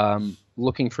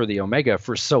looking for the Omega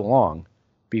for so long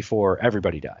before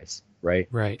everybody dies, right?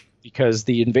 Right. Because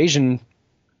the invasion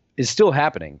is still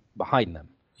happening behind them.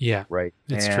 Yeah. Right.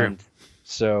 It's true.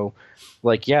 So,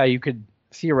 like, yeah, you could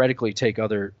theoretically take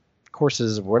other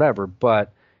courses or whatever,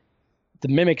 but the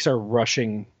mimics are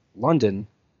rushing London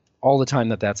all the time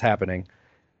that's happening,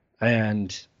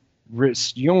 and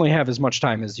you only have as much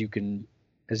time as you can,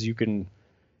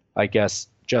 I guess,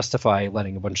 justify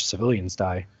letting a bunch of civilians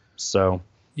die. So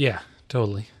yeah,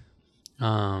 totally.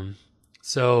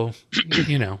 So,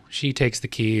 she takes the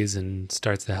keys and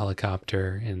starts the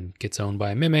helicopter and gets owned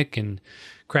by a mimic and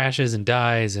crashes and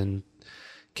dies, and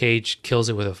Cage kills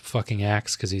it with a fucking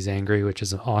axe because he's angry, which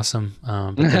is awesome.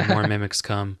 But then more mimics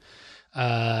come.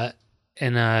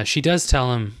 And she does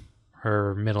tell him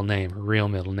her real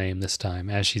middle name this time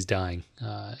as she's dying.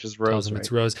 Which is Rose, tells him right?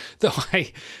 It's Rose. Though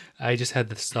I just had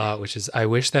this thought, which is I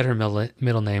wish that her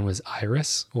middle name was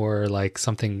Iris or like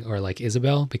something, or like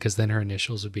Isabel, because then her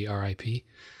initials would be R.I.P.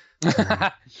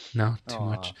 No, too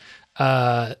much.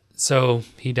 So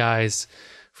he dies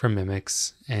from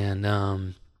mimics,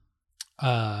 and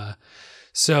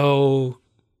so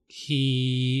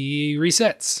he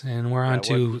resets, and we're on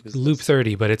to loop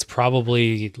 30, but it's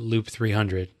probably loop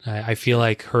 300. I feel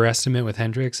like her estimate with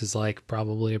Hendrix is like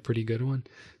probably a pretty good one.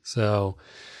 So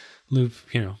loop,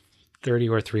 30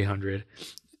 or 300.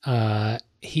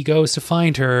 He goes to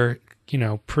find her,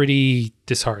 pretty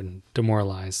disheartened,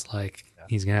 demoralized, like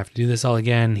he's going to have to do this all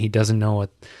again. He doesn't know what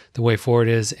the way forward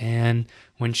is. And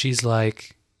when she's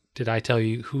like, did I tell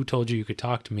you, who told you could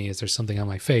talk to me? Is there something on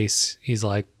my face? He's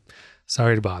like,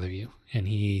 sorry to bother you. And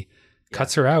he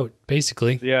cuts her out,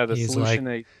 basically. Yeah,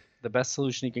 the best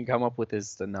solution he can come up with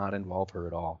is to not involve her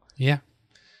at all. Yeah.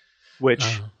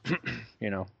 Which,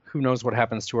 who knows what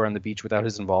happens to her on the beach without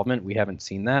his involvement? We haven't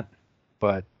seen that,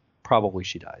 but probably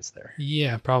she dies there.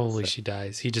 Yeah, probably she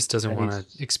dies. He just doesn't want to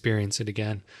experience it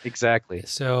again. Exactly.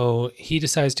 So he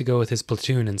decides to go with his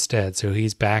platoon instead. So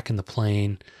he's back in the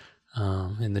plane,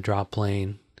 in the drop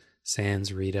plane,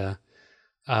 sans Rita.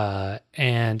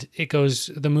 And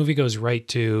the movie goes right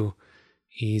to,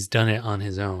 he's done it on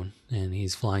his own and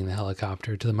he's flying the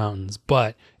helicopter to the mountains,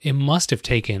 but it must have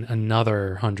taken another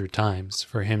 100 times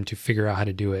for him to figure out how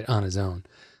to do it on his own.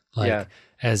 Like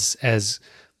as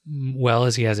well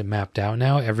as he has it mapped out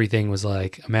now, everything was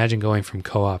like, imagine going from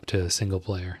co-op to single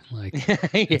player. Like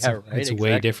it's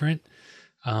way different.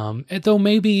 Though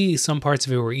maybe some parts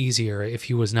of it were easier if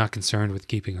he was not concerned with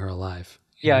keeping her alive.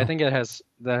 Yeah, I think that has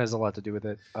a lot to do with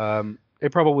it.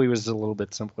 It probably was a little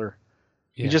bit simpler.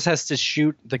 Yeah. He just has to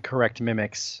shoot the correct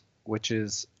mimics, which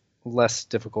is less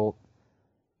difficult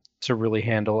to really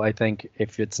handle, I think,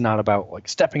 if it's not about like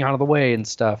stepping out of the way and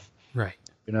stuff. Right.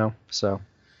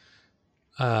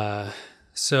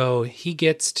 So he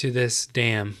gets to this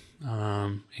dam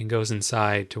and goes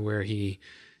inside to where he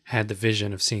had the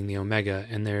vision of seeing the Omega,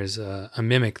 and there's a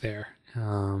mimic there.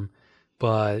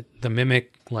 But the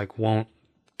mimic like won't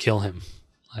kill him.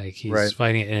 Like he's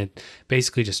fighting it, and it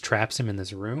basically just traps him in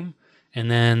this room. And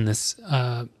then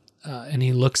and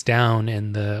he looks down,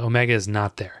 and the Omega is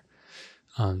not there.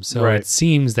 So it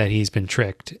seems that he's been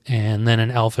tricked. And then an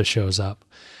alpha shows up,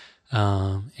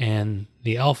 and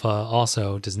the alpha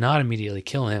also does not immediately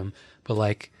kill him, but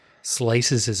like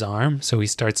slices his arm, so he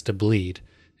starts to bleed.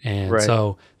 And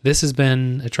so this has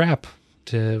been a trap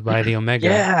by the Omega.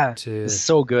 Yeah, it's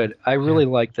so good. I really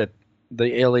like that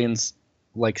the aliens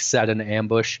like set an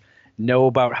ambush, know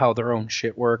about how their own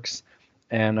shit works,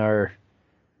 and are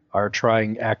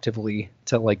trying actively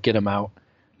to like get him out.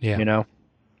 Yeah,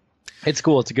 it's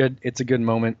cool. It's a good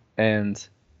moment, and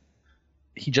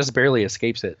he just barely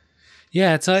escapes it.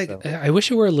 Yeah, it's like I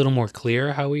wish it were a little more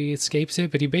clear how he escapes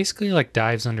it, but he basically like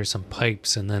dives under some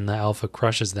pipes, and then the alpha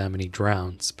crushes them, and he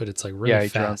drowns. But it's like really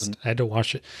fast. I had to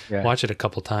watch it a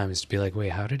couple times to be like,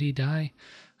 wait, how did he die?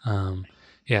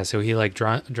 So he like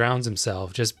drowns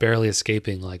himself, just barely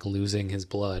escaping, like losing his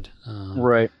blood.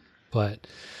 But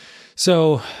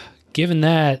so given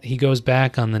that, he goes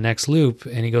back on the next loop,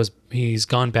 and he's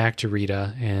gone back to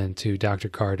Rita and to Dr.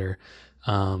 Carter.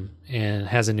 And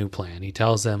has a new plan. He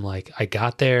tells them like, I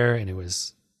got there and it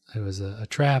was a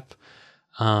trap.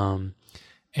 They're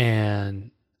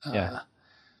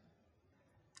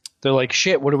like,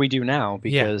 shit, what do we do now?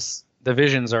 Because the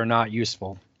visions are not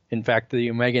useful. In fact,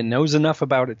 the Omega knows enough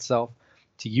about itself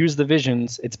to use the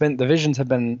visions. The visions have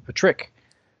been a trick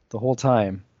the whole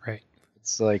time. Right.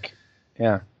 It's like,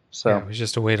 so it was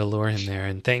just a way to lure him there.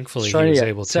 And thankfully he was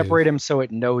able to separate him so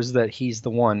it knows that he's the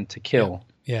one to kill.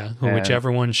 Yeah,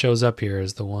 whichever one shows up here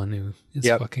is the one who is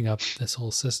fucking up this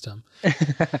whole system.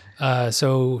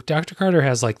 So Dr. Carter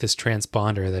has like this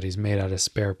transponder that he's made out of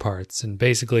spare parts. And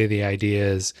basically the idea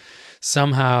is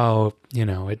somehow,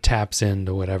 it taps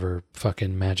into whatever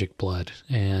fucking magic blood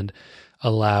and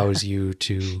allows you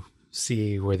to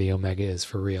see where the Omega is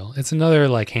for real. It's another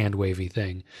like hand wavy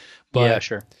thing. But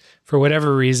for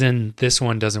whatever reason, this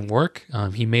one doesn't work.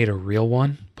 He made a real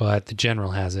one, but the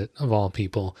general has it, of all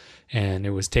people, and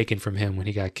it was taken from him when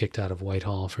he got kicked out of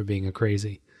Whitehall for being a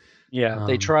crazy. Yeah,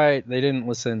 they didn't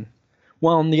listen.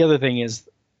 Well, and the other thing is,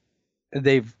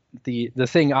 they've the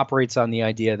thing operates on the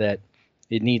idea that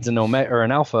it needs an omega or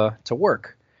an alpha to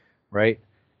work, right?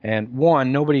 And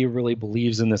one, nobody really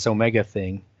believes in this omega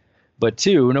thing, but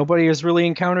two, nobody has really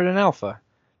encountered an alpha,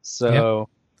 so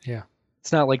yeah,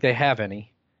 it's not like they have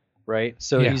any, right?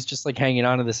 So he's just like hanging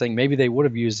on to this thing. Maybe they would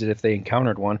have used it if they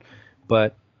encountered one,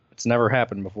 but it's never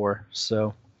happened before.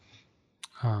 So,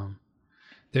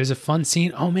 there's a fun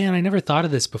scene. Oh man, I never thought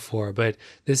of this before, but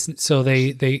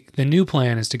the new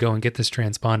plan is to go and get this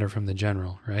transponder from the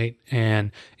general, right?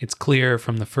 And it's clear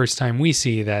from the first time we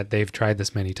see that they've tried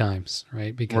this many times,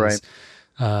 right? Because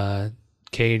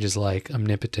Cage is like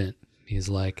omnipotent. He's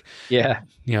like,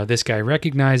 this guy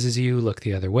recognizes you, look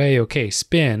the other way. Okay,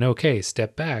 spin. Okay,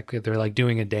 step back. They're like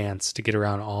doing a dance to get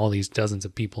around all these dozens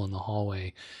of people in the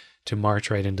hallway to march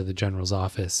right into the general's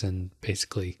office and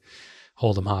basically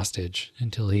hold him hostage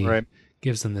until he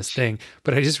gives them this thing.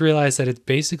 But I just realized that it's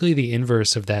basically the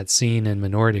inverse of that scene in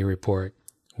Minority Report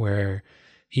where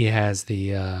he has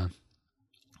the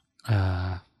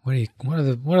what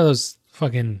are those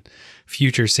fucking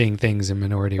future seeing things in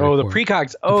Minority Report? Oh, the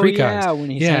precogs. Oh, yeah, when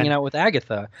he's hanging out with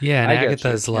Agatha. Yeah, and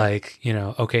Agatha's like,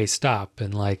 okay, stop,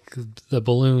 and like the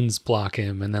balloons block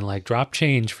him, and then like drop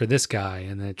change for this guy,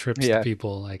 and then it trips the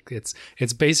people. Like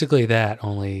it's basically that,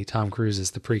 only Tom Cruise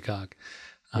is the precog.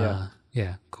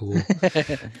 Cool. That's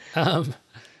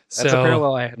a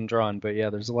parallel I hadn't drawn, but yeah,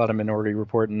 there's a lot of Minority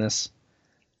Report in this.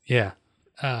 Yeah.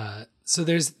 So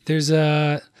there's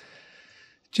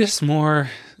just more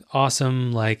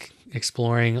awesome, like,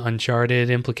 exploring uncharted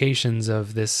implications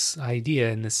of this idea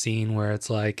in this scene where it's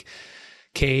like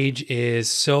Cage is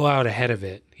so out ahead of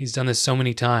it. He's done this so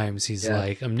many times. He's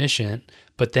like omniscient.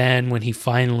 But then when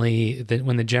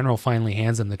when the general finally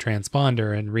hands him the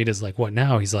transponder and Rita's like, what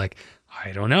now? He's like,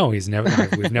 I don't know. We've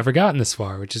never gotten this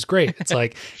far, which is great. It's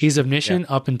like he's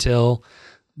omniscient up until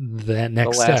that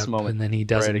next step moment. And then he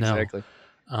doesn't know. Exactly.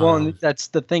 Well, and that's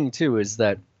the thing too, is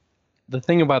that the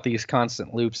thing about these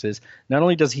constant loops is not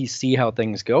only does he see how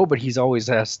things go, but he's always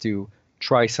has to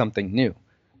try something new,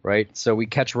 right? So we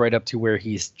catch right up to where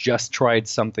he's just tried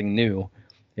something new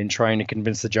in trying to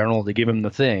convince the general to give him the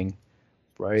thing,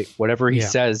 right? Whatever he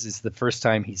says is the first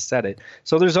time he said it.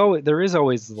 So there is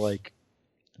always like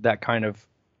that kind of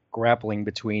grappling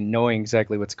between knowing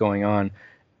exactly what's going on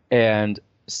and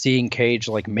seeing Cage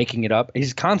like making it up.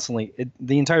 He's constantly,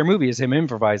 the entire movie is him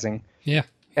improvising. Yeah.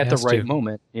 At the right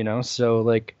moment, so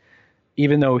like,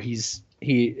 even though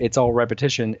it's all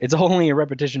repetition, it's only a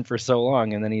repetition for so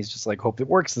long, and then he's just like, hope it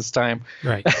works this time,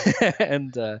 right?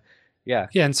 And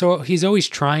and so he's always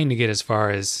trying to get as far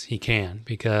as he can,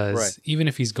 because even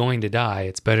if he's going to die,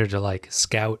 it's better to like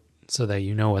scout so that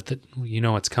you know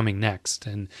what's coming next.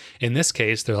 And in this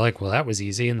case, they're like, well, that was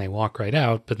easy, and they walk right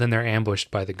out, but then they're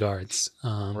ambushed by the guards.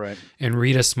 And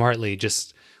Rita smartly,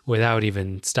 just without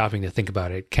even stopping to think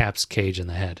about it, caps Cage in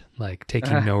the head, like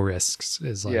taking no risks,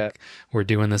 is like, we're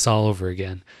doing this all over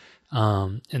again.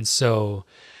 And so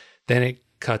then it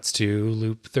cuts to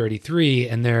loop 33,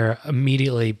 and they're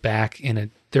immediately back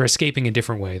they're escaping a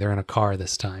different way. They're in a car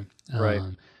this time.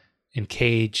 And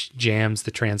Cage jams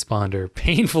the transponder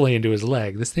painfully into his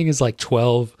leg. This thing is like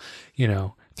 12,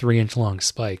 3-inch long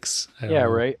spikes.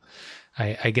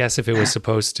 I guess if it was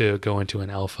supposed to go into an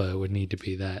alpha, it would need to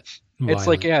be that violent. It's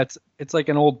like, it's like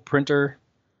an old printer.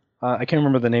 I can't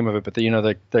remember the name of it, but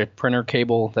the printer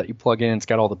cable that you plug in, it's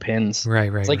got all the pins.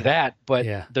 Right. It's like that, but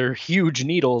they're huge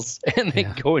needles and they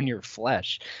go in your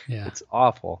flesh. Yeah. It's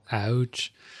awful.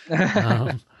 Ouch.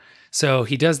 So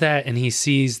he does that, and he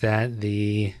sees that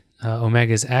the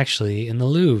Omega is actually in the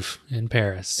Louvre in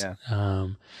Paris.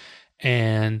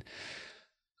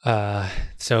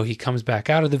 So he comes back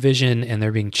out of the vision, and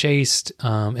they're being chased.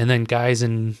 And then guys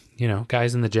in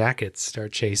the jackets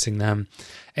start chasing them.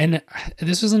 And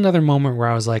this was another moment where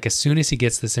I was like, as soon as he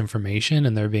gets this information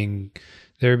and they're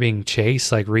being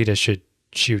chased, like, Rita should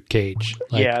shoot Cage.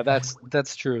 Like,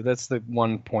 that's true. That's the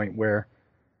one point where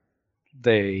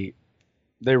they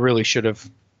really should have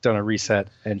done a reset,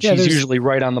 and she's usually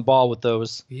right on the ball with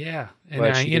those. Yeah.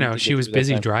 And she was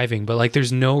busy driving, but like,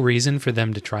 there's no reason for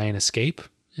them to try and escape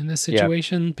in this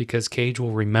situation because Cage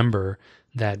will remember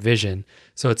that vision.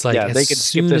 So it's like, they could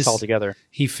skip this altogether.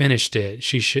 He finished it.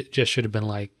 She should have been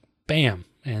like, bam,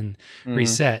 and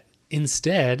reset.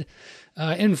 Instead,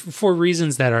 and for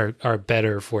reasons that are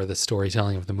better for the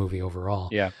storytelling of the movie overall.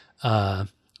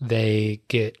 They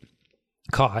get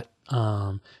caught.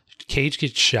 Cage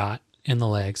gets shot in the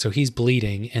leg, so he's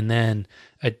bleeding, and then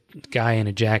a guy in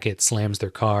a jacket slams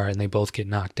their car, and they both get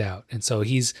knocked out. And so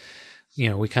he's,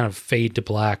 we kind of fade to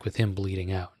black with him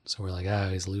bleeding out. So we're like,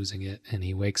 he's losing it. And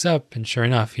he wakes up, and sure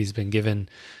enough, he's been given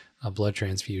a blood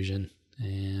transfusion.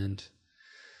 And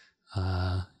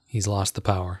he's lost the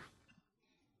power.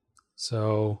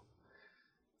 So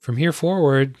from here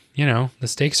forward, the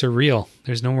stakes are real.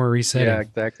 There's no more resetting. Yeah,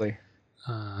 exactly.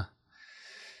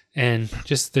 And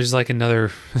just there's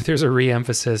there's a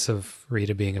re-emphasis of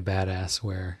Rita being a badass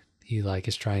where he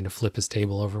is trying to flip his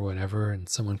table over whatever, and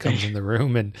someone comes in the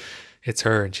room and it's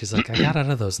her, and she's like, I got out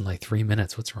of those in 3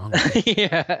 minutes. What's wrong with you?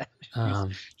 Yeah.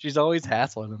 She's always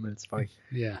hassling him, and it's funny.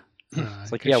 Yeah.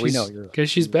 It's like, yeah, we know.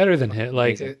 Because she's better than him.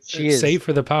 She is. Save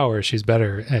for the power, she's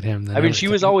better at him than everything. She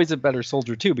was always a better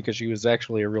soldier, too, because she was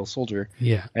actually a real soldier.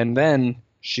 Yeah. And then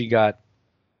she got,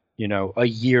 a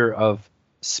year of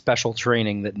special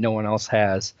training that no one else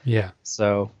has. Yeah.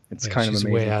 So it's kind of amazing.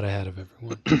 She's way out ahead of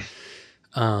everyone.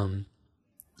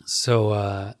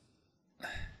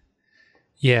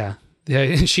 Yeah.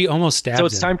 She almost stabs him. So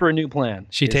it's time for a new plan.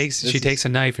 She takes a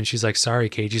knife and she's like, sorry,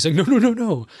 Cage. He's like,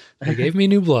 no. They gave me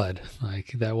new blood.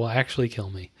 That will actually kill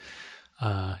me.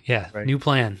 Right. New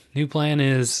plan. New plan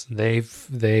is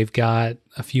they've got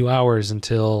a few hours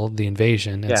until the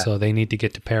invasion. And so they need to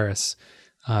get to Paris.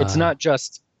 It's not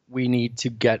just we need to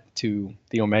get to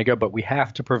the Omega, but we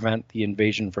have to prevent the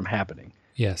invasion from happening.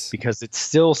 Yes. Because it's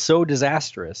still so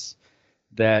disastrous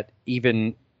that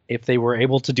even if they were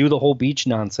able to do the whole beach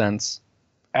nonsense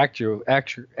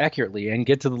accurately and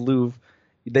get to the Louvre,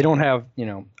 they don't have,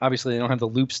 obviously they don't have the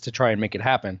loops to try and make it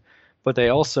happen, but they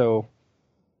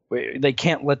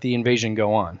can't let the invasion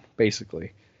go on,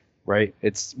 basically, right?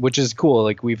 Which is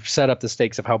cool. We've set up the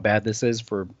stakes of how bad this is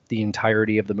for the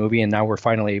entirety of the movie, and now we're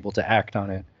finally able to act on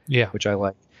it. Yeah. Which I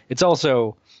like. It's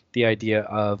also the idea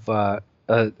of a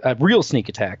real sneak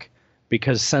attack,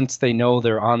 because since they know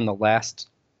they're on the last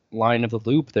line of the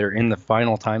loop, they're in the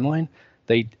final timeline,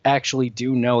 they actually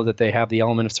do know that they have the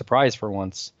element of surprise for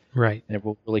once. Right. And it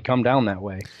will really come down that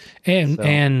way.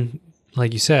 And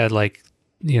like you said,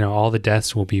 all the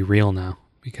deaths will be real now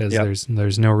because there's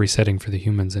no resetting for the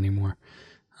humans anymore.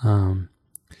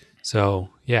 So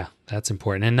yeah, that's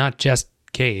important. And not just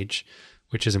Cage,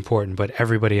 which is important, but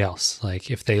everybody else.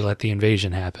 If they let the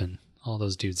invasion happen, all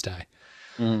those dudes die.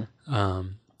 Mm.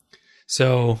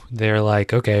 So they're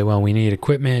like, okay, well, we need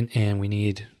equipment and we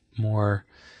need more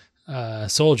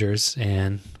soldiers.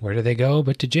 And where do they go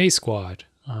but to J Squad?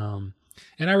 And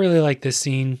I really like this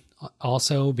scene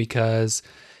also because,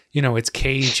 it's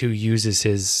Cage who uses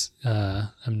his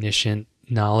omniscient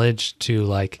knowledge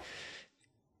to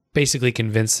basically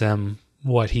convince them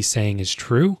what he's saying is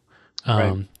true.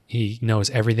 Right. He knows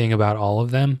everything about all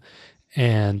of them,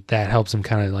 and that helps him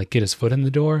kind of get his foot in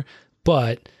the door.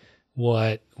 But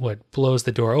what blows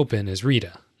the door open is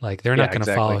Rita. They're not going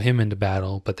to follow him into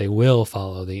battle, but they will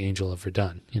follow the Angel of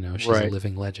Verdun. She's a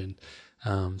living legend.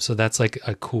 So that's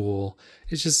a cool.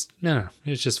 It's just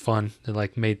it's just fun.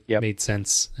 It made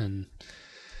sense and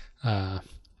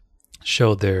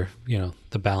showed their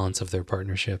the balance of their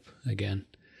partnership again.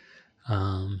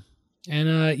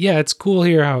 It's cool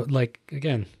here how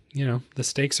again. The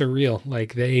stakes are real.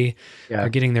 They are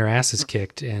getting their asses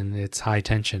kicked, and it's high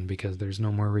tension because there's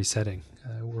no more resetting.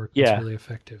 It's really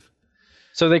effective.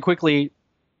 So they quickly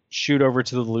shoot over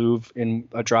to the Louvre in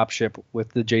a dropship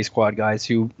with the J Squad guys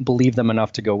who believe them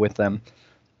enough to go with them.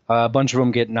 A bunch of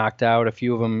them get knocked out. A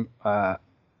few of them,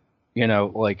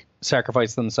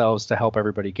 sacrifice themselves to help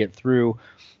everybody get through.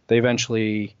 They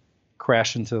eventually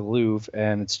crash into the Louvre,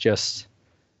 and it's just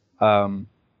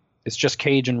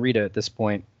Cage and Rita at this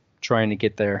point, trying to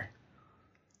get there.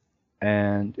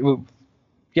 And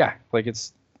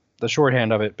it's the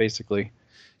shorthand of it basically.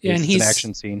 Yeah, and he's an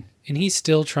action scene. And he's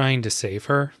still trying to save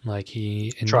her.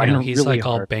 He's really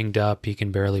all hard. banged up, he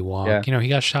can barely walk. Yeah. He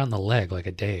got shot in the leg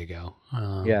a day ago.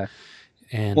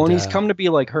 And he's come to be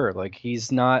like her.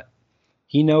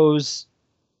 He knows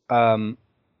that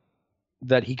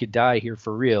he could die here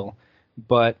for real,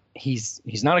 but he's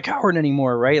not a coward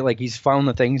anymore, right? He's found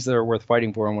the things that are worth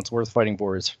fighting for, and what's worth fighting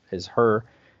for is her.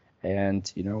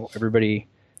 And everybody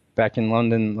back in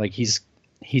London, he's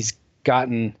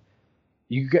gotten.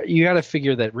 You got to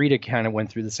figure that Rita kind of went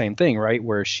through the same thing, right?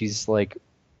 Where she's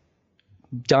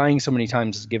dying so many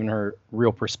times has given her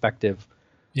real perspective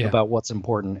about what's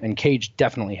important, and Cage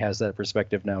definitely has that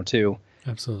perspective now too.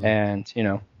 Absolutely. And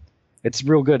it's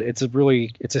real good.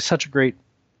 It's such a great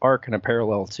arc and a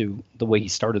parallel to the way he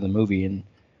started the movie and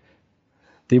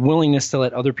the willingness to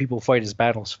let other people fight his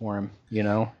battles for him.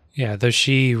 Yeah, though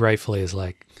she rightfully is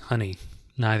honey,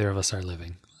 neither of us are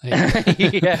living.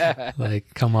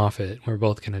 Come off it. We're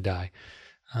both gonna die.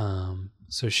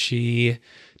 So she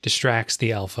distracts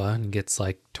the Alpha and gets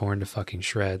torn to fucking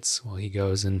shreds while he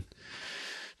goes and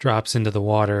drops into the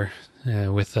water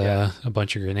with a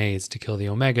bunch of grenades to kill the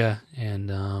Omega. And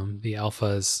the Alpha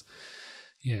is,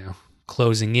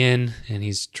 closing in, and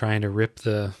he's trying to rip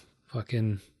the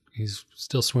fucking. He's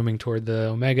still swimming toward the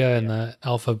Omega, and the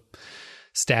Alpha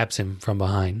stabs him from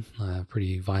behind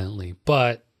pretty violently.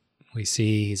 But we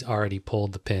see he's already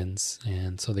pulled the pins,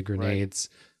 and so the grenades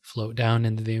float down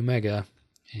into the Omega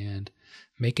and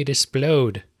make it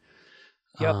explode.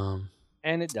 Yep.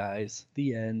 And it dies.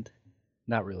 The end.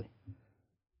 Not really.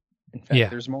 In fact,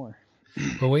 there's more.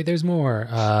 But wait, there's more.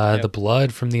 The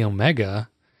blood from the Omega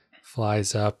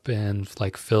flies up and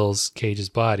like fills Cage's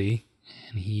body,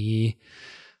 and he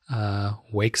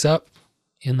wakes up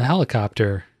in the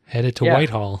helicopter headed to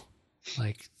Whitehall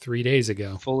like 3 days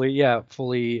ago.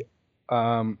 Fully.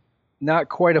 Not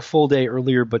quite a full day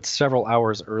earlier, but several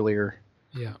hours earlier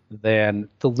than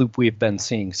the loop we've been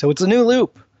seeing. So it's a new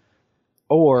loop.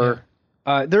 Or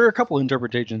there are a couple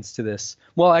interpretations to this.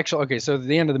 Well, actually, okay, so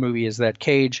the end of the movie is that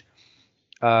Cage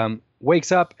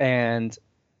wakes up and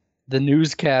the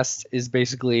newscast is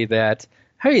basically that,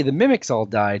 hey, the mimics all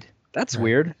died. That's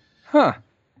weird. Huh.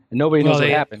 And nobody knows what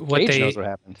happened. Cage knows what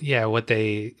happened. Yeah, what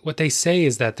they say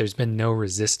is that there's been no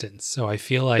resistance. So I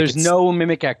feel like there's no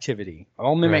mimic activity.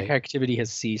 All mimic activity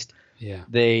has ceased. Yeah.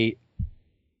 They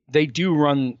do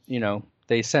run,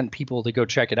 they sent people to go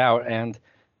check it out, and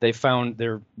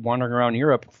they're wandering around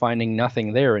Europe finding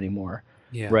nothing there anymore.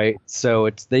 Yeah. Right? So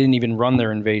they didn't even run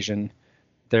their invasion.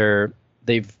 The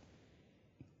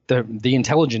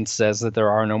intelligence says that there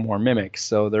are no more mimics,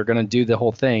 so they're going to do the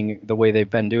whole thing the way they've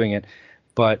been doing it.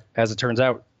 But as it turns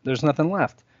out, there's nothing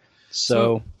left.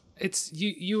 So it's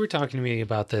you were talking to me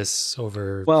about this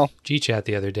over G-Chat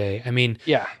the other day. I mean,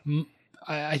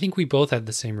 I think we both had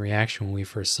the same reaction when we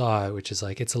first saw it, which is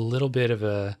like it's a little bit of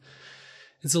a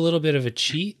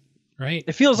cheat, right?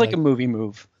 It feels like a movie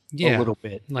move. A little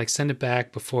bit. Like send it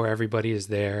back before everybody is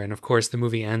there. And of course the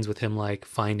movie ends with him like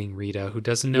finding Rita, who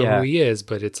doesn't know who he is,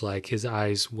 but it's like his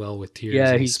eyes well with tears.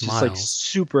 Yeah, and he's smiles. just like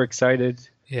super excited.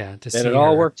 Yeah, to that see it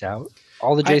all worked out.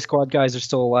 All the J Squad guys are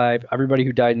still alive. Everybody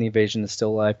who died in the invasion is still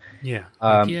alive. Yeah.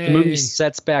 The movie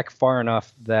sets back far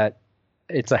enough that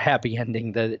it's a happy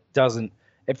ending that it doesn't.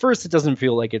 At first, it doesn't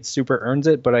feel like it super earns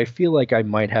it, but I feel like I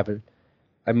might have it.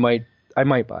 I might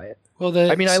buy it. Well,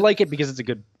 I like it because it's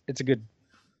a good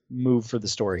move for the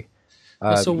story.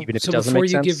 Even if it doesn't make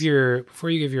sense. Before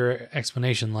you give your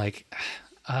explanation, like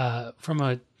from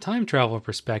a time travel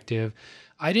perspective,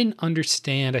 I didn't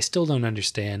understand. I still don't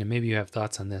understand, and maybe you have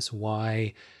thoughts on this.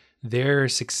 Why their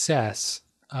success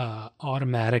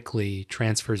automatically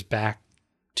transfers back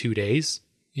 2 days?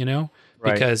 Right.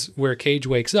 Because where Cage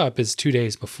wakes up is 2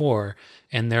 days before,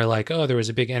 and they're like, "Oh, there was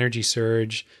a big energy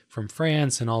surge from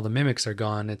France, and all the mimics are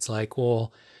gone." It's like,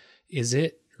 well, is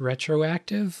it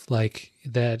retroactive? Like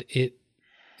that it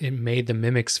made the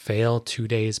mimics fail 2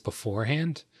 days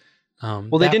beforehand?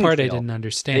 Well, that part I didn't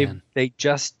understand. They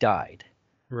just died.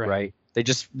 Right. They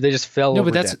just fell. No,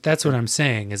 but that's what I'm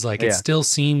saying is like it still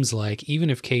seems like even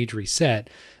if Cage reset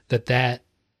that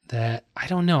I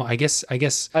don't know. I guess.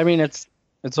 I mean, it's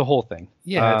a whole thing.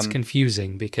 Yeah, it's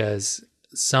confusing because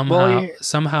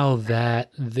somehow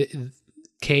that the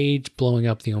Cage blowing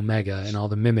up the Omega and all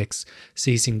the mimics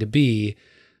ceasing to be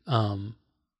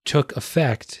took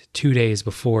effect 2 days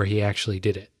before he actually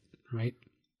did it. Right.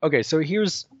 Okay, so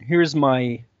here's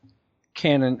my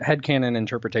headcanon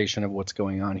interpretation of what's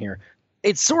going on here.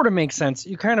 It sort of makes sense.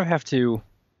 You kind of have to,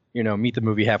 meet the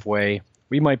movie halfway.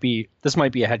 This might be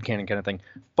a headcanon kind of thing,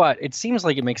 but it seems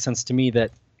like it makes sense to me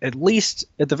that at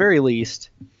the very least,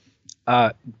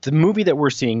 the movie that we're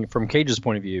seeing from Cage's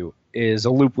point of view is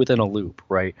a loop within a loop,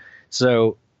 right?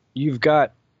 So you've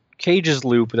got Cage's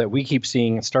loop that we keep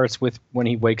seeing. It starts with when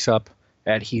he wakes up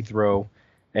at Heathrow,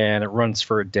 and it runs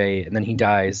for a day, and then he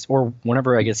dies, or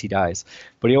whenever I guess he dies.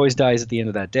 But he always dies at the end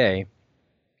of that day,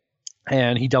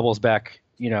 and he doubles back,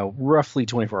 roughly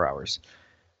 24 hours.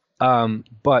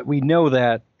 But we know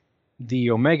that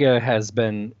the Omega has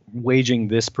been waging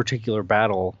this particular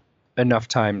battle enough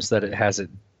times that it has it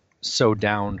so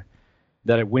down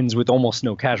that it wins with almost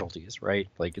no casualties, right?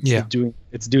 Like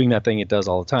it's doing that thing it does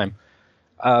all the time,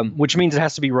 which means it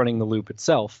has to be running the loop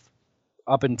itself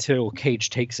up until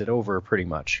Cage takes it over, pretty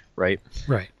much, right?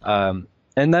 Right.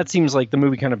 And that seems like the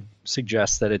movie kind of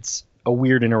suggests that it's a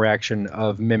weird interaction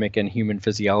of mimic and human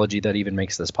physiology that even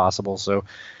makes this possible. So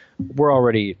we're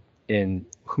already in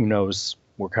who knows,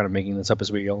 we're kind of making this up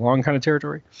as we go along kind of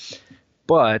territory.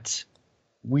 But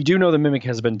we do know the mimic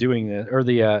has been doing this, or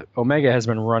the Omega has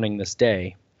been running this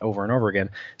day over and over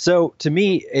again. So to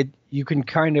me, you can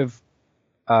kind of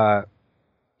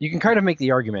make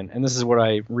the argument, and this is what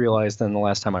I realized then the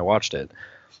last time I watched it,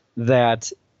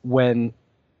 that when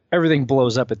everything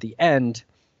blows up at the end,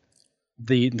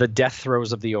 the death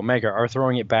throes of the Omega are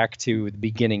throwing it back to the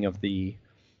beginning of the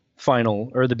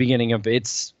final, or the beginning of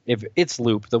its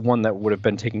loop, the one that would have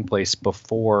been taking place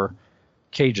before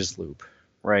Cage's loop,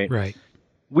 right? Right.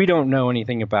 We don't know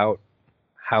anything about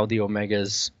how the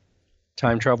Omega's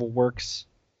time travel works,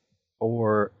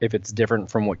 or if it's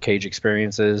different from what Cage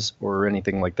experiences or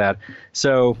anything like that.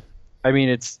 So, I mean,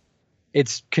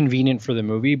 it's convenient for the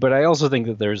movie, but I also think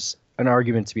that there's an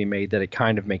argument to be made that it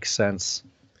kind of makes sense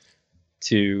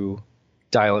to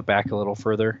dial it back a little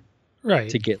further, right,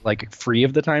 to get like free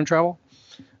of the time travel.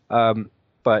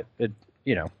 But it,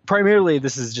 primarily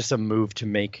this is just a move to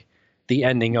make the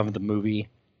ending of the movie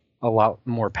a lot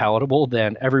more palatable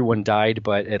than everyone died,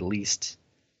 but at least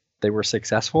they were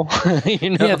successful.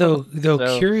 Yeah, though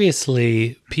so,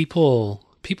 curiously, people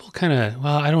kind of,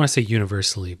 well, I don't want to say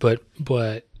universally, but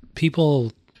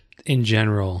people in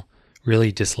general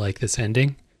really dislike this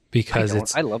ending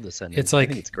because I love this ending. It's like,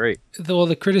 I think it's great.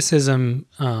 The criticism,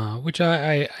 which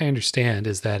I understand,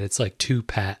 is that it's like too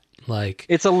pat. Like,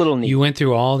 it's a little neat. You went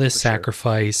through all this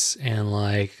sacrifice and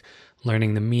like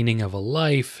learning the meaning of a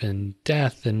life and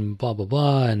death and blah blah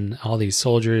blah, and all these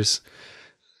soldiers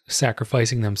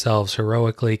sacrificing themselves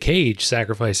heroically, Cage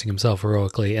sacrificing himself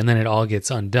heroically, and then it all gets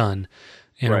undone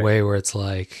in a way where it's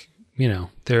like,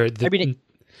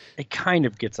 it kind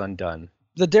of gets undone.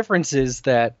 The difference is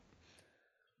that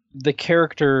the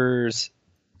characters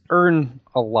earn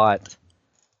a lot,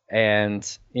 and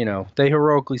they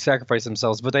heroically sacrifice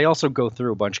themselves, but they also go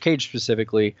through a bunch. Cage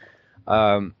specifically,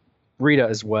 Rita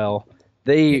as well.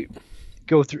 They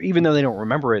go through, even though they don't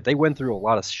remember it, they went through a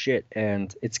lot of shit,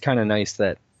 and it's kind of nice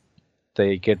that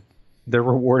they're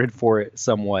rewarded for it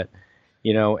somewhat,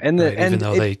 even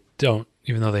though they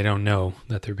don't know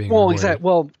that they're being rewarded. Exactly.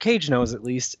 Well, Cage knows at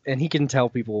least, and he can tell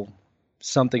people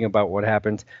something about what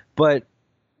happened. But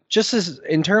just as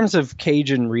in terms of Cage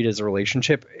and Rita's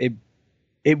relationship,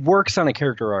 it works on a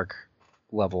character arc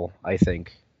level. I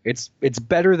think it's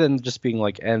better than just being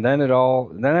like, and then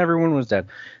everyone was dead.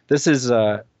 This is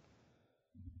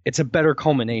it's a better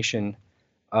culmination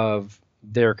of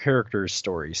their characters'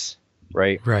 stories.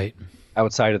 Right.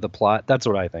 Outside of the plot. That's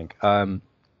what I think.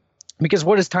 Because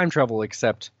what is time travel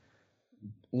except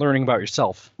learning about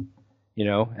yourself,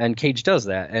 and Cage does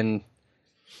that. And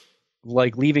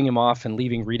like leaving him off and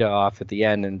leaving Rita off at the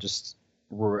end and just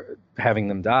having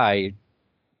them die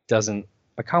doesn't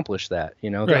accomplish that,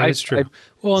 Right, it's true.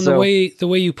 And the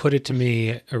way you put it to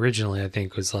me originally, I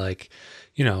think, was like,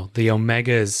 the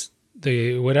Omega's,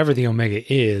 whatever the Omega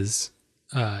is,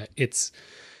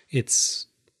 it's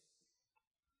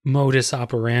modus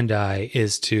operandi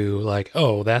is to like,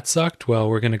 oh, that sucked. Well,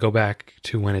 we're going to go back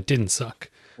to when it didn't suck.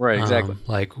 Right. Exactly.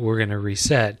 Like we're going to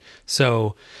reset.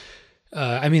 So,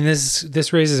 I mean,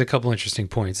 this raises a couple interesting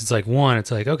points. It's like, one,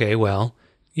 it's like, okay, well,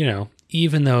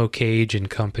 even though Cage and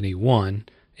company won,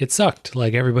 it sucked.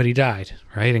 Like everybody died,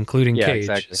 right? Including Cage.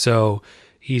 Exactly. So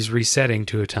he's resetting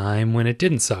to a time when it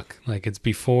didn't suck. Like it's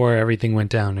before everything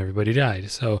went down, everybody died.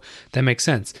 So that makes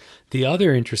sense. The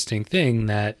other interesting thing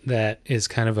that is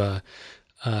kind of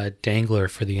a dangler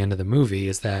for the end of the movie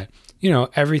is that,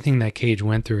 everything that Cage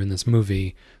went through in this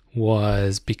movie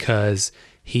was because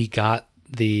he got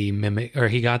the mimic, or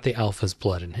he got the alpha's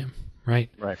blood in him, right?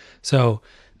 Right. So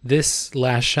this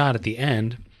last shot at the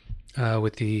end,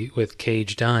 with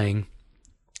Cage dying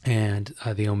and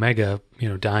the Omega,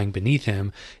 dying beneath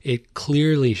him, it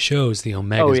clearly shows the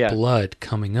Omega's blood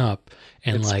coming up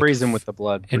and it sprays him with the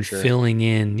blood and filling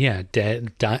in,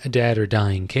 dead or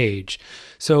dying Cage.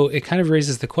 So it kind of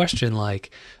raises the question,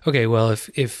 like, okay, well,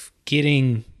 if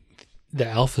getting the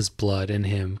Alpha's blood in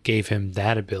him gave him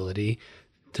that ability,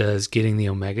 does getting the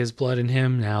Omega's blood in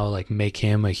him now like make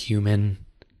him a human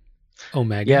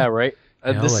Omega? Yeah, right.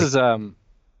 This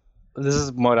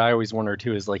is what I always wonder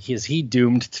too. Is like, is he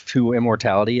doomed to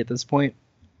immortality at this point?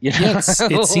 Yes,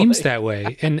 it seems that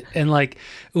way, and like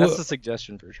that's a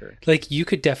suggestion for sure. Like you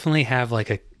could definitely have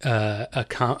like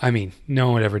I mean, no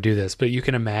one would ever do this, but you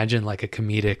can imagine like a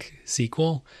comedic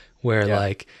sequel where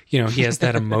like, he has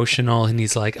that emotional and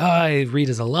he's like,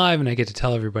 Rita's alive and I get to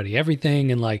tell everybody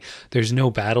everything, and like there's no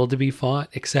battle to be fought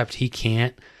except he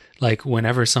can't, like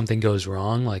whenever something goes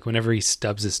wrong, like whenever he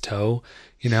stubs his toe,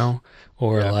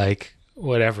 or like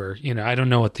whatever, I don't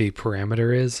know what the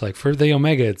parameter is. Like for the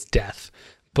Omega, it's death.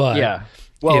 But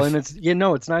and it's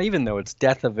it's not even though, it's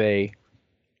death of a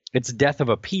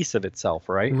piece of itself,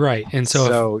 right? Right. And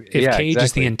so if Cage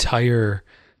is the entire,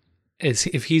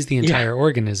 if he's the entire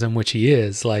organism, which he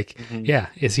is, like,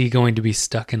 is he going to be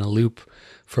stuck in a loop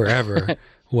forever?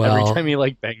 Well, every time he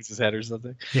like bangs his head or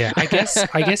something. Yeah, I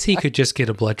guess he could just get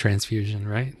a blood transfusion,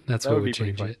 right? That would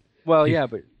change it. Well,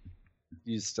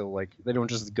 You still like they don't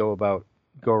just go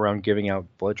around giving out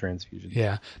blood transfusions.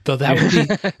 Yeah, though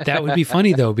that would be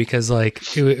funny though, because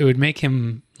like it would make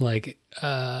him like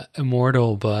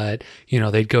immortal, but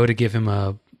they'd go to give him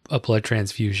a blood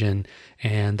transfusion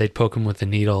and they'd poke him with the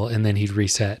needle and then he'd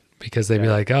reset because they'd be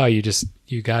like, oh, you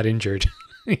got injured.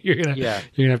 you're gonna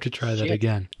have to try that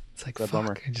again. It's like, fuck,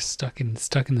 bummer. I just stuck in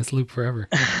this loop forever.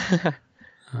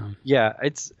 Yeah,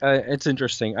 it's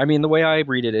interesting. I mean, the way I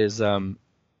read it is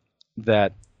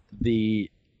that the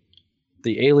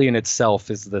alien itself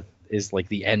is like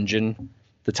the engine,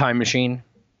 the time machine,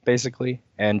 basically,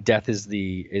 and death is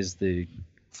the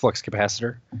flux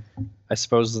capacitor, I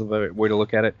suppose is the way to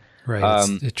look at it.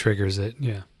 Right, it triggers it.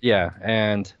 Yeah. Yeah,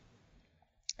 and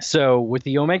so with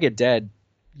the Omega dead,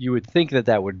 you would think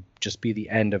that would just be the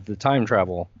end of the time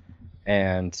travel,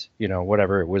 and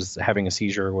whatever it was, having a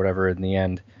seizure or whatever in the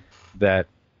end, that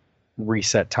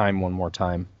reset time one more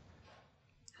time.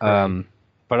 Right.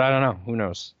 But I don't know. Who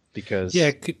knows? Because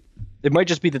it might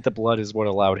just be that the blood is what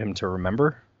allowed him to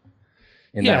remember.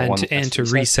 And to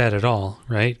reset it all,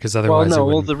 right? Because otherwise,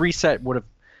 the reset would have.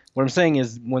 What I'm saying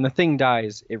is, when the thing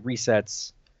dies, it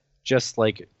resets, just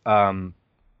like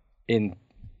in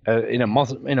a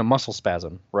muscle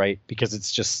spasm, right? Because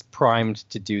it's just primed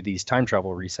to do these time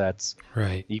travel resets,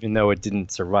 right? Even though it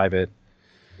didn't survive it,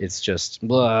 it's just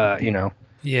blah,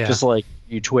 yeah, just like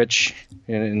you twitch,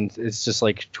 and it's just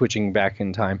like twitching back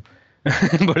in time,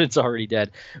 but it's already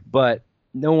dead. But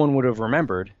no one would have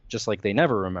remembered, just like they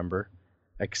never remember,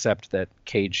 except that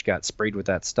Cage got sprayed with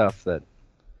that stuff that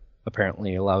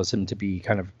apparently allows him to be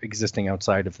kind of existing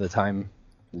outside of the time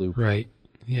loop, right?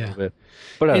 Yeah, but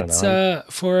I don't know.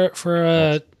 For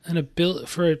an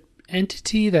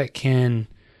entity that can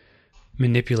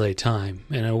manipulate time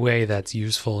in a way that's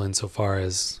useful insofar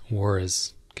as war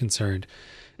is concerned.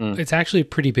 It's actually a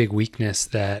pretty big weakness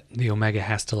that the Omega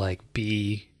has to like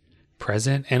be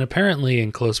present and apparently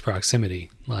in close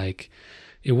proximity. Like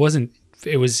it was in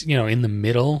the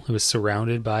middle. It was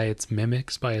surrounded by its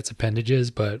mimics, by its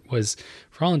appendages, but was,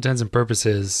 for all intents and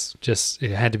purposes, it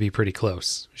had to be pretty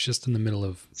close. It was just in the middle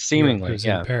of seemingly,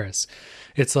 in Paris.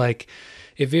 It's like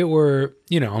if it were,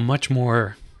 a much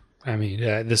more. I mean,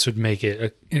 this would make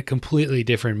it a completely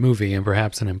different movie and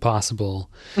perhaps an impossible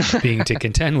being to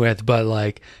contend with, but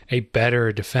like a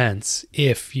better defense,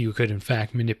 if you could in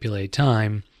fact manipulate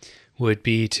time, would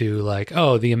be to like,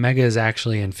 oh, the Omega is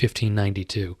actually in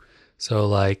 1592. So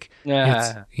like,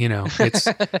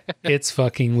 it's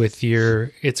fucking with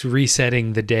it's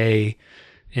resetting the day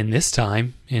in this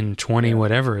time in 20,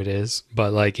 whatever it is,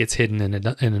 but like it's hidden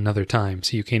in another time.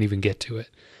 So you can't even get to it.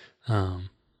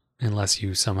 Unless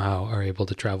you somehow are able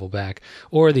to travel back,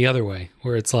 or the other way,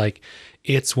 where it's like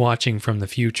it's watching from the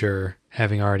future,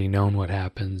 having already known what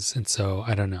happens, and so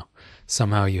I don't know.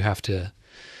 Somehow you have to.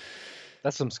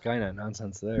 That's some Skynet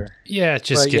nonsense there. Yeah, it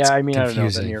just gets confusing. I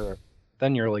don't know.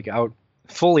 Then you're like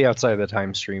fully outside of the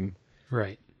time stream,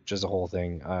 right? Which is a whole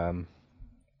thing.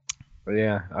 But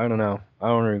yeah, I don't know. I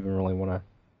don't even really want to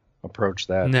approach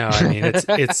that. No, I mean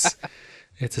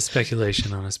it's a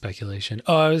speculation on a speculation.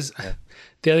 Oh,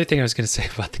 the other thing I was going to say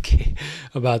about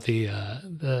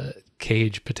the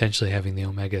Cage potentially having the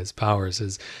Omega's powers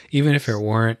is, even if it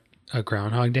weren't a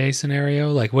Groundhog Day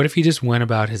scenario, like what if he just went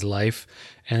about his life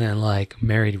and then like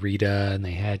married Rita and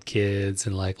they had kids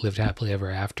and like lived happily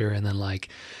ever after, and then like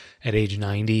at age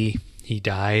 90 he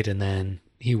died and then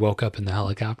he woke up in the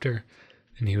helicopter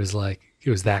and he was like, it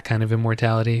was that kind of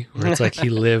immortality where it's like he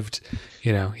lived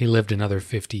another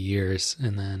 50 years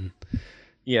and then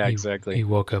exactly. He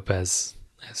woke up as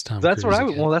Tom Cruise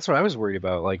again. That's what I was worried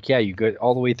about. Like, you go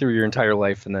all the way through your entire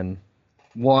life and then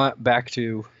back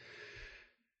to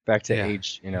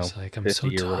age, It's like, I'm so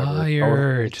or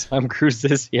tired. Tom Cruise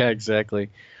is, exactly.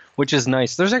 Which is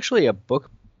nice. There's actually a book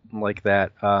like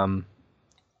that,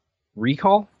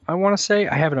 Recall, I want to say.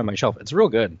 I have it on my shelf. It's real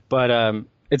good. But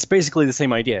it's basically the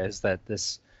same idea, is that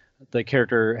the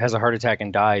character has a heart attack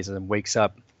and dies and then wakes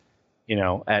up,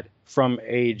 from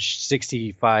age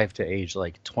 65 to age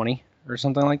like 20 or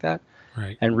something like that.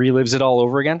 Right. And relives it all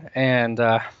over again and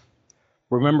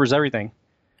remembers everything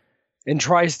and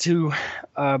tries to,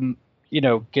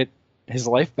 get his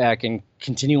life back and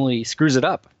continually screws it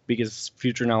up because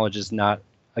future knowledge is not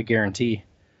a guarantee.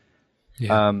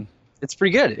 Yeah. It's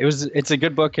pretty good. It's a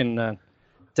good book and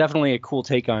definitely a cool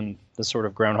take on the sort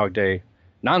of Groundhog Day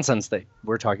nonsense that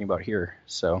we're talking about here.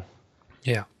 So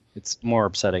yeah, it's more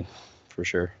upsetting for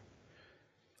sure.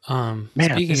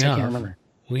 Speaking of,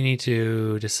 we need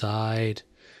to decide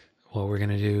what we're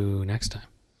going to do next time.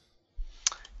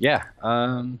 Yeah.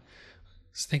 I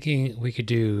was thinking we could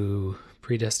do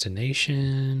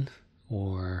Predestination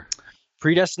or...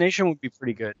 Predestination would be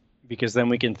pretty good because then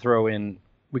we can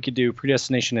do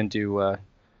Predestination and do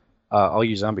All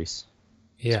You Zombies.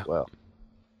 Yeah. As well,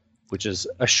 which is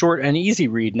a short and easy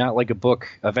read, not like a book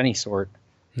of any sort.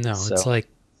 No, it's like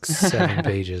 7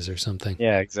 pages or something.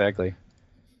 Yeah, exactly.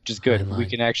 Which is good. Fine We line.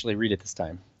 can actually read it this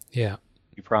time. Yeah.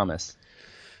 We promise.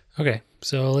 Okay,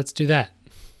 so let's do that.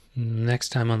 Next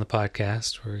time on the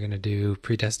podcast, we're going to do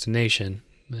Predestination.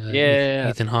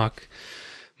 Ethan Hawke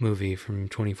movie from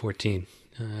 2014,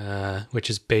 which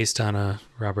is based on a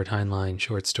Robert Heinlein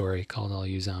short story called All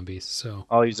You Zombies. So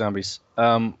All You Zombies.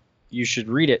 You should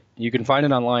read it. You can find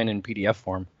it online in PDF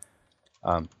form.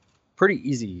 Pretty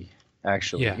easy,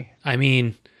 actually. yeah, I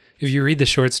mean, if you read the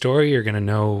short story, you're going to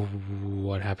know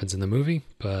what happens in the movie,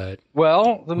 but...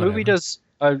 Well, the movie does...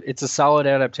 it's a solid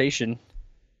adaptation.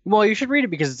 Well, you should read it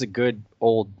because it's a good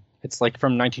old... It's like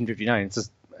from 1959.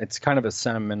 It's kind of a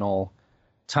seminal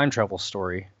time travel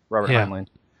story, Robert Heinlein.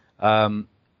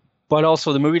 But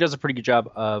also, the movie does a pretty good job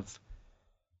of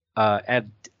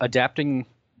adapting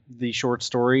the short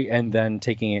story and then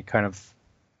taking it kind of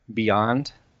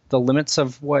beyond the limits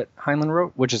of what Heinlein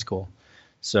wrote, which is cool.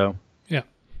 So, yeah,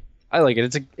 I like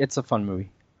it. It's a fun movie.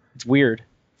 It's weird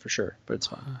for sure, but it's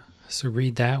fun. So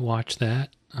read that, watch that.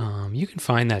 You can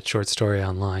find that short story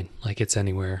online, like it's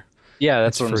anywhere. Yeah,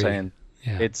 that's It's what free. I'm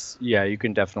saying. Yeah. You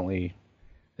can definitely.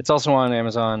 It's also on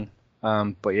Amazon.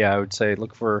 But yeah, I would say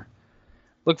look for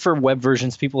web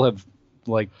versions. People have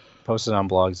like posted on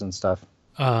blogs and stuff.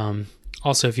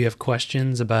 Also, if you have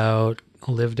questions about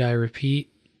Live, Die,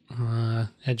 Repeat,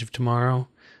 Edge of Tomorrow,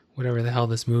 whatever the hell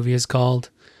this movie is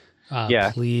called,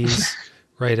 please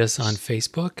write us on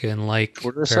Facebook and like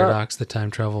Paradox, the Time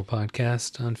Travel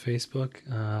Podcast on Facebook.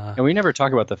 And we never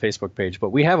talk about the Facebook page, but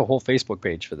we have a whole Facebook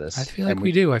page for this. I feel like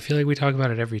we do. I feel like we talk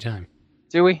about it every time.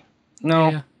 Do we? No.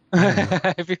 Yeah.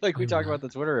 I feel like we talk about the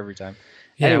Twitter every time.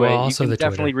 Yeah, anyway, well, also you can the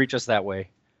definitely Twitter. reach us that way.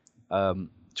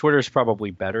 Twitter's probably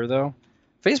better though.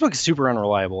 Facebook is super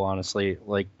unreliable, honestly.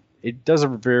 Like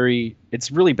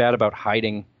it's really bad about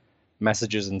hiding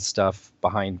messages and stuff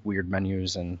behind weird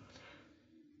menus, and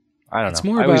I don't know. It's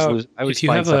more I always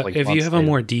about if if you have a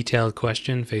more detailed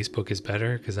question, Facebook is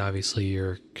better because obviously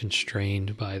you're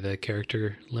constrained by the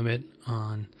character limit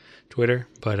on Twitter.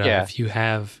 But if you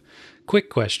have quick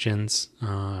questions,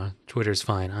 Twitter's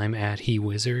fine. I'm at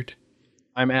HeWizard.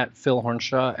 I'm at Phil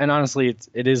Hornshaw, and honestly,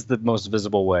 it is the most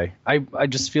visible way. I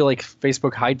just feel like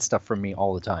Facebook hides stuff from me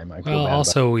all the time. I feel Well, bad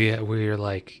also we're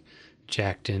like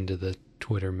jacked into the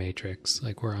Twitter matrix,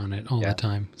 like we're on it all the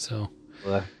time. So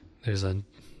there's a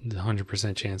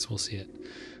 100% chance we'll see it.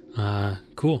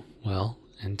 Cool. Well,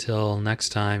 until next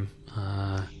time,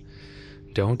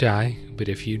 don't die, but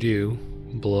if you do,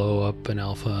 blow up an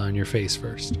alpha on your face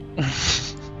first.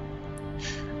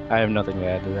 I have nothing to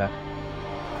add to that.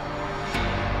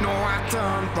 No, I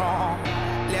done wrong,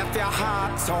 left your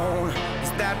heart torn. Is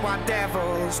that what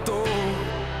devils do?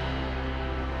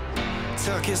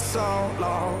 Took you so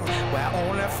long, where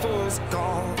only fools go.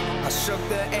 I shook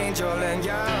the angel in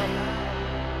you.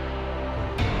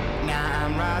 Now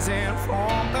I'm rising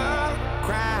from the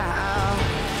crowd,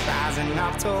 rising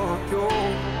up to you.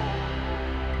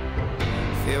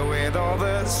 Filled with all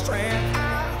the strength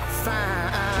I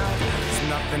found, there's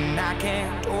nothing I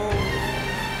can't do.